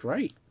stuff, it was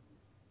great.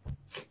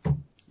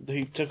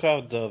 He took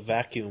out the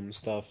vacuum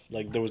stuff.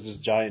 Like, there was this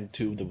giant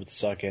tube that would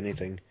suck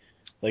anything.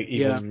 Like,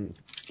 even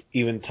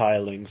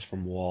tilings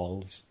from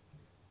walls.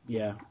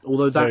 Yeah,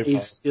 although that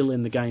is still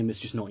in the game, it's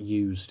just not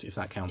used, if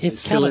that counts. It's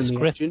still in the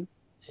engine.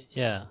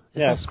 Yeah.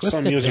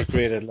 Some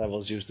user-created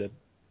levels used it.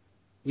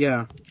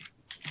 Yeah.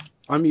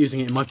 I'm using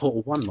it in my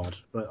Portal 1 mod,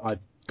 but I've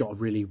got a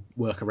really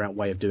workaround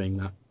way of doing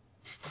that.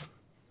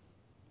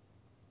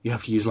 You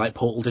have to use, like,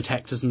 portal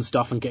detectors and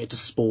stuff and get it to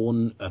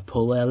spawn a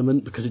pull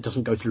element because it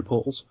doesn't go through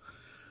portals.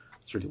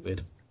 It's really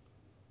weird.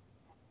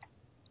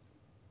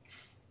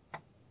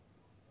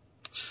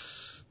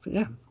 But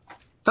yeah.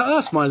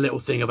 That's my little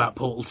thing about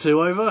Portal 2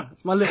 over.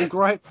 It's my little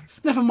gripe.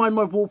 Never mind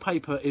my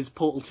wallpaper is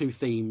Portal 2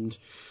 themed.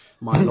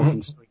 My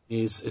login screen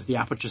is the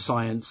Aperture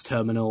Science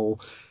terminal.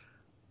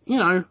 You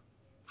know,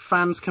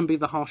 fans can be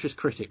the harshest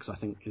critics, I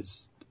think,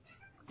 is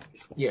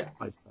what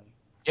I'd say.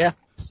 Yeah,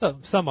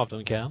 some of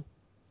them can.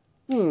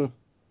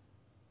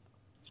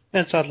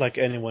 It's not like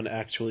anyone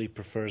actually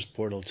prefers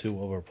Portal 2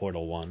 over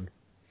Portal 1.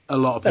 A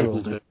lot of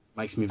people do. It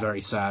makes me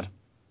very sad.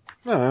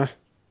 I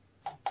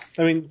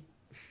mean,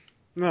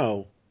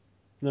 no.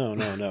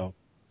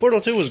 Portal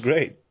 2 was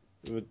great.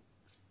 You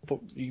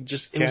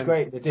just can't It was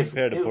great.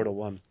 compare to Portal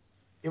 1.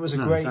 It was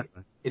great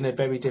in a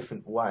very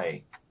different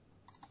way.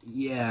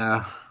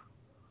 Yeah.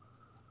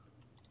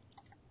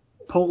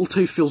 Portal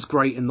 2 feels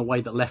great in the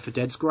way that Left 4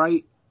 Dead's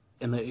great.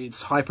 And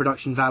it's high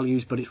production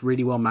values, but it's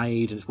really well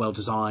made and it's well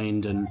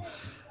designed.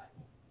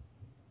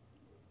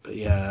 But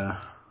yeah.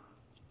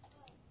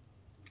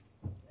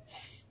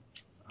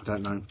 I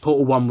don't know.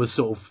 Portal 1 was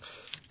sort of...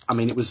 I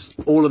mean, it was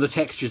all of the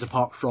textures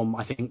apart from,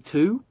 I think,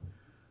 2.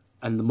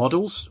 And the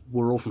models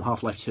were all from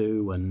Half-Life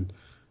 2. And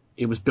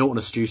it was built on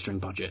a shoestring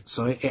budget.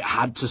 So it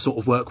had to sort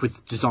of work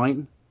with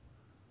design.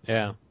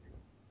 Yeah.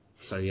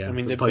 So yeah. I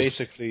mean, they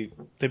basically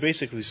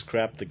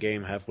scrapped the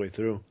game halfway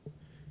through.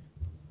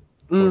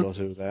 Portal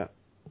 2, that.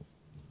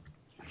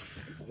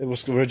 It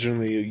was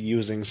originally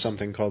using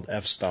something called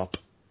f-stop,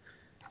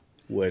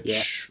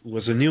 which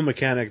was a new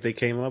mechanic they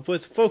came up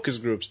with. Focus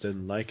groups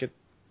didn't like it.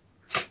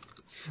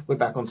 We're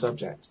back on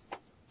subject.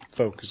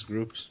 Focus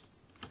groups.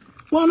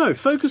 Well, no,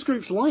 focus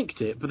groups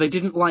liked it, but they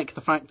didn't like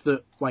the fact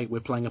that, wait, we're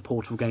playing a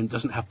Portal game that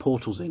doesn't have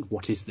portals in.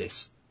 What is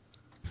this?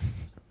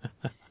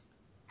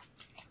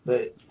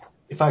 But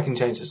if I can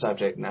change the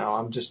subject now,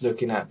 I'm just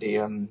looking at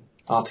the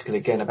article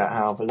again about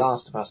how The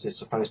Last of Us is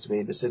supposed to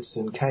be the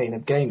Citizen Kane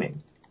of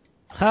gaming.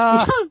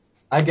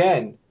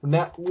 Again,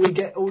 now we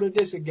get all of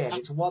this again.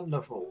 It's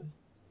wonderful.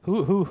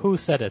 Who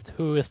said it?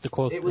 Who is the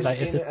quote? It was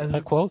is it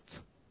a quote?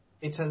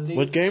 It's a leak.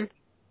 What game?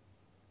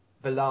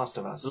 The Last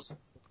of Us.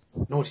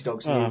 Naughty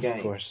Dog's new game.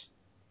 Of course.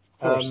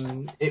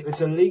 It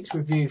was a leaked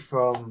review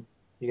from,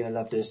 you're going to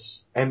love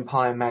this,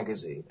 Empire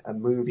Magazine, a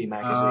movie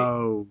magazine.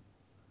 Oh.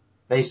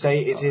 They say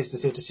it is the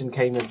Citizen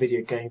Kane of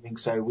video gaming,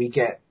 so we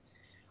get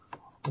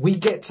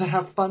to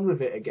have fun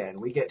with it again.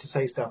 We get to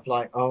say stuff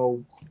like,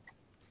 oh,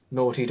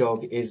 Naughty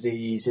Dog is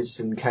the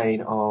Citizen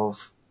Kane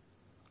of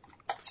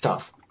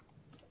stuff.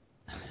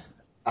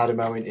 Adam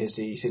Owen is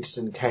the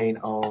Citizen Kane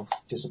of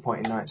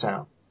disappointing nights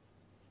out.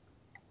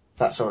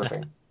 That sort of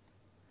thing.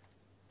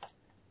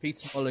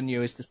 Peter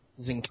Molyneux is the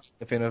Citizen Kane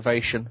of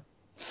innovation.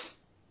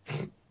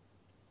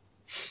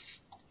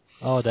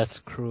 Oh, that's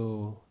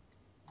cruel.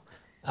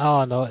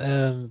 Oh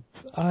no,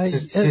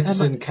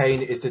 Citizen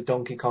Kane is the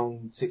Donkey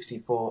Kong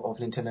 64 of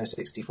Nintendo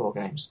 64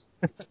 games.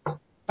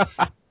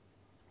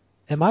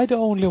 Am I the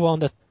only one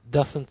that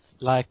doesn't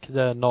like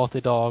the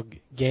Naughty Dog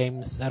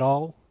games at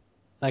all?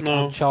 Like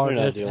No, Uncharted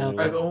you're not the only and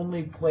one. I've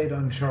only played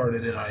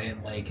Uncharted and I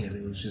didn't like it.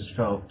 It was just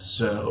felt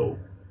so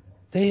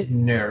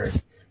generic.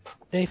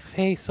 They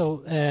feel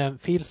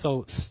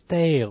so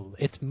stale.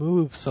 It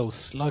moves so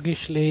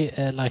sluggishly,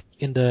 like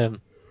in the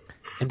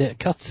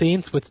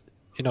cutscenes, which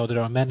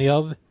there are many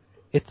of.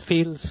 It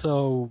feels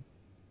so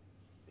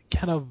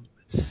kind of,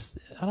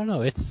 I don't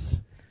know. It's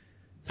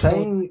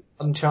playing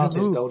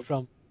Uncharted Gold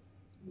from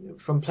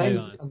playing Hang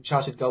on.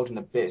 Uncharted Golden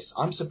Abyss.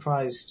 I'm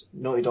surprised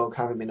Naughty Dog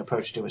haven't been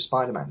approached to do a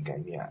Spider-Man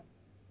game yet,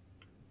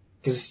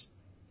 because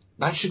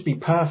that should be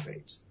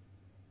perfect.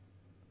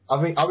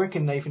 I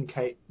reckon Nathan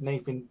Drake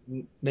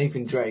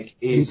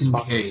is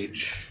Nathan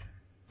Cage.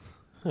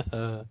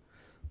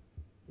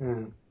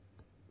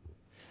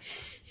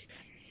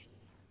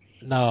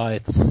 No,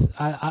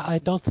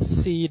 I don't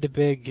see the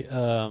big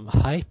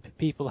hype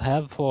people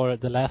have for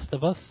The Last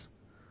of Us,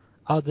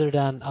 other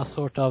than a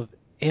sort of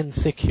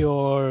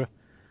insecure,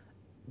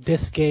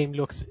 this game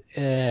looks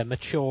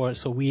mature,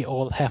 so we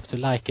all have to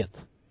like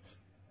it.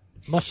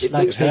 Much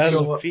like It has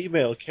a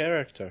female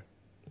character.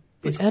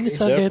 and it's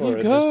a little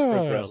girl.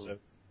 Progressive.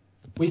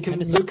 We can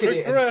And it's look at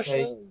it and progression.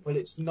 say, well,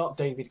 it's not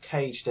David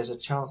Cage. There's a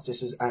chance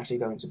this is actually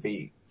going to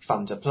be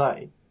fun to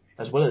play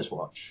as well as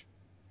watch.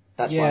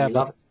 That's why we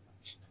love it.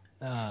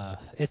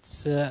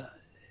 It's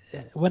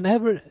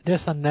whenever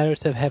there's a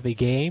narrative-heavy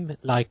game,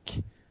 like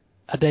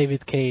a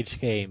David Cage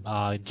game,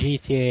 a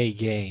GTA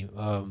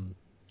game,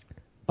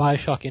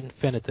 Bioshock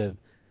Infinite,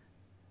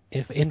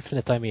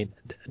 I mean,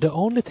 the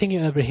only thing you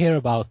ever hear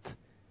about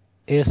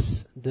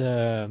is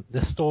the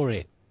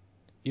story.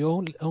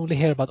 You only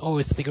hear about, oh,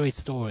 it's the great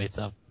story, it's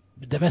the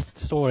best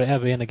story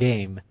ever in a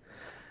game.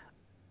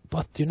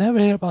 But you never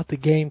hear about the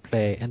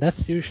gameplay, and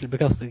that's usually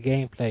because the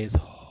gameplay is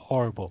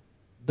horrible.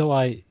 Though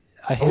I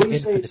wouldn't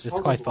say Infinite, it's it's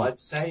quite horrible. fun. I'd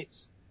say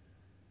it's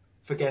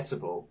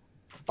forgettable.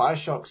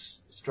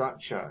 Bioshock's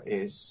structure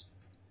is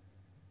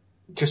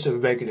just a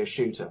regular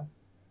shooter.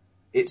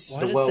 It's Why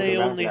the did world they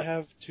around only that.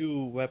 have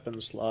 2 weapon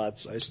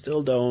slots? I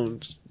still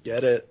don't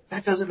get it.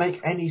 That doesn't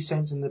make any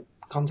sense in the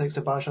context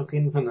of Bioshock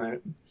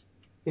Infinite.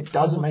 It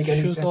doesn't make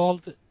any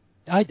sense.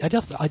 I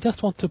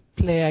just want to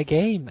play a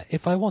game.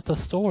 If I want a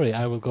story,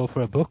 I will go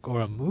for a book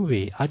or a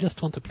movie. I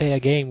just want to play a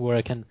game where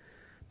I can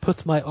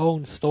put my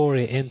own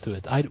story into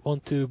it. I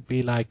want to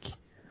be like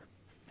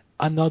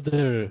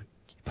another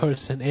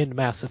person in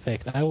Mass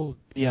Effect. I will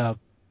be a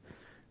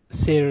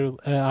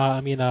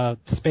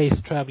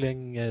space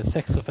traveling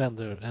sex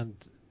offender and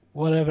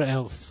whatever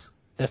else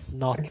that's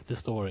not the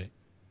story.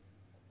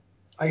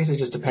 I guess it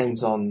just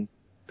depends on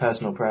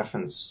personal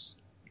preference,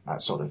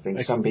 that sort of thing.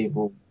 Some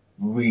people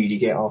really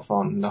get off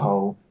on the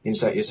whole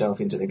insert yourself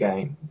into the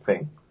game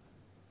thing.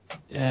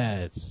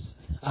 Yeah, it's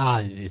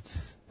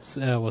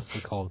what's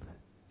it called?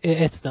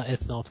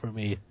 It's not for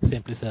me.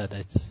 Simply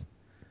said,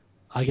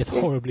 I get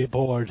horribly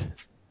bored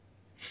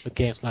with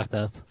games like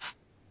that.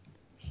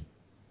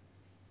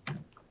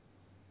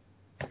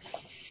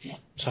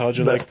 So how'd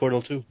you like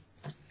Portal 2?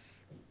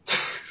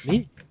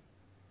 Me?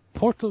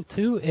 Portal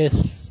 2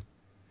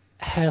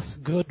 has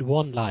good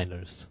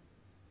one-liners.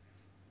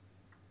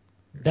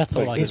 That's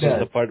all I can This is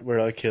the part where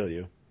I kill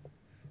you.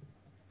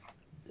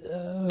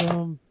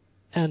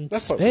 And That part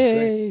was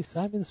great. space,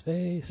 I'm in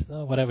space,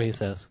 whatever he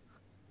says.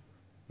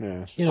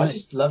 Yeah. You know, I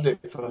just loved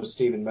it for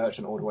Stephen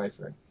Merchant all the way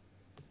through.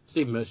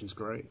 Stephen Merchant's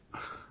great.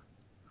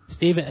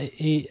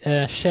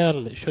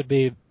 Shell should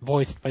be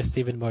voiced by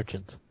Stephen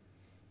Merchant.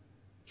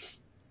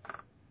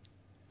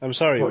 I'm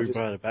sorry What, we just-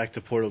 brought it back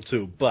to Portal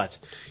 2, but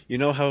you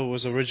know how it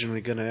was originally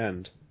going to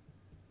end?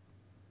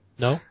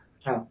 No?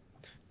 How?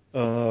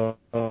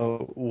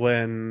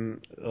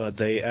 When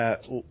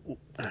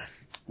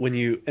when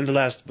you in the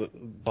last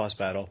boss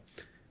battle,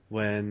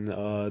 when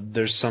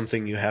there's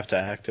something you have to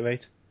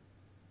activate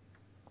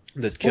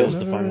that kills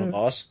the final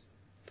boss,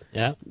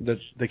 Yeah.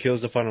 that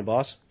kills the final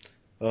boss,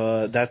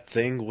 that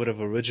thing would have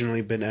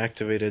originally been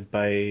activated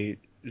by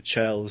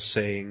Chell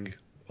saying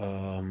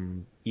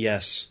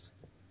yes.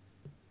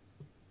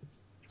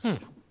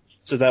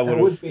 So that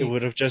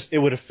it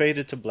would have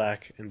faded to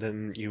black, and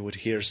then you would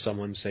hear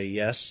someone say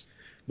yes.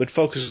 But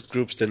focus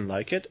groups didn't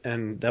like it,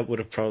 and that would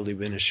have probably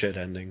been a shit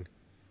ending.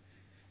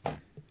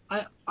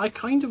 I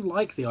kind of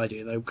like the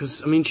idea though,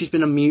 because I mean she's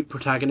been a mute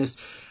protagonist,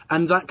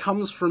 and that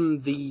comes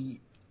from the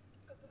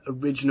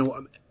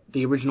original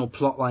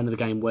plotline of the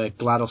game where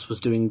GLaDOS was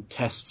doing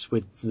tests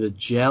with the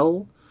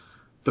gel,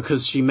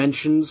 because she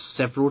mentions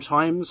several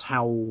times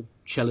how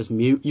Chell is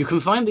mute. You can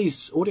find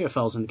these audio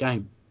files in the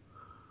game.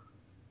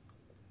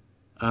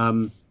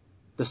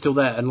 They're still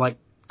there, and like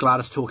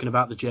GLaDOS talking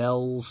about the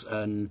gels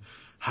and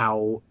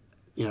how,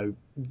 you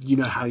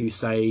know how you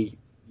say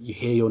you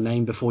hear your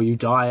name before you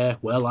die.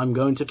 Well, I'm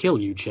going to kill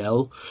you,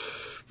 Chell.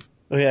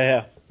 Oh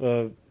yeah.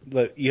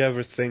 Like, you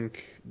ever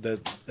think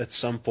that at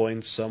some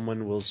point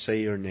someone will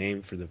say your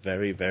name for the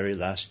very, very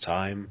last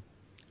time?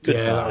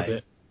 Goodbye, Yeah, that was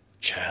it.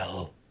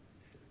 Chell.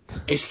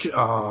 It's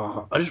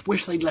I just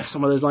wish they'd left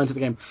some of those lines in the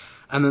game.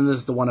 And then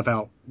there's the one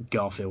about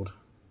Garfield.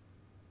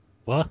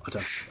 What? I don't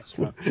know what that's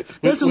about.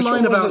 There's a Which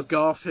line one was about it?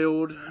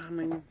 Garfield. I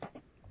mean,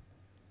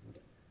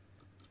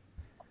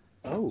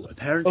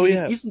 apparently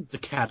yeah. it isn't the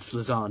cat's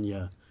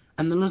lasagna,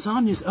 and the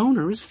lasagna's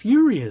owner is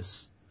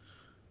furious.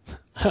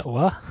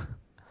 What?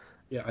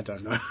 Yeah, I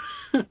don't know.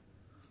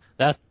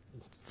 That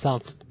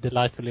sounds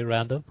delightfully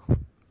random.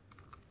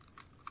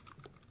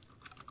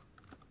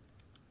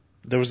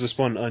 There was this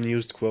one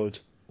unused quote.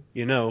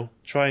 You know,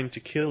 trying to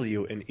kill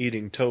you and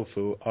eating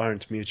tofu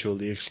aren't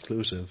mutually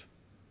exclusive.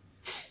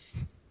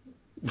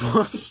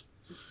 What?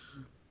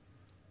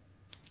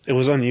 It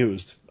was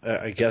unused.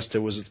 I guess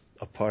there was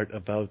a part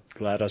about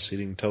GLaDOS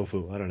eating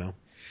tofu. I don't know.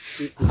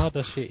 How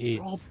does she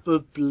eat?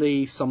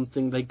 Probably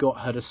something they got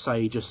her to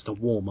say just to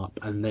warm up,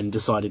 and then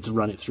decided to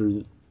run it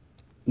through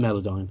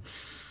Melodyne.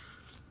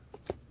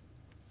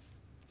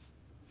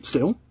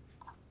 Still,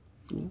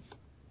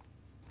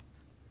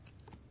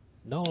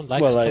 No one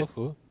likes Well,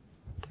 tofu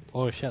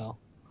or shell.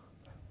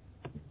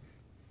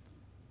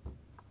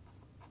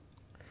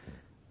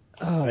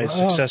 I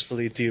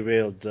successfully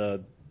derailed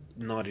the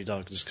Naughty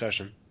Dog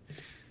discussion.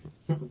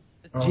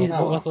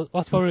 Jeez,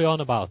 what were we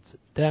on about?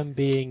 Them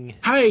being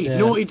hey, the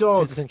Naughty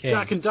Dog, Citizen Kane.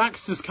 Jack and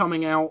Daxter's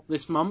coming out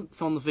this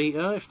month on the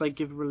Vita if they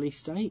give a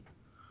release date.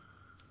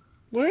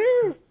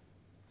 Where?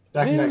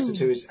 Jack and Daxter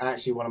 2 is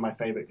actually one of my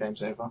favourite games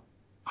so far.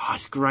 Oh,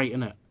 it's great,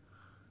 isn't it?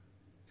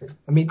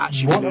 I mean,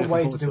 Actually, what really a looking way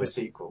to forward do to a it.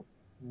 sequel.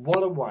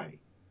 What a way.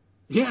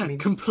 Yeah, I mean-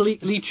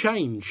 completely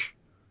change.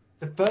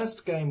 The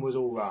first game was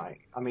alright.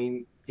 I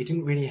mean, it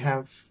didn't really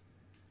have...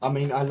 I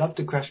mean, I loved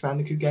the Crash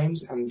Bandicoot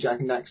games, and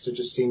Jack and Daxter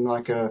just seemed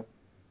like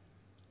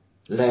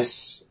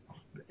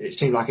it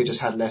seemed like it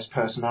just had less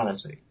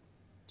personality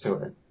to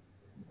it.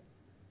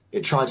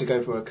 It tried to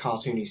go for a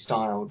cartoony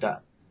style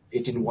that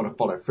it didn't want to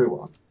follow through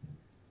on.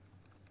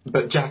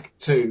 But Jak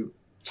 2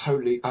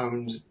 totally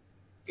owned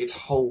its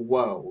whole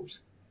world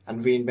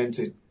and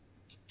reinvented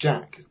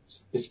Jak,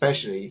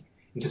 especially,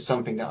 into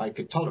something that I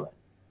could tolerate.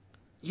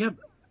 Yeah,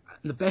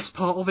 the best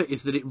part of it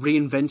is that it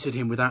reinvented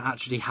him without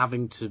actually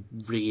having to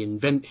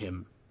reinvent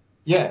him.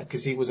 Yeah,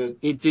 because he was a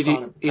It did it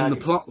silent in the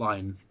protagonist.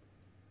 plotline.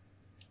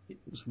 It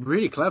was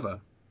really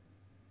clever.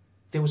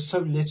 There was so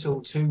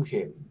little to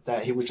him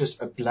that he was just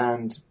a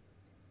bland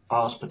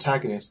our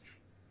protagonist,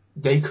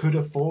 they could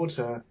afford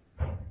to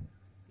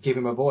give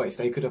him a voice.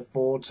 They could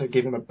afford to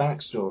give him a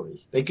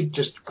backstory. They could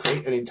just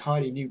create an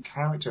entirely new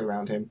character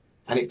around him,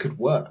 and it could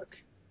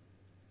work.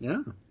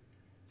 Yeah.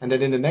 And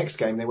then in the next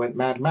game, they went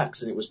Mad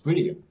Max, and it was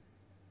brilliant.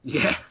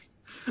 Yeah.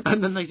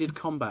 And then they did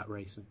combat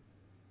racing.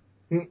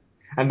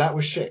 And that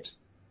was shit.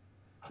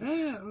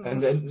 Yeah.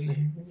 And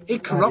then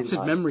It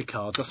corrupted memory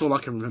cards. That's all I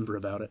can remember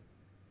about it.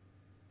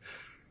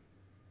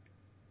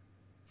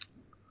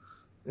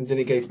 And then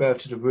it gave birth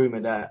to the rumour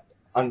that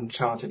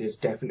Uncharted is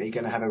definitely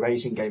going to have a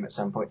racing game at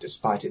some point,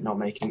 despite it not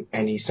making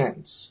any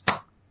sense.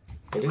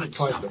 They didn't I'd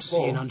try it love to see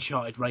before. an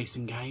Uncharted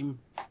racing game.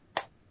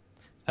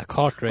 A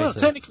kart racer. Well,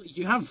 technically,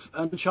 you have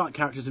Uncharted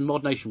characters in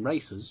Mod Nation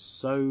Racers,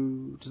 so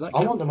does that I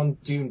count? want them on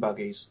dune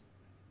buggies.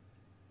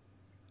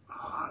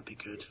 Oh, that'd be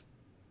good.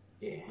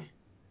 Yeah.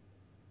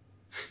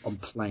 On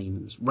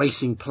planes.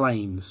 Racing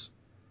planes.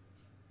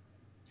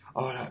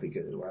 Oh, that'd be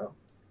good as well.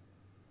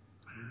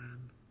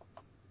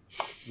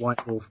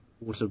 White Wolf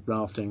water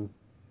rafting.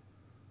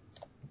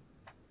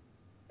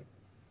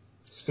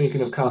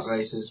 Speaking of kart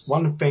races,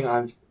 one thing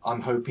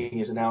I'm hoping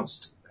is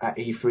announced at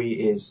E3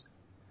 is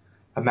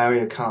a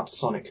Mario Kart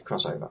Sonic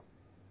crossover.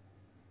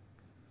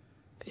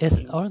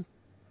 Didn't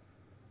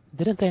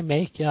they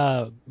make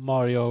a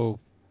Mario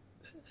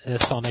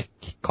Sonic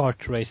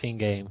kart racing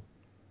game?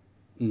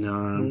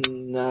 No.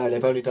 No,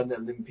 they've only done the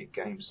Olympic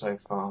Games so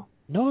far.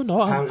 No,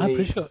 I'm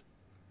pretty sure.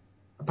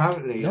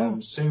 Apparently, No.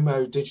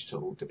 Sumo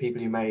Digital, the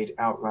people who made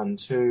Outrun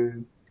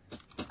 2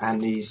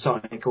 and the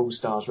Sonic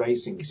All-Stars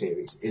Racing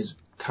series, is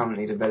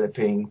currently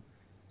developing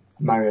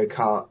Mario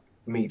Kart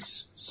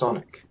meets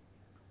Sonic,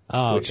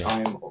 Oh, which okay.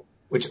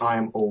 I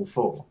am all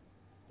for.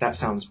 That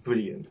sounds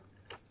brilliant.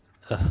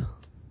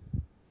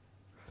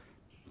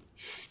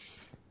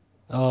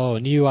 Oh,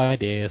 new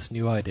ideas.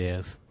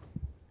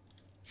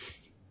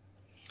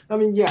 I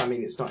mean,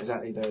 it's not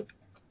exactly the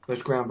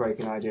most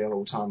groundbreaking idea of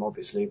all time,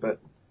 obviously, but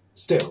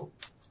still,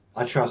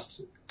 I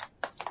trust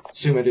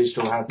Sumo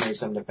Digital have made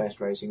some of the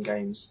best racing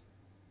games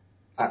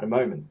at the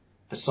moment.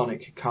 The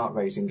Sonic kart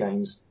racing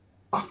games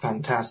are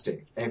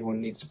fantastic.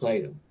 Everyone needs to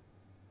play them.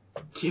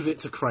 Give it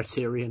to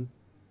Criterion.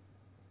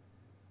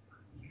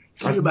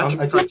 Can you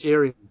imagine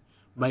Criterion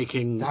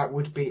making That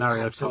would be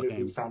Mario Kart absolutely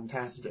game?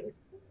 fantastic.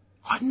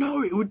 I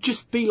know, it would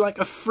just be like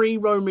a free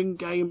roaming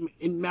game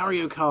in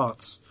Mario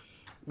Karts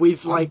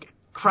with like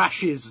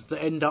crashes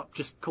that end up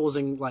just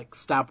causing like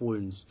stab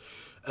wounds.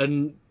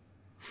 And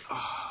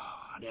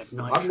I'd have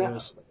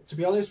nitros. To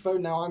be honest though,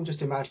 now I'm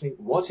just imagining,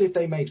 what if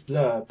they made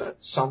Blur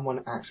but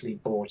someone actually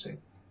bought it?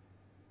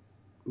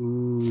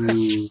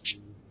 Ooh.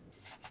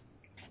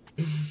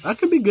 That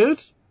could be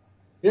good.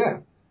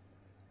 Yeah.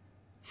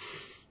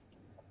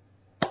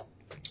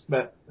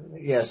 But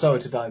yeah,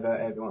 sorry to divert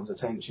everyone's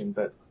attention,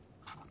 but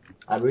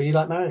I really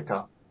like Mario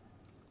Kart.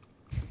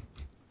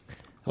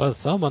 Well,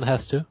 someone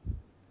has to.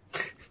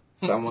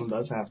 Someone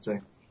does have to.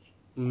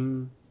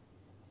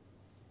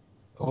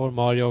 Or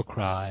Mario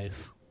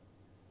cries.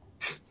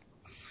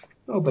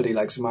 Nobody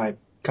likes my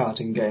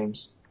karting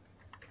games.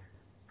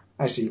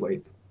 Actually,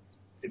 wait.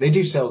 They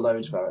do sell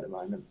loads though at the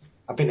moment.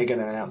 I think they're going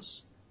to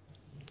announce.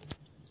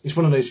 It's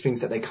one of those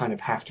things that they kind of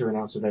have to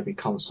announce with every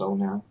console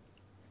now.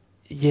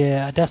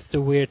 Yeah, that's the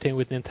weird thing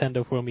with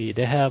Nintendo for me.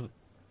 They have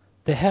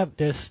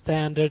their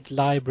standard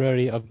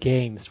library of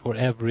games for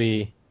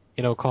every,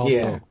 console.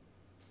 Yeah.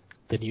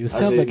 The new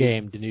Zelda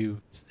game, the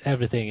new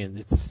everything, and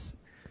it's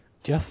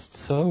just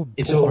so boring.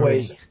 It's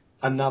always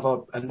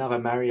another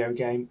Mario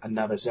game,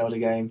 another Zelda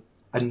game,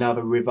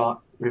 another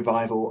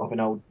revival of an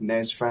old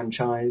NES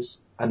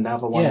franchise,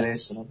 another one of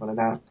this, another one of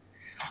that.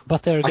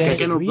 But they're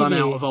getting really run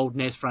out of old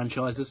NES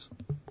franchises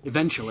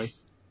eventually.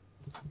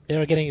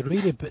 They're getting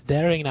really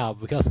daring now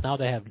because now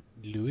they have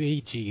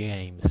Luigi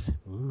games.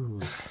 Ooh.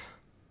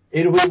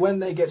 It'll be when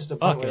they get to the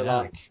point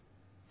where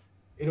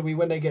it'll be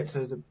when they get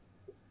to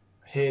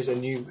here's a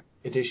new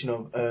edition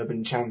of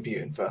Urban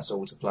Champion for us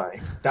all to play.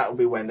 That'll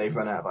be when they've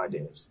run out of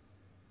ideas.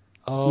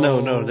 Oh.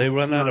 No, they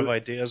run out of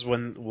ideas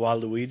while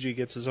Luigi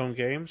gets his own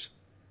games,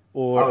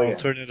 or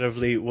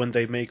alternatively when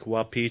they make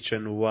Wa Peach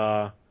and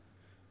Wa.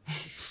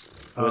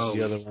 What's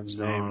the other one's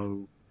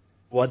name?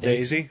 Wa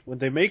Daisy. When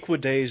they make Wa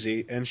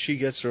Daisy and she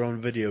gets her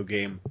own video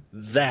game,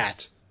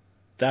 that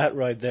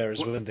right there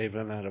is when they've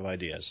run out of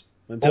ideas.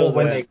 Or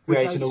when they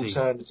create an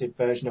alternative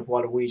version of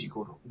Waluigi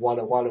called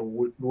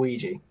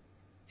Waluigi.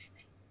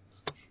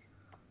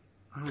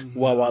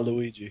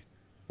 Waluigi.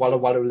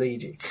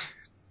 Waluigi.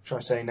 Try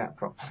saying that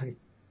properly.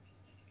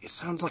 It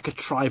sounds like a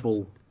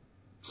tribal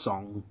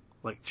song,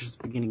 like just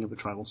the beginning of a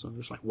tribal song.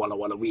 It's like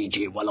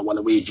Waluigi,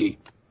 Waluigi.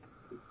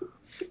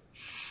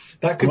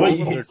 That could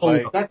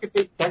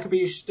be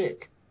your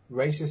shtick.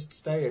 Racist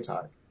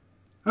stereotype.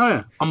 Oh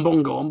yeah,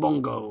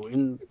 Umbongo.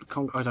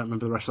 I don't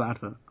remember the rest of the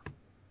advert.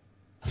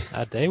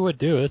 They would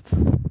do it.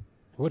 It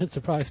wouldn't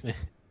surprise me.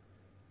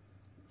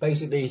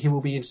 Basically, he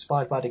will be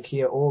inspired by the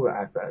Kia Aura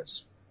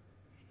adverts.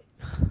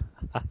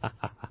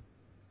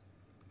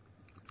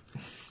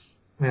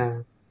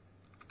 Yeah.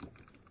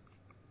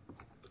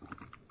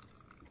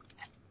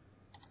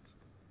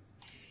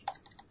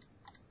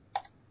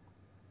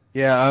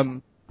 Yeah,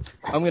 I'm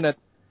gonna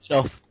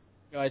self,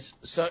 guys.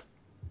 So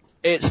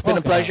it's been a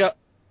Okay. pleasure,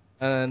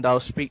 and I'll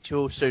speak to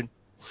you all soon.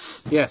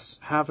 Yes,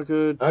 have a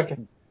good Okay.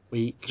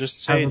 week.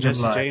 Just Have a say good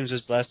Jesse life. James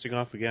is blasting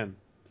off again,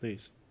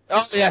 please.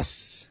 Oh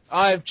yes,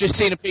 I've just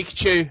seen a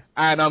Pikachu,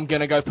 and I'm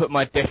gonna go put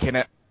my dick in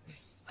it.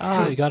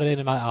 Oh, you got it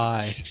in my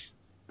eye.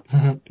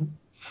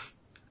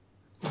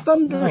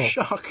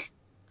 Thundershock.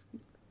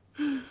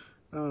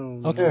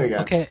 Oh, Okay. There we go.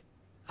 Okay.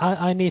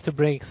 I need to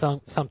bring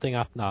something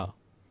up now.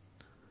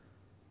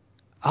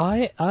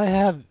 I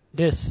have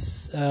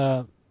this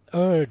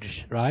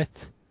urge,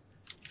 right?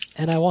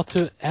 And I want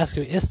to ask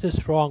you, is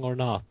this wrong or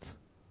not?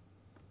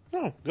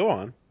 No, go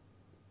on.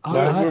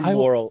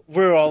 No,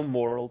 We're all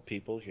moral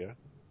people here.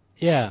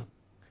 Yeah.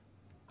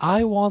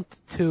 I want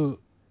to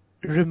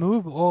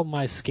remove all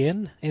my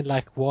skin in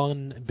like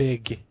one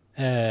big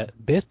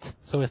bit,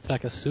 so it's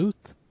like a suit.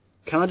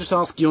 Can I just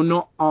ask, you're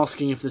not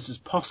asking if this is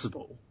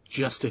possible,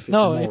 just if it's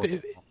No, moral.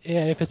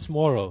 if it's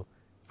moral.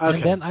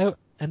 Okay.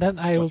 And then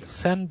I will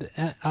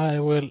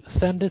Gotcha.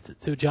 send it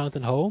to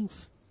Jonathan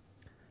Holmes,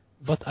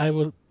 but I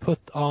will put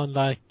on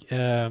like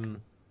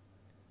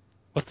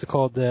what's it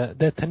called,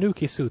 the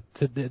Tanuki suit,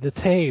 the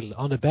tail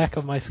on the back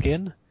of my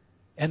skin,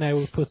 and I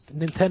will put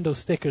Nintendo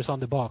stickers on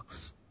the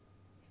box.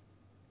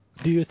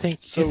 Do you think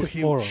So is it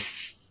moral?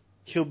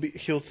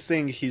 He'll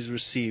think he's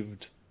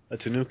received a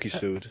Tanuki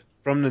suit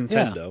from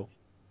Nintendo,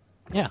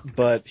 Yeah,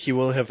 but he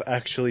will have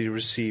actually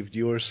received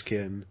your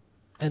skin.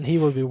 and he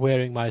will be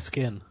wearing my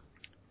skin.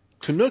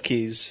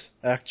 Tanukis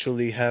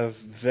actually have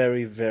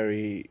very,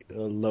 very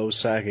low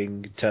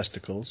sagging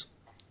testicles.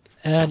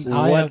 And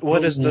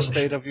What is the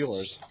state of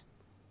yours?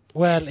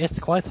 Well, it's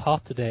quite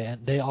hot today,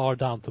 and they are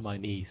down to my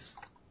knees.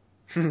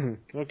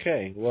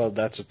 Okay, well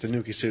that's a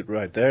Tanuki suit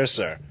right there,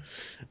 sir.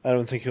 I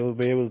don't think he'll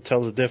be able to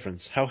tell the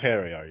difference. How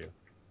hairy are you?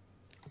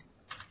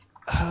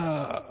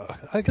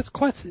 I guess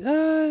quite.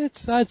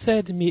 I'd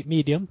say the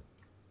medium.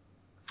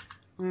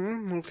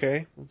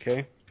 Okay.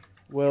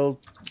 Well,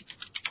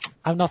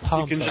 I'm not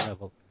Hamza just-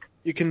 level.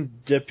 you can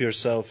dip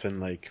yourself in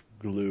like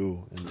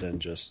glue and then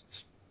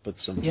just put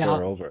some Yeah.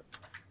 fur over it.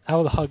 I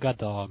will hug a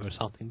dog or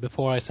something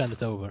before I send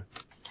it over.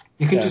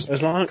 You can Yeah, just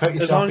as long coat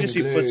yourself in as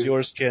he glue. puts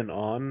your skin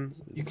on,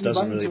 You it can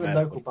doesn't run really to a matter.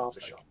 local barber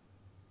shop.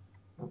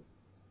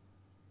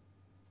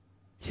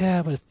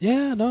 Yeah, but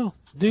no.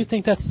 Do you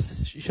think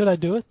should I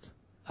do it?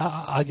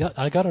 I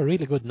got a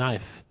really good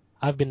knife.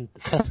 I've been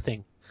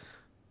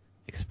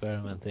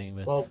experimenting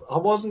with. Well, I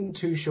wasn't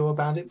too sure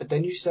about it, but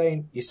then you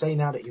say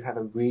now that you have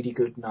a really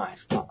good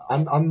knife.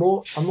 I'm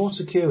more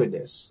secure in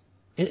this.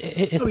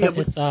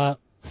 It's a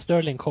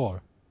sterling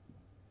core.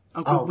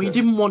 Uncle, we good.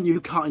 didn't want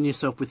you cutting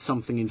yourself with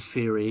something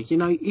inferior. You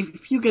know,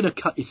 if you're going to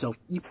cut yourself,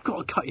 you've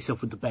got to cut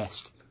yourself with the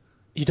best.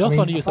 You don't I mean,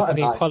 want to use a a butter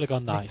fucking knife.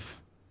 polygon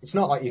knife. It's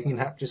not like you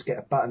can just get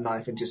a butter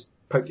knife and just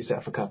poke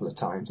yourself a couple of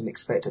times and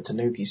expect a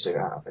Tanuki suit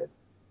out of it.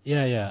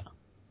 Yeah.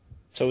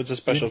 So it's a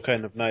special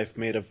kind of knife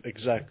made of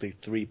exactly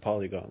 3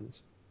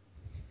 polygons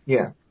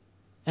Yeah.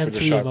 And for the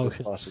 3 sharpest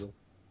emotions. possible.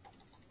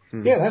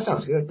 Yeah, that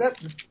sounds good.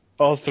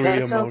 All 3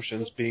 That sounds-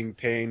 emotions being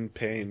pain,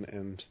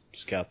 and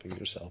scalping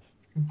yourself.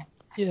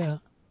 Yeah.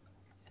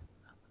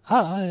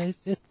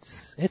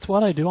 It's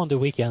what I do on the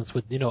weekends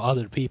with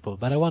other people,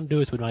 but I want to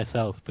do it with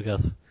myself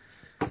because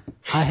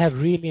I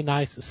have really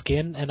nice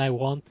skin and I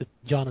want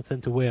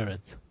Jonathan to wear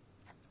it.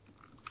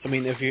 I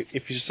mean, if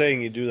you're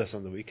saying you do this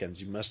on the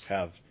weekends, you must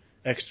have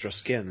extra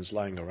skins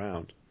lying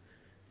around.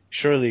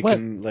 Surely you Well-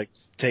 can like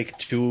take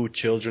 2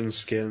 children's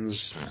skins,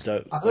 stitch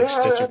I them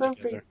don't together.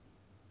 think.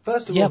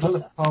 First of Yeah, all, but-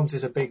 Jonathan Holmes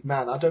is a big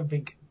man. I don't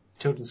think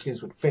children's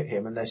skins would fit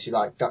him unless you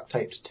like duct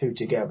taped 2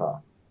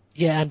 together.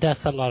 Yeah, and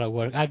that's a lot of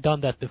work. I've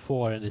done that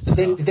before, and it's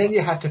Then tough.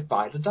 you have to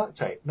buy the duct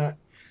tape. No,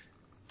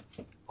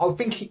 I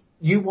think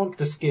you want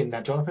the skin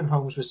that Jonathan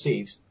Holmes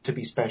receives to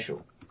be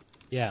special.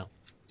 Yeah.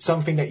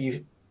 Something that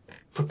you've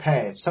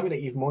prepared, something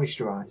that you've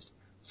moisturized,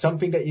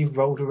 something that you've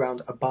rolled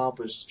around a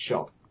barber's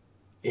shop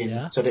in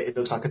Yeah. so that it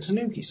looks like a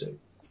Tanuki suit.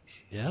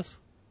 Yes.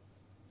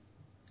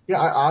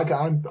 Yeah,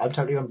 I'm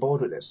totally on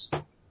board with this.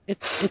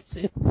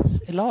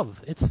 It's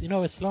love.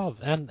 It's love,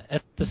 and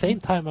at the same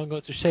time, I'm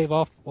going to shave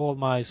off all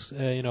my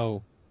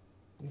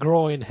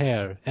groin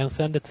hair and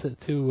send it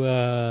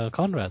to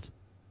Conrad.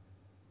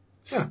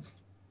 Yeah.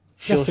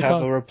 He'll Just have a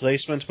because-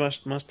 replacement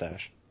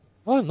mustache.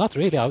 Well, not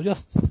really. I'll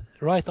just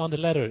write on the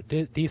letter,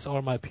 these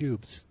are my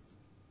pubes.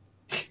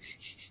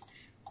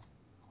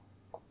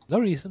 No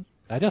reason.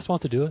 I just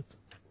want to do it.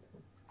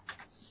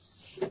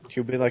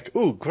 He'll be like,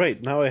 "Ooh,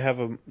 great! Now I have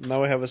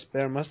a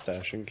spare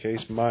mustache in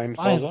case mine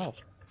falls Fine. off."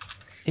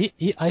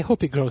 I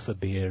hope he grows a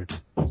beard.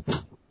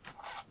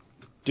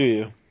 Do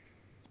you?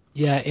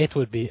 Yeah, it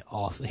would be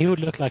awesome. He would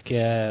look like,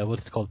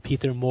 what's it called,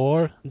 Peter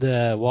Moore,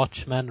 the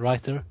Watchmen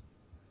writer.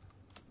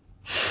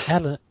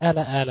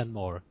 Alan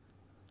Moore.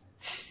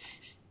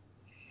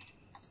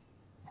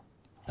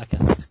 Like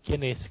a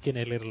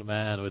skinny little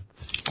man with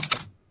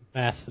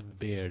massive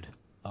beard.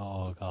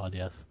 Oh god,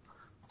 yes.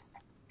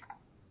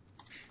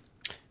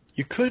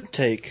 You could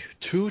take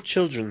 2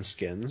 children's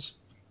skins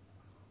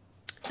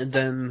and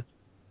then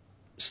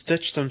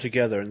stitch them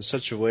together in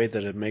such a way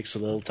that it makes a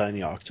little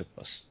tiny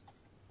octopus.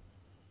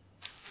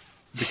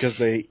 Because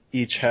they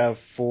each have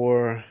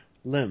 4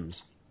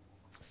 limbs.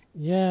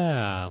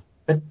 Yeah.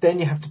 But then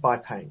you have to buy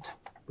paint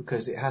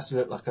because it has to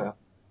look like a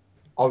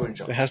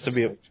orange. It has to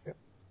be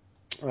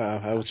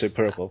I would say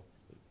purple.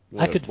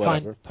 I could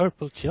Whatever. find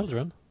purple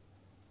children.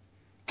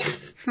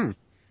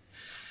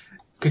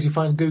 Could you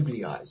find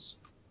googly eyes?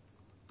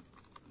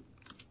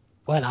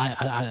 Well,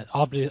 I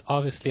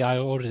obviously I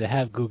already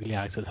have googly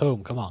eyes at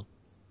home. Come on.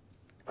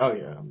 Oh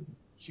yeah,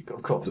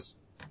 of course.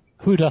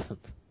 Who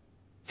doesn't?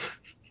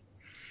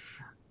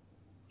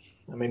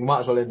 I mean, might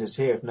as well end this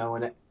here if no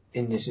one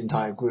in this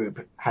entire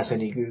group has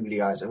any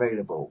googly eyes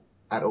available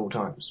at all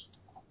times.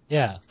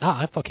 Yeah.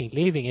 I'm fucking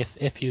leaving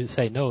if you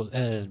say no.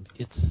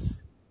 It's,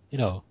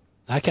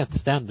 I can't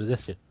stand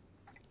this shit.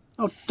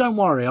 Oh, don't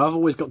worry, I've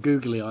always got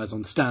googly eyes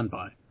on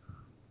standby.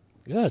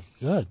 Good.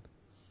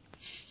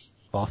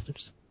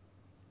 Bastards.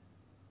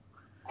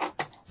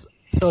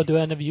 So do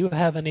any of you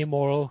have any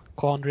moral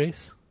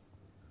quandaries?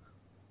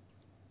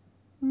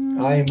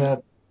 I'm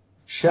a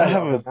shell I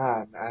have of a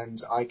man,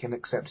 and I can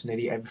accept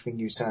nearly everything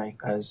you say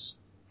as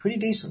pretty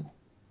decent.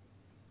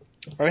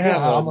 I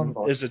have I'm on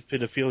board. is it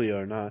pedophilia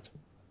or not?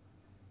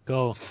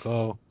 Go.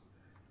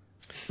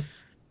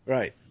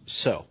 Right.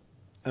 So,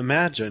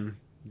 imagine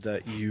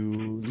that you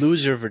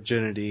lose your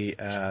virginity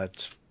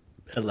at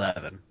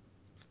 11.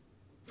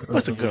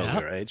 With a girl Yeah.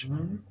 your age.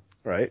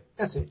 Right?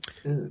 That's it.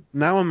 Ugh.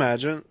 Now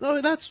imagine,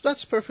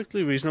 that's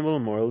perfectly reasonable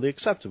and morally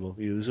acceptable.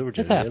 You lose your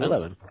virginity at happens.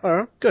 11.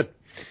 Alright, good.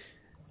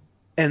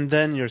 And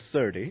then you're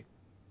 30.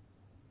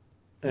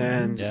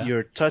 And Yeah.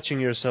 you're touching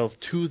yourself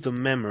to the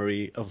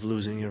memory of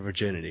losing your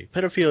virginity.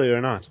 Pedophilia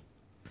or not?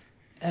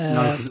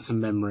 No, because it's a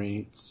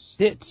memory.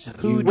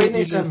 Who When did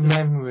you it's a lose?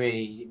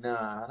 memory, no,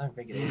 I don't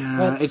think it is.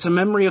 Yeah, it's a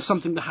memory of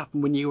something that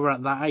happened when you were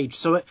at that age.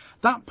 So at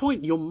that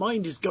point, your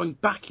mind is going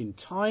back in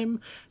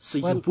time, so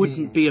you Well,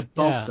 wouldn't be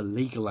above yeah. the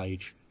legal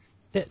age.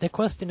 The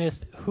question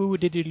is, who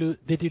did you lose?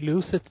 Did you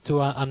lose it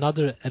to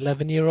another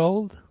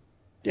 11-year-old?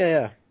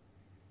 Yeah.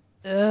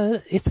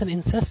 It's an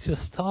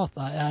incestuous thought,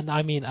 and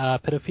I mean a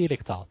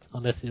pedophilic thought,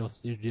 unless it was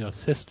your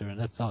sister, and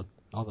that's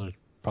other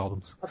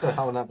problems. That's a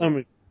whole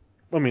other.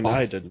 I mean,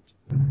 I didn't.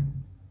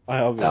 I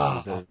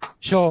obviously didn't.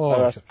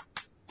 Sure.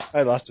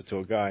 I lost it to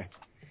a guy.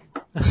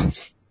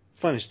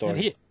 Funny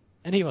story.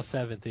 And he was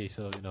 70,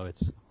 so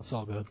it's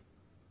all good.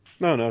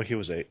 No, he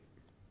was 8.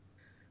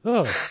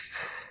 Oh.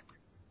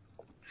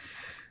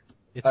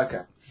 It's,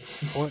 Okay.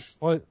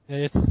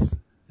 It's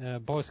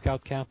Boy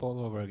Scout camp all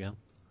over again.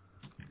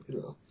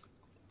 Ugh.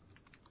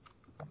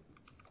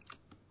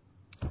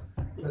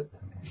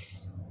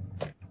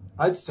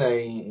 I'd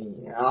say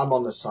I'm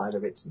on the side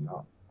of it's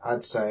not.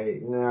 I'd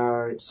say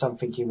no, it's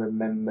something you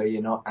remember.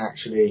 You're not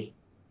actually.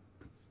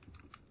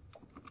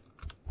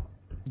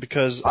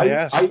 Because I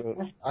asked.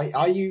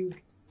 Are you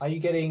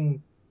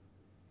getting?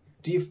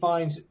 Do you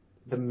find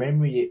the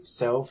memory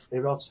itself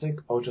erotic,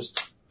 or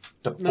just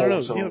the thought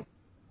of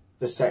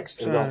the sex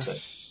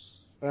erotic?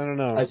 I don't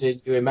know. As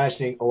in, you're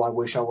imagining, I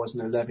wish I was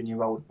an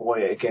 11-year-old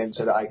boy again,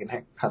 so that I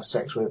can have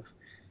sex with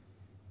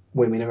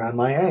women around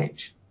my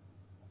age.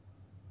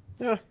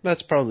 Yeah,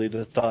 that's probably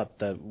the thought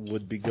that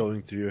would be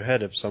going through your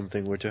head if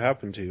something were to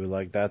happen to you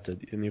like that,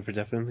 and you were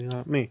definitely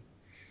not me.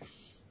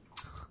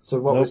 So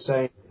what we're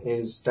saying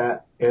is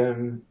that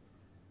when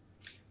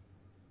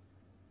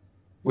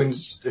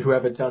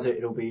whoever does it,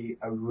 it'll be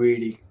a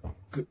really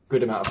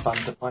good amount of fun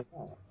to find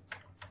out.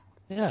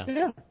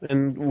 Yeah.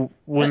 And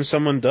when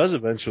someone does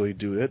eventually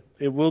do it,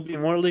 it will be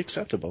morally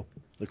acceptable,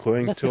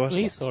 according Let to the us.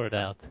 police sort it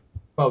out.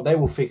 Well, they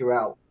will figure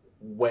out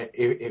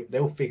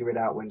they'll figure it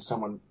out when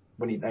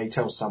they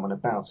tell someone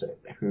about it,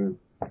 who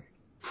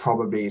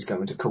probably is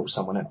going to call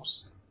someone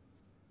else.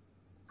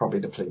 Probably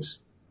the police.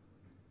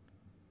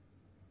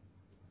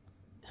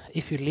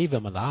 If you leave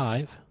them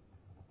alive.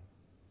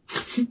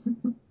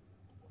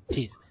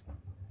 Jesus.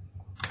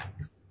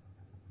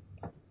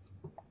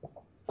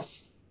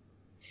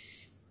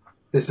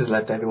 This has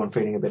left everyone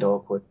feeling a bit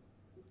awkward.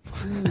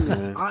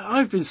 Yeah.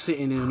 I've been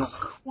sitting here not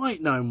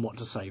quite knowing what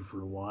to say for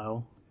a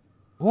while.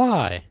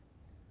 Why?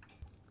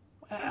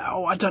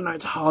 Well, I don't know,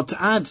 it's hard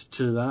to add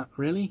to that,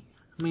 really.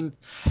 I mean,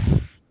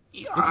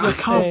 I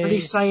can't really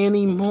say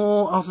any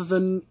more other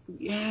than,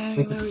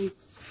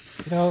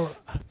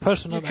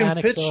 personal You can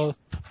pitch- anecdote.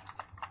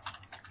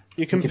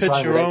 You can You can pitch try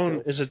and your relate own, to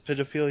it. is it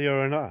pedophilia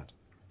or not?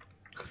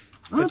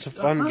 It's a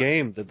fun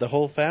game that the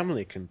whole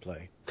family can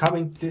play.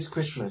 Coming this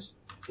Christmas,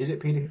 is it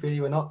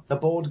paedophilia or not? The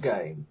board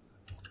game.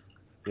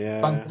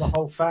 Yeah. Fun for the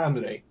whole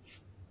family.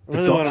 I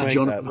really want to Dr. make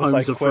Jonathan that with,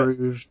 Holmes like,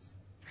 approved.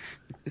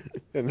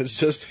 and it's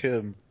just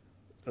him,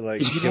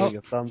 like, giving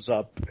a thumbs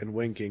up and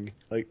winking,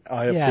 like,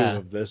 I approve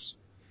of this.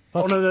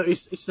 Oh no,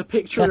 it's the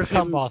picture That's of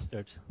him.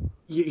 bastard.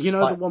 You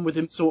know the one with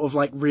him sort of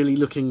like really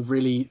looking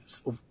really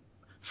sort of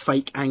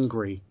fake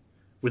angry,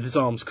 with his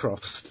arms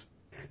crossed.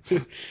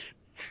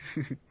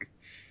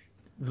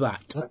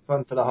 That.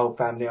 Fun for the whole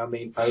family. I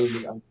mean,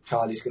 only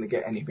Charlie's going to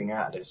get anything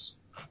out of this.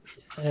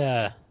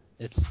 Yeah,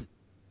 it's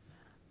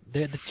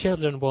the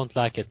children won't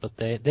like it, but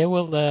they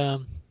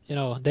will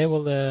they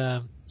will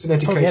It's an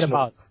forget educational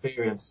about.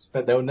 experience,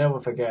 but they'll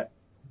never forget.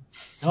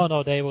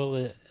 No, they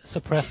will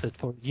suppress it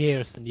for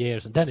years and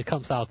years, and then it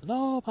comes out, and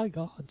oh my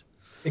god.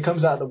 It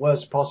comes out at the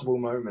worst possible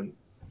moment.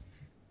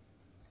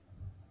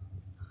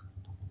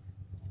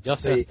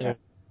 Just So, as they're.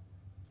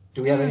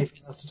 do we have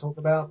anything else to talk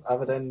about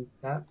other than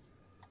that?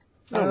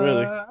 Not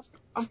really.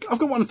 I've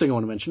got one thing I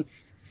want to mention.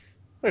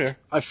 Okay.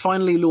 I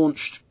finally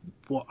launched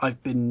what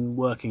I've been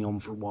working on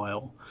for a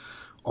while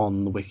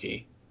on the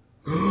wiki.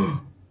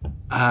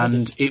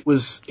 And it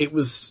was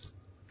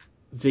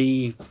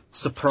the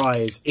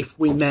surprise if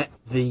we met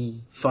the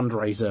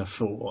fundraiser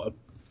for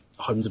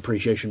Homes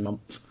Appreciation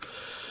Month.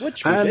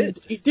 Which we And did.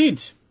 it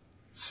did.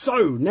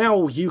 So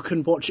now you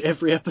can watch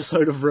every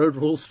episode of Road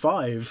Rules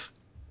 5.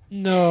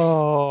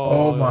 No.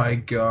 Oh my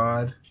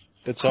god.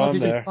 It's How on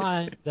did there. you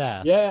find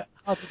that? Yeah.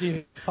 How did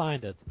you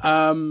find it?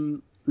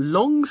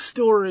 Long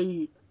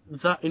story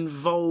that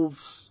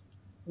involves,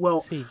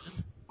 well, See.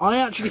 I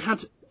actually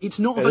had, it's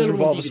not It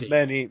available on involves DVD.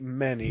 many,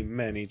 many,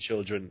 many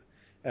children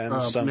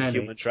and some many.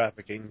 human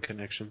trafficking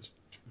connections.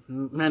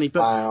 Many,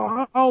 but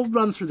Wow. I'll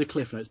run through the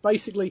cliff notes.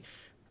 Basically,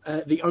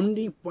 the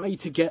only way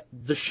to get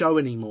the show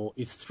anymore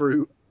is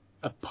through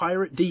a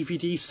pirate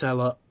DVD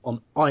seller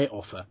on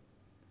iOffer.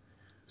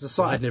 It's a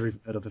site I'd never even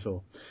heard of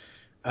before.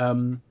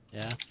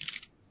 Yeah.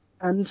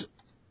 And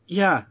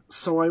yeah,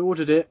 so I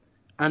ordered it,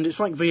 and it's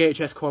like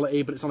VHS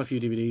quality, but it's on a few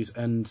DVDs,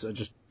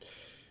 and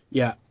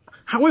yeah.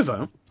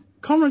 However,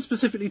 Conrad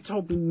specifically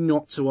told me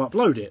not to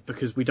upload it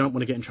because we don't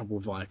want to get in trouble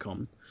with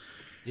Viacom.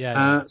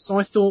 Yeah. So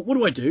I thought,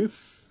 what do?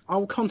 I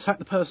will contact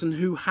the person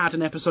who had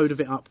an episode of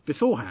it up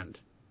beforehand.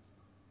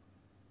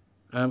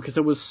 Because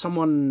there was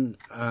someone,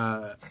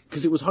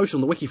 because it was hosted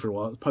on the wiki for a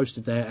while, it was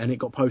posted there, and it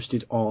got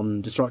posted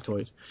on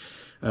Destructoid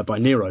by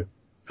Nero.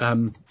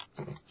 And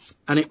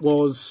it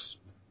was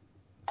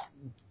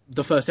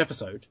the first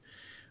episode.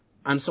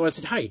 And so I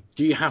said, hey,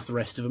 do you have the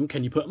rest of them?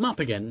 Can you put them up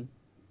again?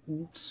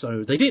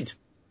 So they did.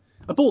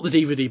 I bought the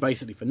DVD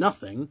basically for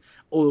nothing,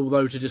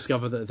 although to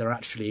discover that they're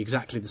actually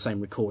exactly the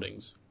same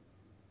recordings.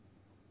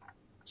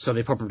 So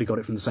they probably got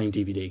it from the same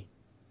DVD.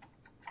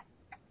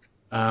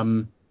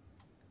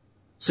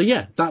 So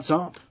yeah, that's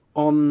up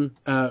on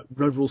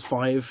Road Rules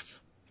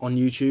 5 on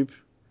YouTube.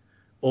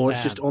 Or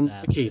it's just on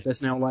the wiki.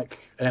 There's now like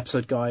an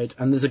episode guide,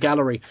 and there's a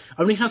gallery.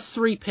 Only has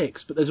 3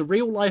 pics, but there's a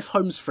real life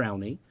Holmes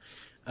Frowny,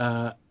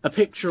 a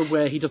picture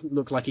where he doesn't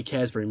look like he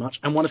cares very much,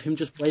 and one of him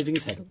just waving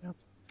his head around.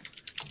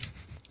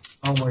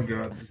 Oh my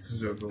god, this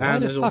is so cool. Why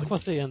And the there's all fuck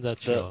was he in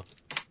that show?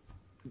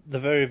 The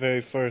very, very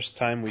first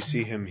time we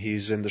see him,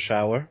 he's in the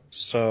shower.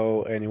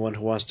 So anyone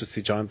who wants to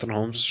see Jonathan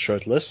Holmes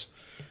shirtless,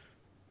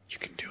 you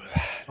can do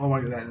that. Oh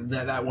my god,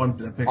 that one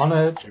that picture. On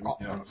a-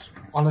 Yeah, it's-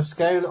 On a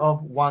scale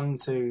of 1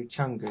 to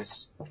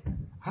Chungus,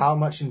 how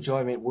much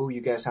enjoyment will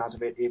you get out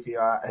of it if you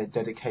are a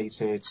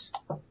dedicated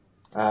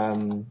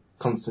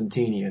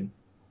Constantinian?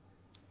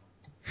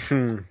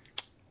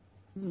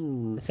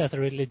 Is that a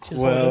religious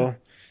Well, order?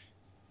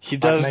 he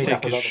does made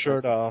up take a his lot of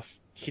shirt things. off.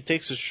 He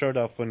takes his shirt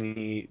off when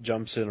he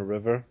jumps in a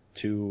river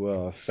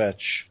to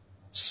fetch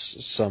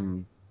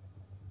some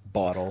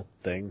bottle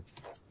thing.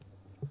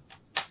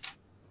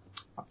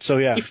 So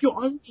yeah, If you're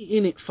only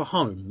in it for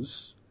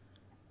Holmes,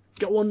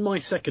 go on my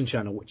second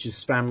channel, which is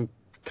Spam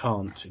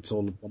Can't. It's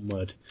all one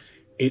word.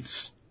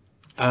 It's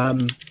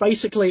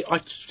basically I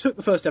took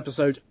the first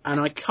episode and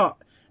I cut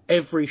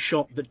every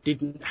shot that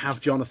didn't have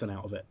Jonathan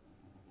out of it.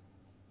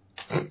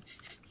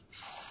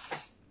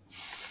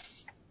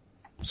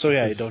 so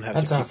yeah, you don't have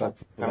That to sounds keep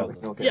like up with something all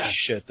the you'll get. Yeah,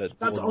 shit that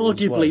That's Road Rules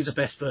arguably was. the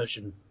best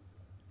version.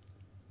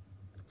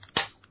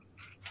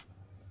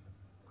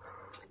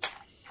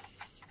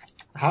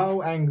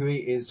 How angry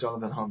is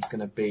Jonathan Holmes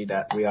going to be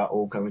that we are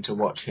all going to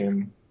watch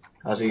him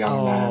as a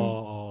young man?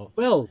 Oh.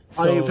 Well,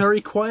 I So-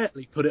 very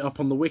quietly put it up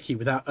on the wiki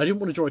without. I didn't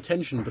want to draw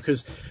attention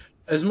because,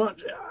 as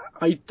much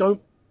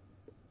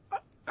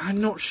I'm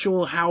not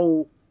sure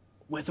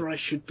whether I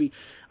should be.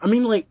 I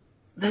mean, like,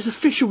 there's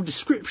official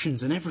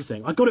descriptions and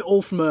everything. I got it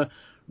all from a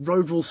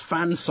Road Rules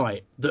fan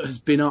site that has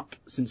been up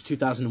since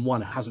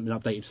 2001. It hasn't been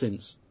updated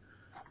since.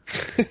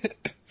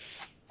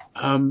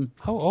 How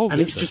old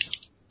And is it's it?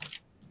 just.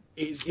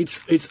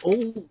 It's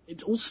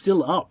all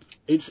still up.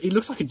 It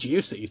looks like a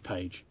GeoCities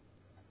page.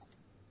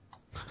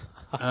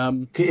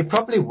 It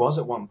probably was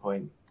at one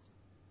point.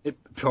 It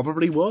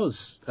probably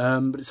was,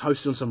 but it's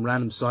hosted on some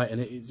random site,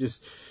 and it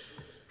just,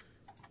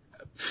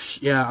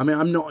 yeah. I mean,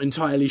 I'm not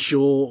entirely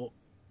sure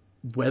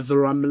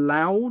whether I'm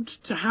allowed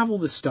to have all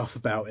this stuff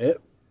about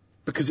it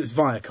because it's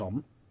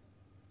Viacom.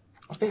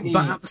 I think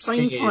But at the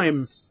same thing time,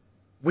 is-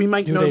 We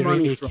make Do no they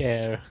money really from.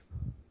 care?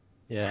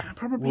 Yeah.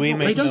 Probably We not.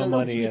 make They don't no sell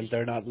money and DVDs.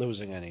 they're not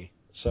losing any.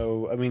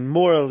 So, I mean,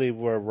 morally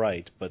we're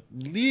right, but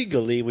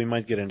legally we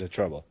might get into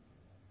trouble.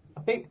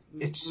 I think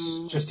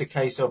it's just a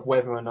case of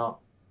whether or not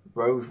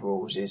Road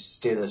Rules is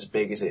still as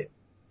big as it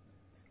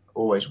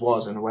always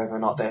was, and whether or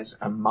not there's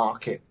a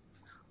market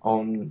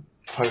on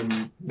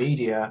home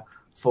media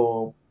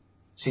for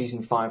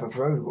season 5 of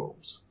Road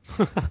Rules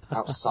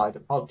outside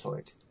of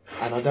Podtoid.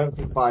 And I don't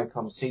think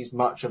Viacom sees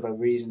much of a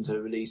reason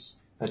to release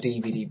a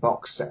DVD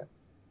box set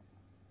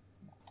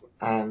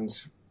and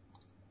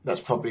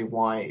that's probably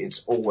why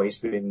it's always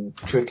been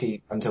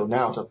tricky until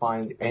now to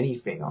find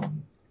anything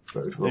on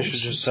Road They Rules. should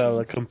just sell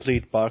a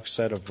complete box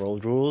set of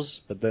Road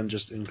Rules, but then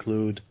just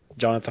include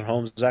Jonathan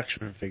Holmes'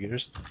 action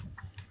figures.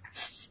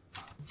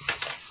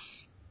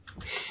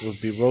 It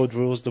would be Road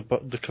Rules,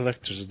 the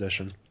collector's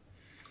edition.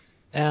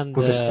 And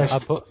With a a special-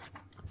 book.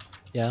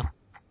 Yeah.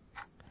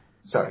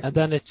 Sorry. And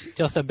then it's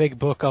just a big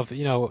book of,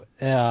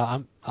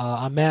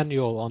 a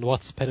manual on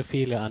what's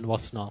pedophilia and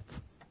what's not.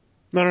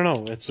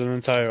 No. It's an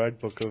entire art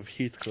book of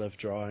Heathcliff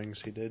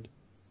drawings he did.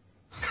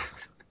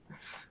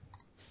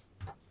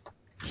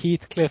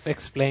 Heathcliff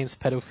explains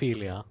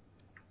pedophilia.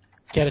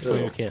 Get it for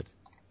your kid.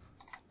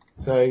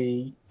 So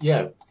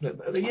yeah,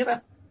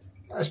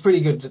 that's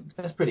pretty good.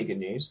 That's pretty good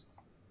news.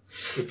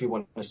 If you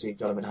want to see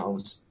Jonathan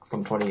Holmes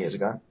from 20 years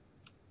ago.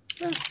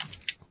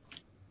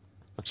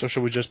 So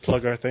should we just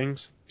plug our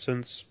things,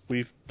 since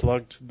we've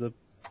plugged the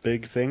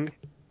big thing?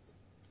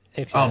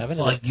 If you I'll haven't.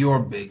 plug your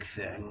big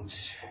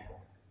things.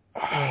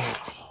 I'm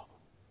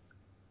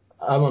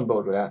on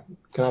board with that.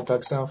 Can I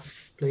plug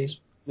stuff, please?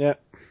 Yeah,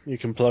 you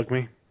can plug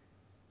me.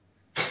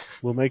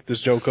 We'll make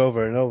this joke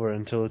over and over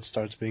until it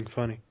starts being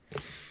funny.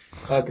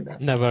 Okay, then.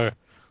 Never.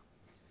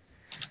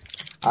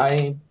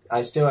 I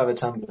still have a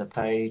Tumblr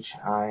page.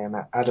 I am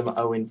at Adam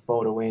Owen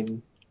for the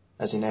win,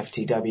 as in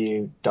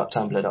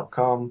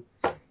ftw.tumblr.com.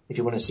 If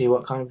you want to see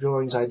what kind of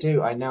drawings I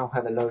do, I now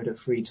have a load of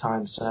free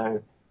time,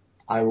 so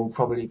I will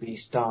probably be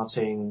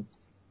starting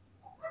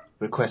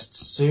requests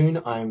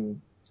soon.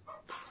 I'm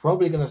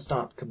probably going to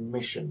start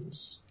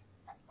commissions,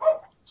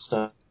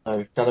 so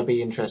that'll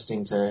be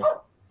interesting to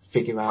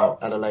figure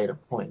out at a later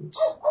point.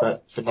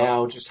 But for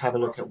now, just have a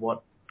look at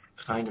what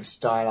kind of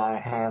style I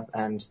have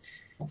and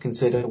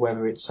consider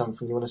whether it's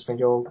something you want to spend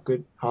your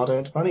good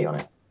hard-earned money on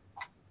it.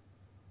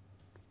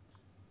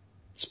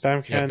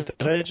 Spamcan,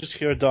 did I just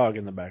hear a dog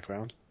in the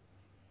background?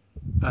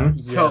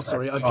 Yeah,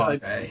 sorry.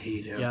 I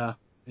hate him. Yeah,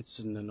 it's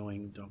an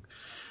annoying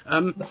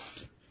dog.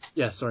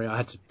 Yeah, sorry, I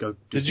had to go.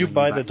 Did you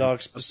buy the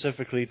dog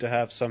specifically to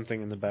have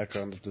something in the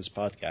background of this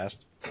podcast?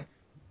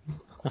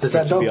 Does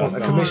that dog be want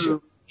a on- commission?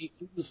 No, it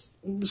was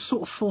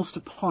sort of forced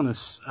upon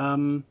us.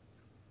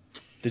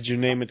 Did you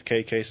name it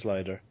KK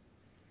Slider?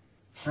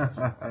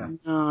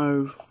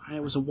 No,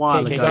 it was a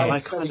while Okay, ago. guys, I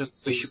So kind you of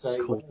wish it was say,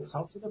 cool. well, it's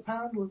after the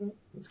pound with it.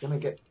 It's gonna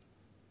get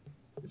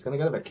to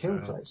a kill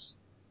place.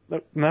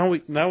 Look, now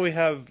we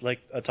have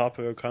like a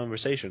topic of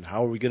conversation.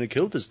 How are we going to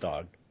kill this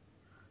dog?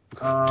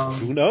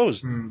 Who knows?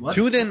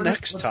 Tune in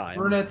next time.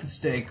 Burn at the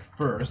stake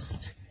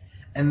first,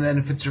 and then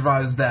if it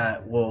survives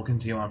that, we'll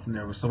continue on from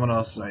there with someone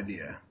else's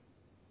idea.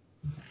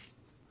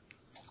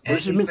 Well,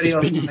 it's Anybody been-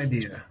 else have an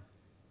idea?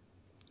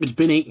 It's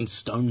been eating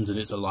stones and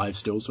it's alive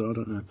still, so I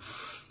don't know.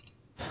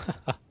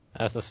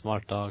 That's a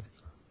smart dog.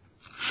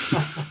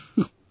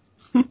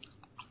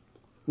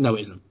 No,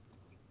 it isn't.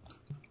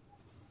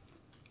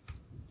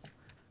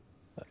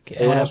 Okay,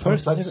 Anyone else want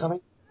to plug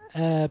something?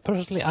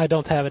 personally, I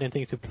don't have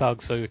anything to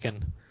plug, so you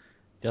can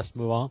just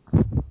move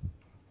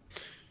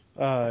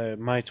on.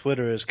 My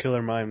Twitter is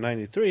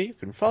KillerMime93. You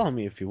can follow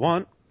me if you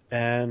want,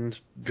 and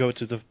go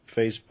to the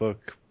Facebook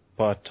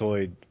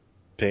Botoid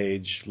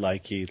page,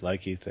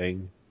 likey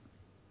thing.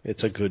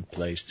 It's a good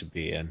place to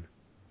be in.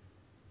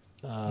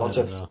 Lots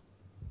I of- don't know.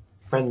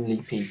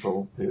 Friendly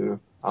people who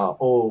are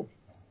all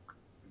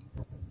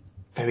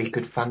very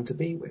good fun to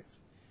be with.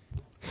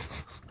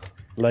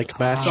 Like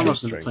Matt Some of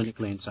them are Shoestring.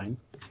 clinically insane.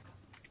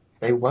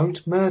 They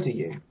won't murder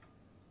you.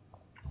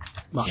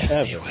 Well, Yes,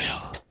 Ever. they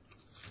will.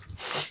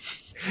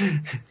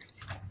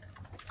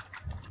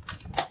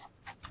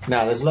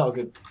 No, there's a lot of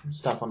good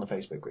stuff on the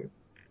Facebook group.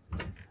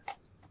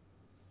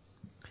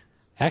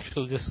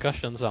 Actual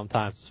discussion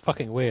sometimes. It's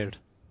fucking weird.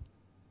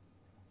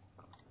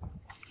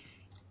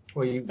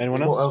 Well, Anyone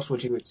what else? else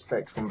would you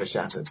expect from the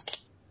Shattered?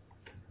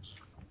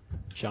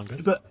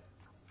 Chungus. but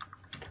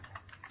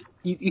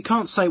you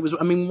can't say it was.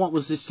 I mean, what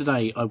was this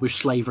today? I wish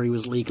slavery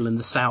was legal in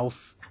the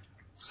South,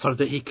 so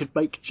that he could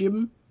make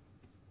Jim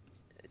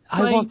I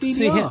play want to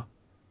see him. DDR.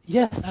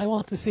 Yes, I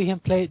want to see him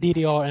play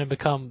DDR and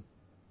become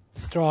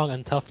strong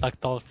and tough like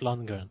Dolph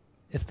Lundgren.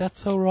 Is that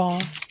so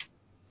wrong?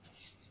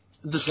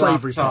 The Stop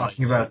slavery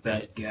talking part. about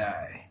that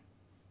guy.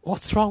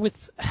 What's wrong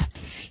with...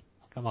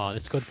 Come on,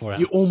 it's good for him.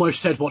 You almost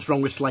said what's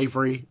wrong with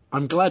slavery.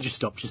 I'm glad you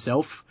stopped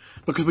yourself,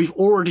 because we've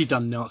already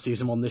done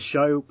Nazism on this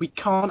show. We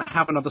can't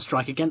have another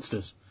strike against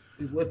us.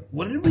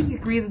 What did we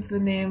agree that the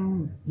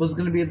name was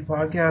going to be of the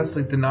podcast?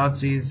 Like the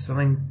Nazis,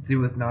 something to do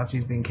with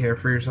Nazis being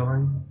carefree or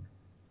something?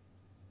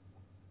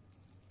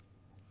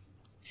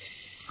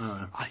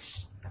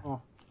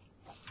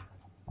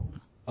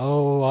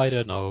 Oh, I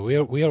don't know. We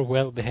are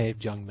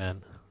well-behaved young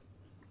men.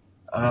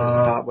 This is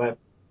the part where...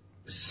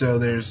 So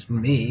there's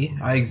me.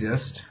 I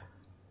exist.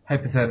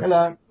 Hypothetically.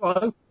 Hello.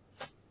 Hello?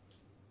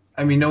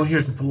 I mean, no one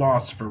here's a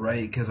philosopher,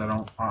 right? Because I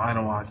don't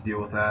want to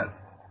deal with that.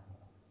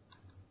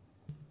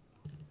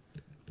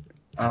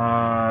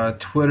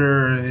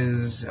 Twitter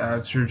is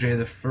Sergey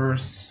the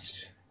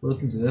First.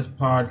 Listen to this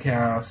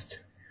podcast.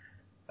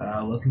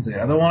 Listen to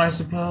the other one, I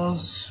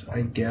suppose.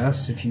 I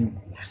guess if you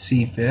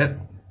see fit.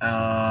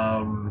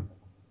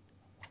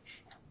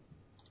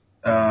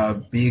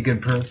 Be a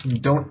good person.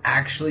 Don't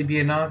actually be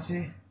a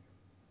Nazi.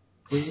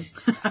 Please.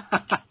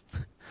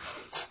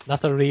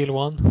 Not a real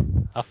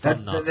one. A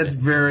fun Nazi. That's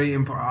very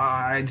important.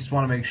 I just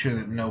want to make sure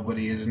that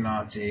nobody is a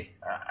Nazi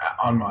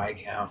on my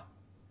account.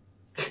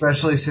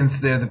 Especially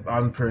since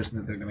I'm the person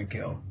that they're going to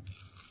kill.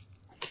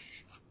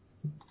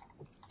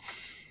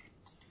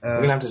 We're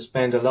going to have to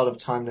spend a lot of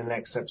time in the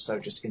next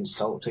episode just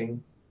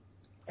insulting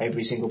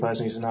every single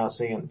person who's a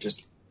Nazi and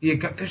just... Yeah,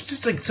 it's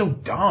just like so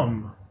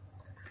dumb.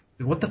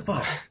 Like, what the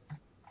fuck?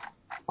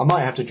 I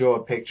might have to draw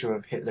a picture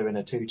of Hitler in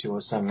a tutu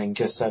or something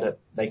just so that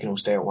they can all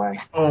stay away.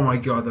 Oh my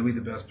god, that'd be the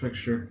best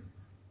picture.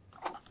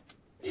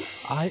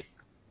 I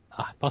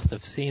must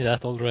have seen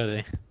that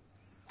already.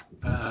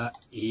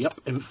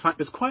 Yep. In fact,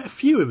 there's quite a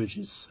few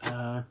images.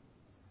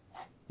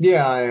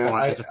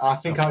 Yeah, I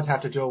think I'd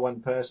have to draw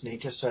one personally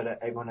just so that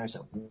everyone knows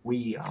that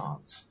we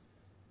aren't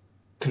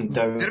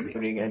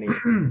condoning any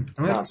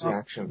Nazi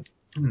action.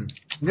 I'm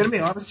gonna be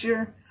honest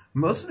here.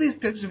 Most of these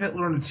pictures of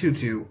Hitler in a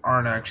tutu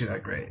aren't actually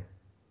that great.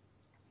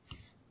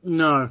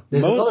 No.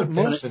 There's a lot of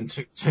pictures in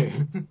tutu.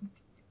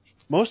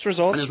 Most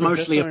results And it's for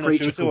mostly Hitler a in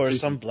preacher tutu called or Tutu.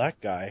 some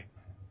black guy.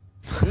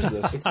 Who's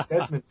this? It's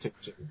Desmond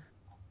Tutu.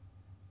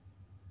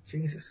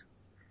 Jesus.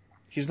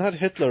 He's not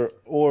Hitler,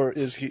 nor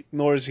is he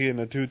in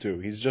a tutu.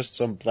 He's just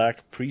some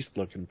black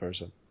priest-looking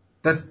person.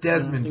 That's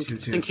Desmond I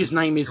Tutu. think his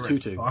name is You're a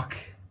Tutu. Fuck.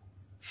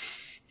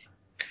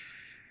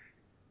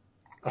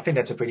 I think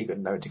that's a pretty good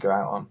note to go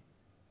out on.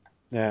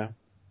 Yeah.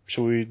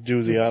 Should we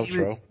do the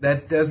outro?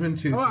 That's Desmond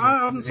Tutu. Oh,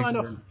 I haven't signed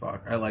up.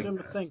 Fuck, I like Doing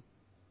the that. thing.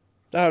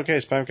 Oh, okay,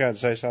 Spamcat,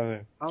 say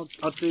something.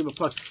 I'll do my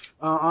plug.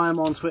 I am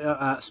on Twitter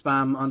at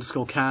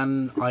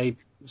spam_can. I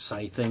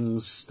say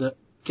things that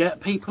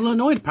get people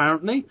annoyed,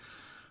 apparently.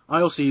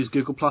 I also use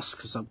Google Plus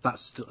because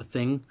that's still a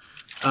thing.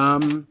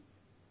 And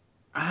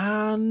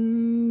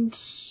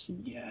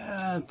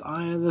yeah,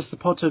 there's the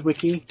Podtoad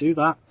Wiki. Do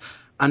that.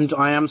 And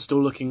I am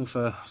still looking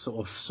for sort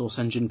of source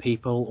engine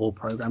people or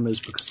programmers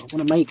because I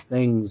want to make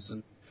things.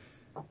 And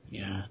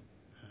yeah,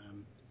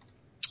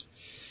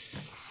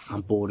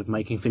 I'm bored of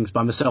making things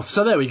by myself.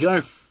 So there we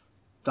go.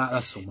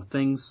 That's all my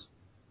things.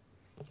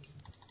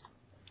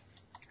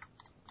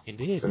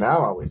 Indeed. So now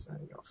are we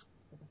signing off?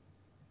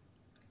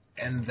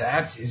 And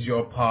that is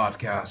your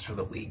podcast for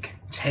the week.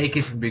 Take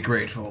it and be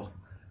grateful.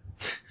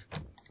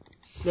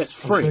 Yeah,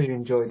 it's I'm free. sure you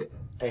enjoyed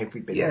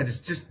every bit. Yeah,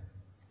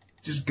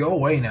 just go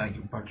away now,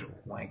 you bunch of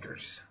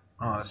wankers.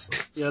 Honestly.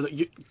 Yeah,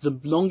 the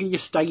longer you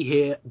stay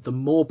here, the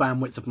more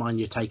bandwidth of mine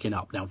you're taking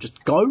up. Now,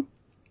 just go.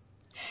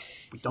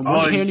 We don't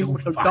want to hear any more.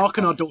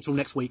 Darken our door till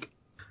next week.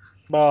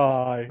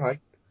 Bye. Right.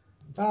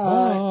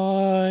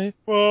 Bye.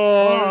 Bye.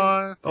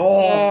 Bye.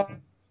 Oh!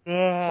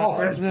 Bye.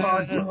 Fresh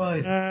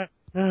Podtoad.